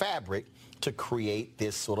manipulate the fabric to create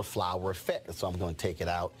this sort of flower effect. So I'm going to take it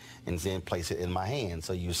out and then place it in my hand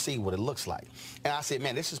so you see what it looks like. And I said,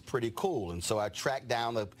 man, this is pretty cool. And so I tracked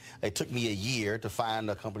down, it took me a year to find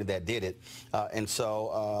a company that did it. And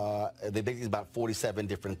so they make these about 47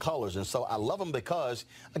 different colors. And so I love them because,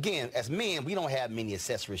 again, as men, we don't have many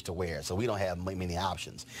accessories to wear, so we don't have many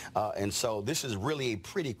options. And so this is really a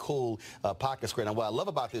pretty cool pocket square. Now, what I love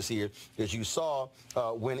about this here is you saw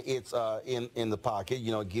when it's in the pocket,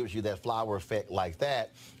 you know, it gives you that flower effect like that.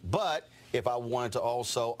 But if I wanted to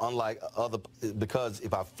also, unlike other, because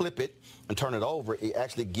if I flip it and turn it over, it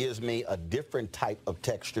actually gives me a different type of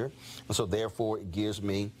texture. And so therefore it gives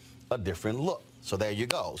me a different look. So there you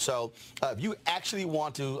go. So if you actually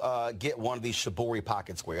want to get one of these shibori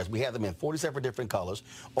pocket squares, we have them in 47 different colors.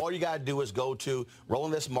 All you got to do is go to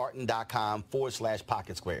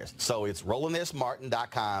RolandSMartin.com/pocket squares. So it's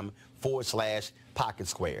RolandSMartin.com/pocket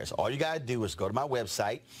squares. All you got to do is go to my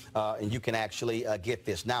website, and you can actually get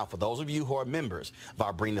this. Now, for those of you who are members of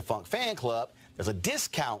our Bring the Funk fan club, there's a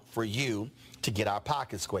discount for you to get our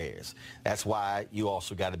pocket squares. That's why you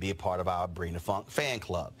also got to be a part of our Bring the Funk fan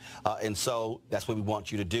club. And so that's what we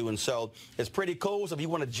want you to do. And so it's pretty cool. So if you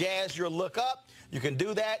want to jazz your look up, you can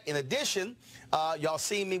do that. In addition, y'all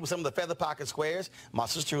see me with some of the feather pocket squares. My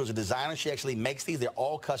sister, who's a designer, she actually makes these. They're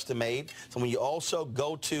all custom made. So when you also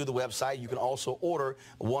go to the website, you can also order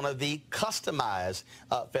one of the customized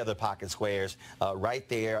feather pocket squares right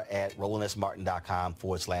there at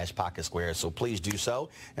RolandSMartin.com/pocket squares. So please do so.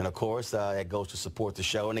 And of course, that goes to support the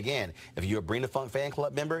show. And again, if you're a Bring the Funk fan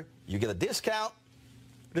club member, you get a discount.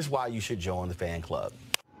 This is why you should join the fan club.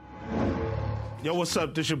 Yo, what's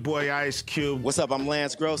up? This your boy Ice Cube. What's up? I'm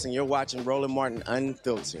Lance Gross, and you're watching Roland Martin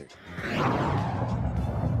Unfiltered.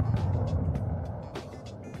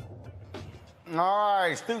 All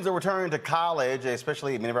right, students are returning to college,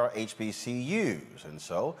 especially many of our HBCUs. And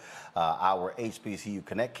so our HBCU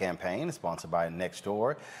Connect campaign, sponsored by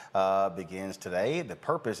Nextdoor, begins today. The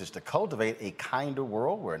purpose is to cultivate a kinder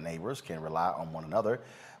world where neighbors can rely on one another,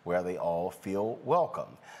 where they all feel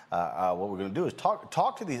welcome. What we're going to do is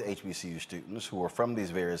talk to these HBCU students who are from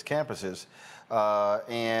these various campuses,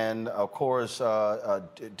 and of course,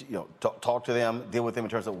 talk to them, deal with them in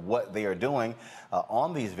terms of what they are doing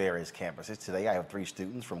on these various campuses. Today, I have 3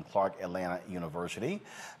 students from Clark Atlanta University.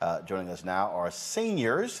 Joining us now are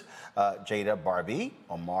seniors Jada Barbie,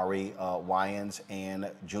 Omari Wyans,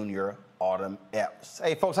 and junior Autumn Epps.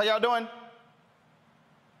 Hey, folks, how y'all doing?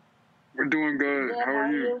 We're doing good. How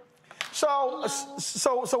are you? So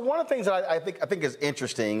one of the things that I think is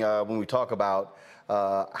interesting when we talk about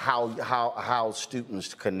how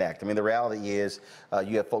students connect. I mean, the reality is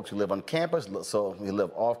you have folks who live on campus, so we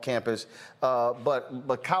live off campus,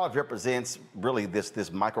 but college represents really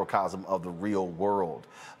this microcosm of the real world.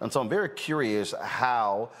 And so I'm very curious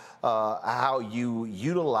how you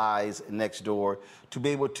utilize Nextdoor to be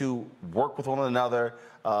able to work with one another,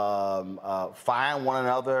 find one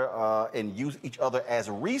another, and use each other as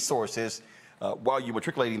resources while you're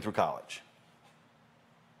matriculating through college.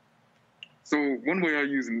 So one way I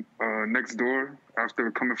use Nextdoor after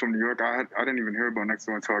coming from New York, I didn't even hear about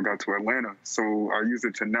Nextdoor until I got to Atlanta. So I use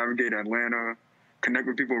it to navigate Atlanta, connect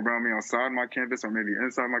with people around me outside my campus or maybe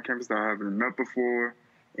inside my campus that I haven't met before.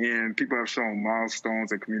 And people have shown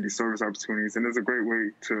milestones and community service opportunities. And it's a great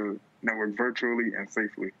way to network virtually and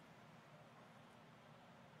safely.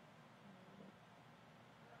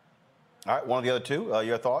 All right, one of the other two,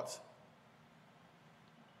 your thoughts?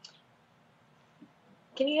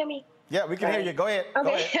 Can you hear me? Yeah, we can hear you. Go ahead. Okay.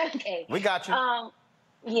 Go ahead. Okay. We got you.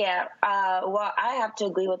 Yeah. Well, I have to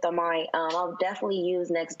agree with Omari. I'll definitely use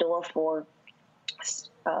Nextdoor for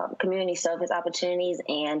community service opportunities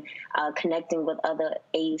and connecting with other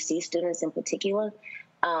AUC students in particular.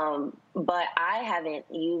 But I haven't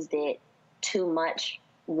used it too much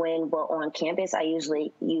when we're on campus. I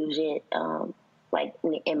usually use it like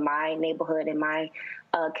in my neighborhood, in my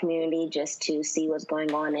community, just to see what's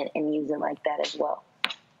going on and use it like that as well.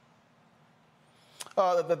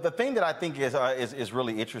 The thing that I think is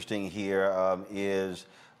really interesting here is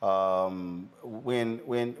when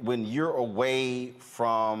you're away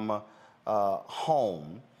from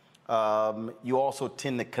home, you also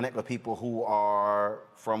tend to connect with people who are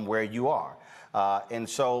from where you are. And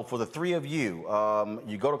so for the three of you,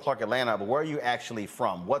 you go to Clark Atlanta, but where are you actually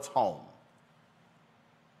from? What's home?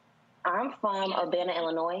 I'm from Urbana,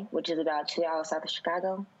 Illinois, which is about 2 hours south of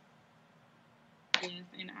Chicago. Yes,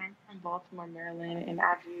 and I'm from Baltimore, Maryland, and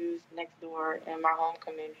I've used Nextdoor in my home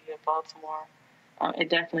community of Baltimore. It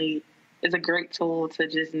definitely is a great tool to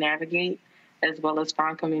just navigate, as well as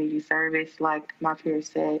find community service, like my peers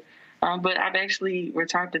said. But I've actually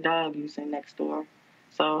returned the dog using Nextdoor,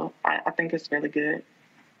 so I think it's really good.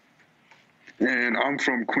 And I'm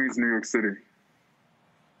from Queens, New York City.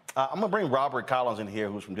 I'm going to bring Robert Collins in here,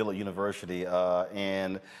 who's from Dillard University.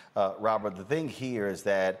 Robert, the thing here is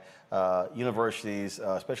that universities,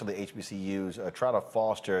 especially HBCUs, try to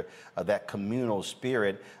foster that communal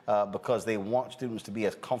spirit because they want students to be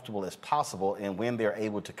as comfortable as possible. And when they're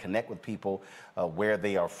able to connect with people where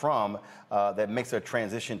they are from, that makes their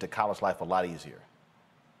transition to college life a lot easier.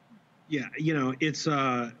 Yeah, you know, it's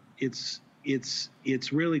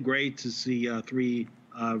really great to see three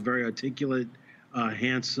very articulate,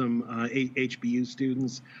 handsome HBU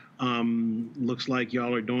students. Looks like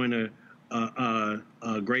y'all are doing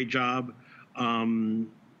a great job, you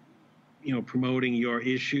know, promoting your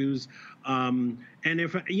issues. And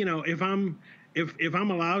if I'm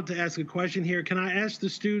allowed to ask a question here, can I ask the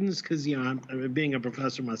students? Because I'm being a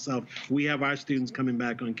professor myself, we have our students coming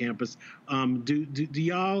back on campus. Do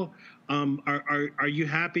y'all are you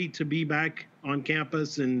happy to be back on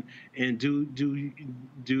campus, and do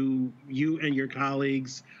you and your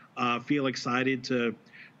colleagues feel excited to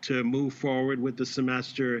move forward with the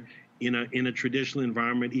semester in a traditional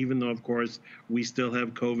environment, even though of course we still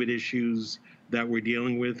have COVID issues that we're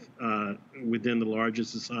dealing with within the larger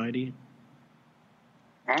society?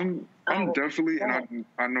 I'm definitely, and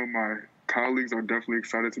I know my colleagues are definitely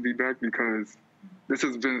excited to be back, because this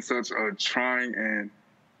has been such a trying and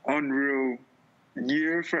unreal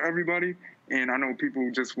year for everybody. And I know people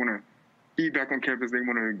just want to be back on campus. They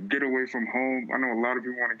want to get away from home. I know a lot of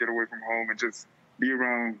people want to get away from home and just be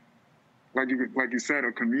around, like you said,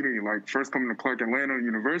 a community. Like first coming to Clark Atlanta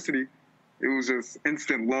University, it was just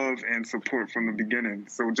instant love and support from the beginning.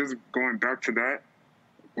 So just going back to that,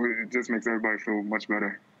 it just makes everybody feel much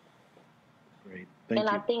better. Great. And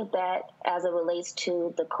I think that as it relates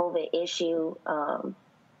to the COVID issue,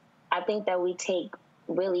 I think that we take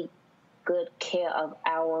really good care of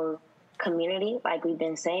our community, like we've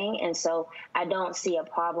been saying. And so I don't see a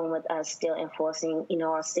problem with us still enforcing, you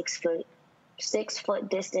know, our 6 foot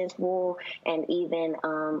distance rule, and even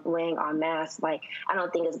wearing our masks. Like, I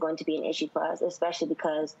don't think it's going to be an issue for us, especially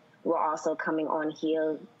because we're also coming on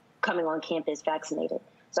campus vaccinated.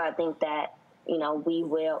 So I think that, you know,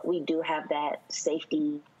 we do have that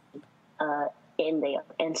safety in there.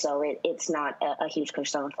 And so it's not a huge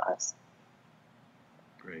concern for us.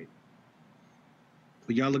 Great.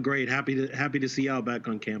 Well, y'all look great. Happy to see y'all back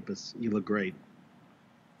on campus. You look great.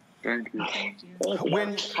 Thank you. Thank you.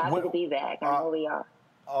 Happy to be back. I know we are.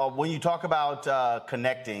 When you talk about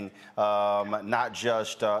connecting, not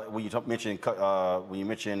just when you mention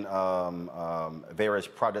various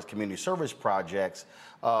projects, community service projects,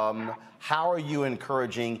 how are you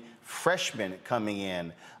encouraging freshmen coming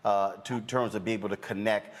in to terms of being able to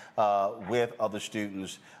connect with other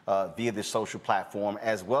students via this social platform,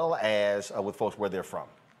 as well as with folks where they're from?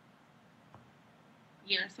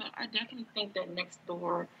 Yeah, so I definitely think that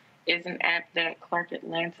Nextdoor is an app that Clark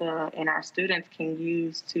Atlanta and our students can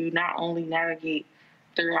use to not only navigate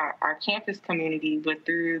through our campus community, but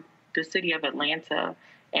through the city of Atlanta.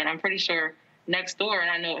 And I'm pretty sure Nextdoor,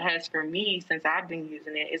 and I know it has for me since I've been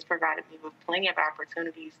using it, it's provided me with plenty of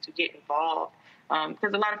opportunities to get involved.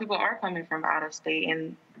 Because a lot of people are coming from out of state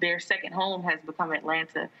and their second home has become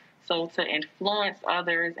Atlanta. So to influence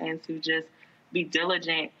others and to just be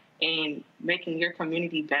diligent in making your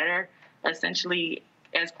community better, essentially,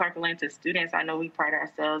 as Clark Atlanta students, I know we pride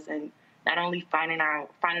ourselves in not only finding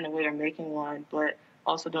a way of making one, but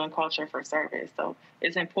also doing culture for service. So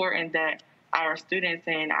it's important that our students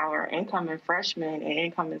and our incoming freshmen and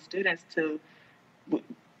incoming students to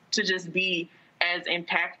just be as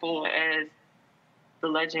impactful as the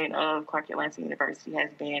legend of Clark Atlanta University has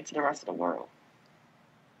been to the rest of the world.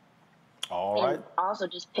 All right. And also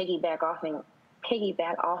just piggyback off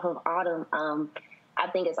of Autumn. I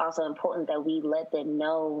think it's also important that we let them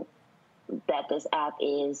know that this app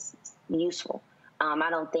is useful. I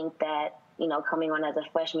don't think that, you know, coming on as a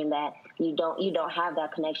freshman that you don't have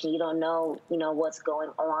that connection. You don't know, you know, what's going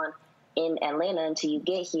on in Atlanta until you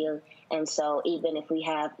get here. And so even if we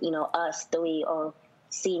have, us three or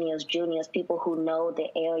seniors, juniors, people who know the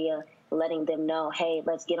area, letting them know, hey,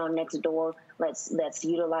 let's get on Nextdoor. Let's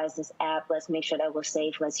utilize this app. Let's make sure that we're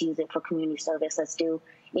safe. Let's use it for community service. Let's do,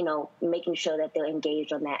 making sure that they're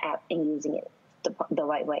engaged on that app and using it the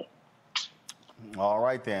right way. All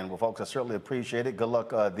right, then. Well, folks, I certainly appreciate it. Good luck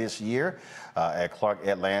this year at Clark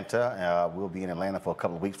Atlanta. We'll be in Atlanta for a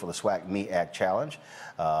couple of weeks for the SWAC Me Act Challenge.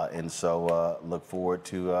 And so look forward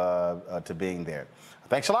to being there.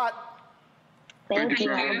 Thanks a lot. Thank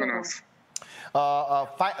you.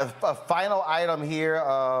 A final item here.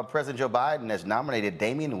 President Joe Biden has nominated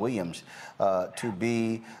Damian Williams to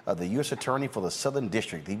be the U.S. Attorney for the Southern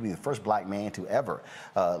District. He'd be the first black man to ever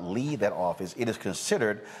lead that office. It is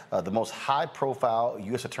considered the most high-profile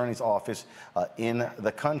U.S. Attorney's office in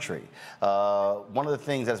the country. One of the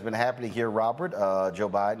things that's been happening here, Robert, Joe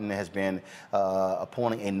Biden has been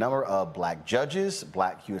appointing a number of black judges,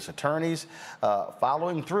 black U.S. attorneys,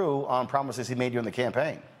 following through on promises he made during the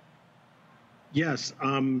campaign. Yes,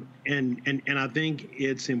 and I think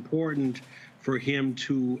it's important for him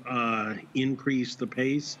to increase the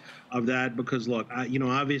pace of that because, look,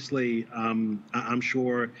 obviously, I'm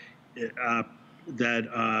sure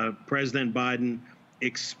that President Biden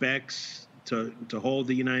expects to hold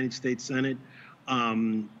the United States Senate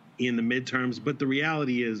in the midterms, but the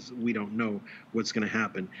reality is we don't know what's going to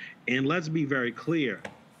happen. And let's be very clear,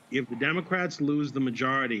 if the Democrats lose the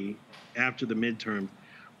majority after the midterms,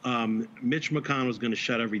 Mitch McConnell is going to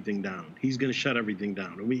shut everything down. He's going to shut everything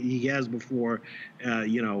down. He has before.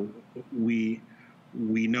 We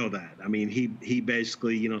know that. I mean, he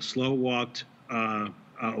basically slow walked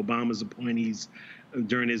Obama's appointees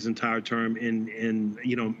during his entire term, and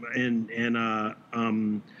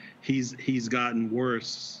he's gotten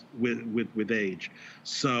worse with age.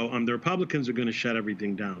 So the Republicans are going to shut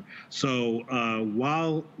everything down. So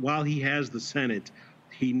while he has the Senate,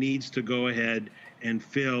 he needs to go ahead and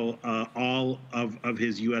fill all of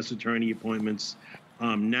his U.S. attorney appointments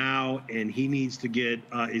now, and he needs to get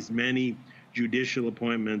as many judicial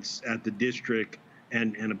appointments at the district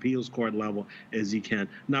and appeals court level as he can.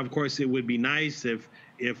 Now, of course, it would be nice if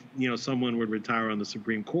someone would retire on the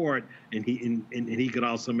Supreme Court, and he could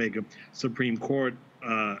also make a Supreme Court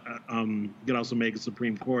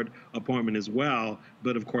appointment as well.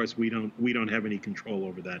 But of course, we don't have any control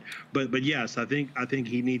over that. But yes, I think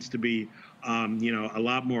he needs to be a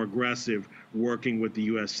lot more aggressive working with the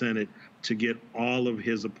U.S. Senate to get all of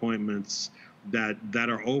his appointments that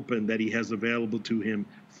are open, that he has available to him,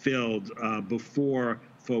 filled before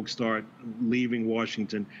folks start leaving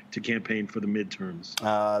Washington to campaign for the midterms.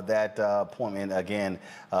 That appointment, again,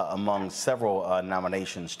 among several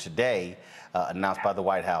nominations today, announced by the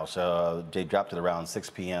White House. They dropped it around 6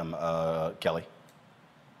 p.m., Kelly.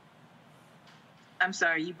 I'm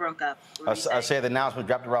sorry, you broke up. I said the announcement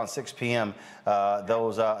dropped around 6 p.m.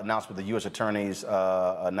 Those announcements, the U.S. Attorney's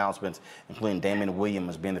announcements, including Damian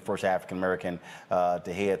Williams being the first African-American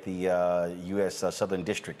to head the U.S. Southern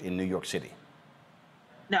District in New York City.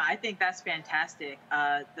 No, I think that's fantastic.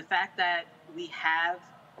 The fact that we have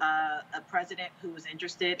a president who is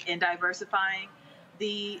interested in diversifying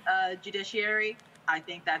the judiciary, I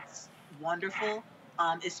think that's wonderful.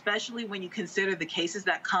 Especially when you consider the cases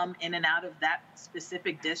that come in and out of that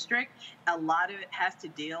specific district. A lot of it has to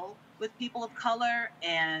deal with people of color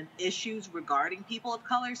and issues regarding people of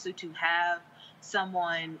color. So to have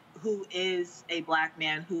someone who is a black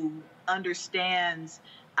man who understands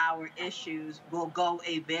our issues will go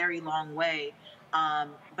a very long way.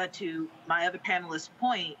 But to my other panelist's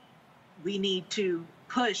point, we need to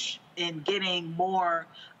push in getting more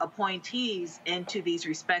appointees into these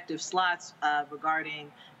respective slots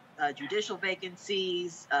regarding judicial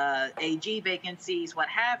vacancies, AG vacancies, what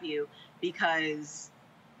have you, because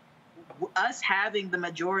us having the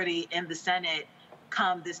majority in the Senate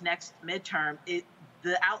come this next midterm,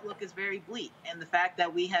 the outlook is very bleak. And the fact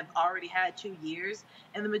that we have already had 2 years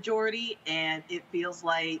in the majority and it feels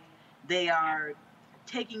like they are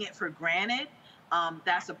taking it for granted,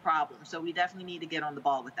 that's a problem. So we definitely need to get on the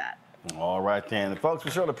ball with that. All right, then. Folks, we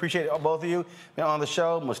certainly appreciate both of you being on the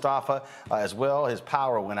show. Mustafa as well. His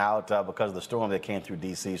power went out because of the storm that came through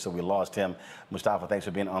D.C., so we lost him. Mustafa, thanks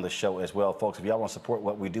for being on the show as well. Folks, if y'all want to support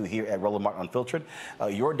what we do here at Roland Martin Unfiltered,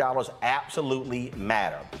 your dollars absolutely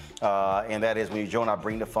matter. And that is when you join our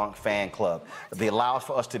Bring the Funk fan club. They allow us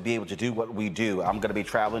for us to be able to do what we do. I'm going to be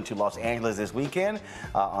traveling to Los Angeles this weekend.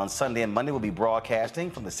 On Sunday and Monday, we'll be broadcasting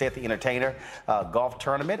from the Seth the Entertainer golf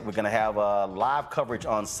tournament. We're going to have live coverage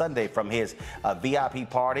on Sunday from his VIP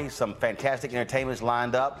party. Some fantastic entertainments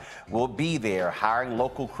lined up. We'll be there hiring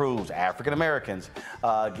local crews, African Americans,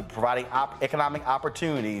 providing economic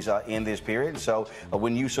opportunities in this period. So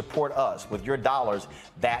when you support us with your dollars,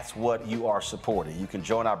 that's what you are supporting. You can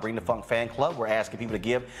join our Bring the Funk fan club. We're asking people to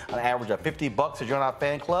give an average of $50 to join our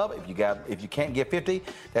fan club. If you can't give 50,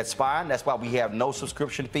 that's fine. That's why we have no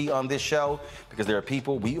subscription fee on this show, because there are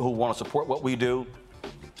people who want to support what we do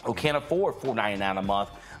who can't afford $4.99 a month,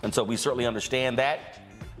 and so we certainly understand that.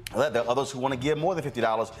 There are others who want to give more than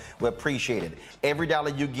 $50. We appreciate it. Every dollar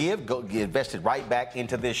you give, get invested right back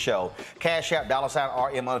into this show. Cash App,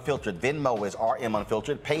 $RM Unfiltered. Venmo is RM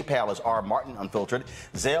Unfiltered. PayPal is R Martin Unfiltered.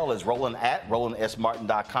 Zelle is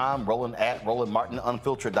Roland@RolandSMartin.com.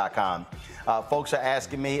 Roland@RolandMartinUnfiltered.com. Folks are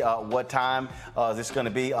asking me what time is this going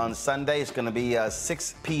to be on Sunday. It's going to be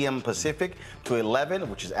 6 p.m. Pacific to 11,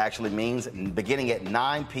 which actually means beginning at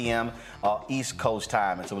 9 p.m. East Coast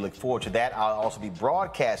time. And so we look forward to that. I'll also be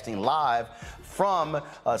broadcasting live from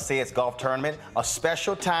Sayed's Golf Tournament, a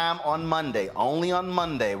special time on Monday, only on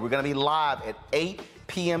Monday. We're going to be live at 8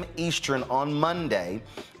 p.m. Eastern on Monday.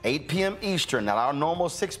 8 p.m. Eastern, not our normal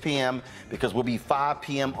 6 p.m., because we'll be 5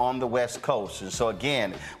 p.m. on the West Coast. And so,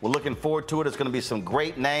 again, we're looking forward to it. It's going to be some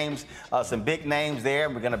great names, some big names there,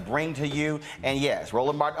 we're going to bring to you. And, yes,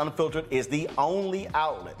 Roland Martin Unfiltered is the only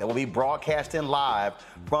outlet that will be broadcasting live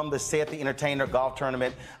from the Sayed the Entertainer Golf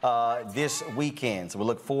Tournament this weekend. So we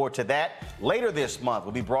look forward to that. Later this month,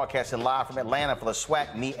 we'll be broadcasting live from Atlanta for the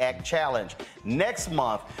SWAC MEAC Challenge. Next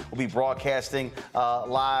month, we'll be broadcasting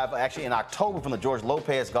live, actually in October, from the George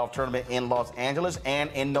Lopez Golf Tournament in Los Angeles, and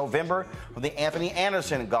in November from the Anthony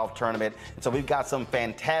Anderson Golf Tournament. And so we've got some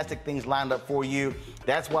fantastic things lined up for you.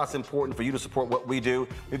 That's why it's important for you to support what we do.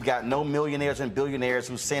 We've got no millionaires and billionaires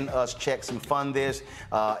who send us checks who fund this.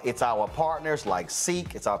 It's our partners like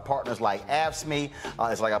Seek. It's our partners like AFSCME.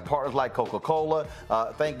 It's like our partners like Coca-Cola.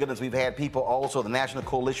 Thank goodness we've had people also, the National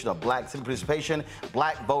Coalition of Black Civic Participation,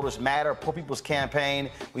 Black Voters Matter, Poor People's Campaign.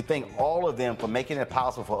 We thank all of them for making it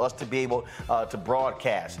possible for us to be able to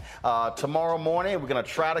broadcast. Tomorrow morning, we're going to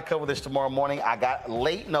try to cover this tomorrow morning. I got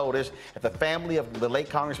late notice that the family of the late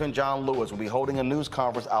Congressman John Lewis will be holding a news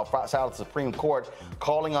conference outside of the Supreme Court,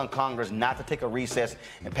 calling on Congress not to take a recess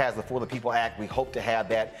and pass the For the People Act. We hope to have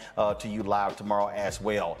that to you live tomorrow as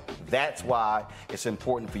well. That's why it's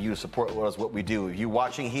important for you to support us, what we do. If you're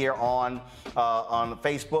watching here on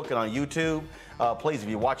Facebook and on YouTube, please, if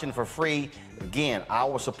you're watching for free, again,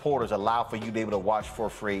 our supporters allow for you to be able to watch for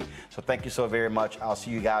free. So thank you so very much. I'll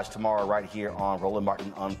see you guys tomorrow right here on Roland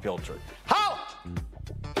Martin Unfiltered. How?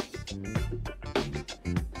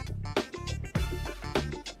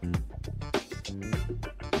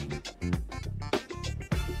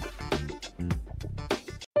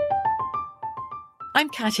 I'm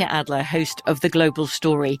Katya Adler, host of The Global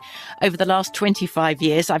Story. Over the last 25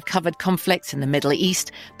 years, I've covered conflicts in the Middle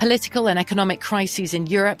East, political and economic crises in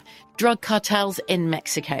Europe, drug cartels in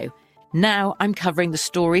Mexico. Now I'm covering the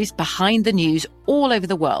stories behind the news all over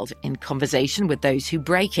the world in conversation with those who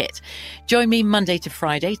break it. Join me Monday to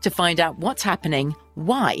Friday to find out what's happening,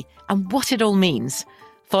 why, and what it all means.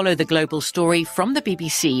 Follow The Global Story from the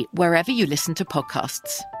BBC wherever you listen to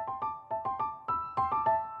podcasts.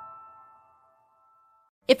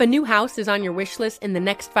 If a new house is on your wish list in the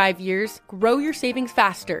next 5 years, grow your savings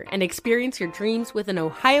faster and experience your dreams with an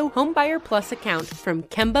Ohio Homebuyer Plus account from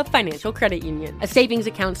Kemba Financial Credit Union. A savings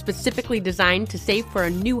account specifically designed to save for a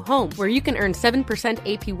new home, where you can earn 7%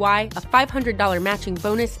 APY, a $500 matching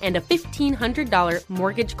bonus, and a $1,500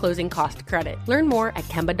 mortgage closing cost credit. Learn more at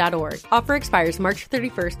Kemba.org. Offer expires March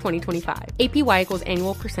 31st, 2025. APY equals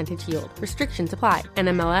annual percentage yield. Restrictions apply.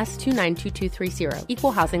 NMLS 292230.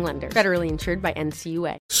 Equal housing lender. Federally insured by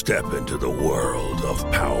NCUA. Step into the world of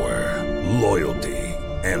power, loyalty,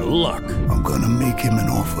 and luck. I'm gonna make him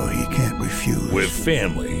an offer he can't refuse. With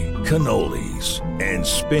family, cannolis, and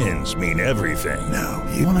spins mean everything. Now,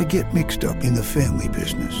 you wanna get mixed up in the family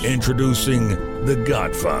business. Introducing The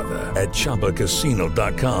Godfather at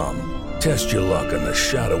ChumbaCasino.com. Test your luck in the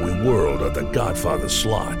shadowy world of The Godfather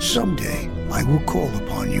slot. Someday, I will call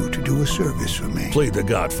upon you to do a service for me. Play The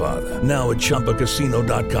Godfather now at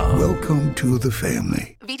ChumbaCasino.com. Welcome to the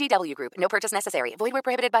family. VGW Group. No purchase necessary. Void where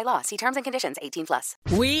prohibited by law. See terms and conditions. 18+.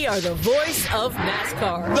 We are the voice of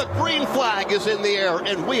NASCAR. The green flag is in the air,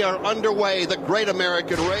 and we are underway. The Great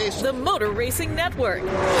American Race. The Motor Racing Network.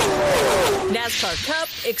 NASCAR Cup,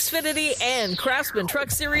 Xfinity, and Craftsman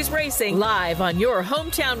Truck Series Racing. Live on your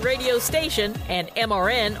hometown radio station and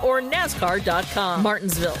MRN or NASCAR.com.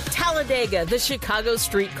 Martinsville, Talladega, the Chicago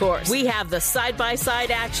Street Course. We have the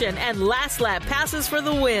side-by-side action and last lap passes for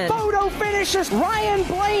the win. Photo finishes. Ryan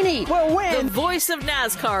Blaney will win. The voice of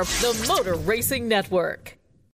NASCAR, the Motor Racing Network.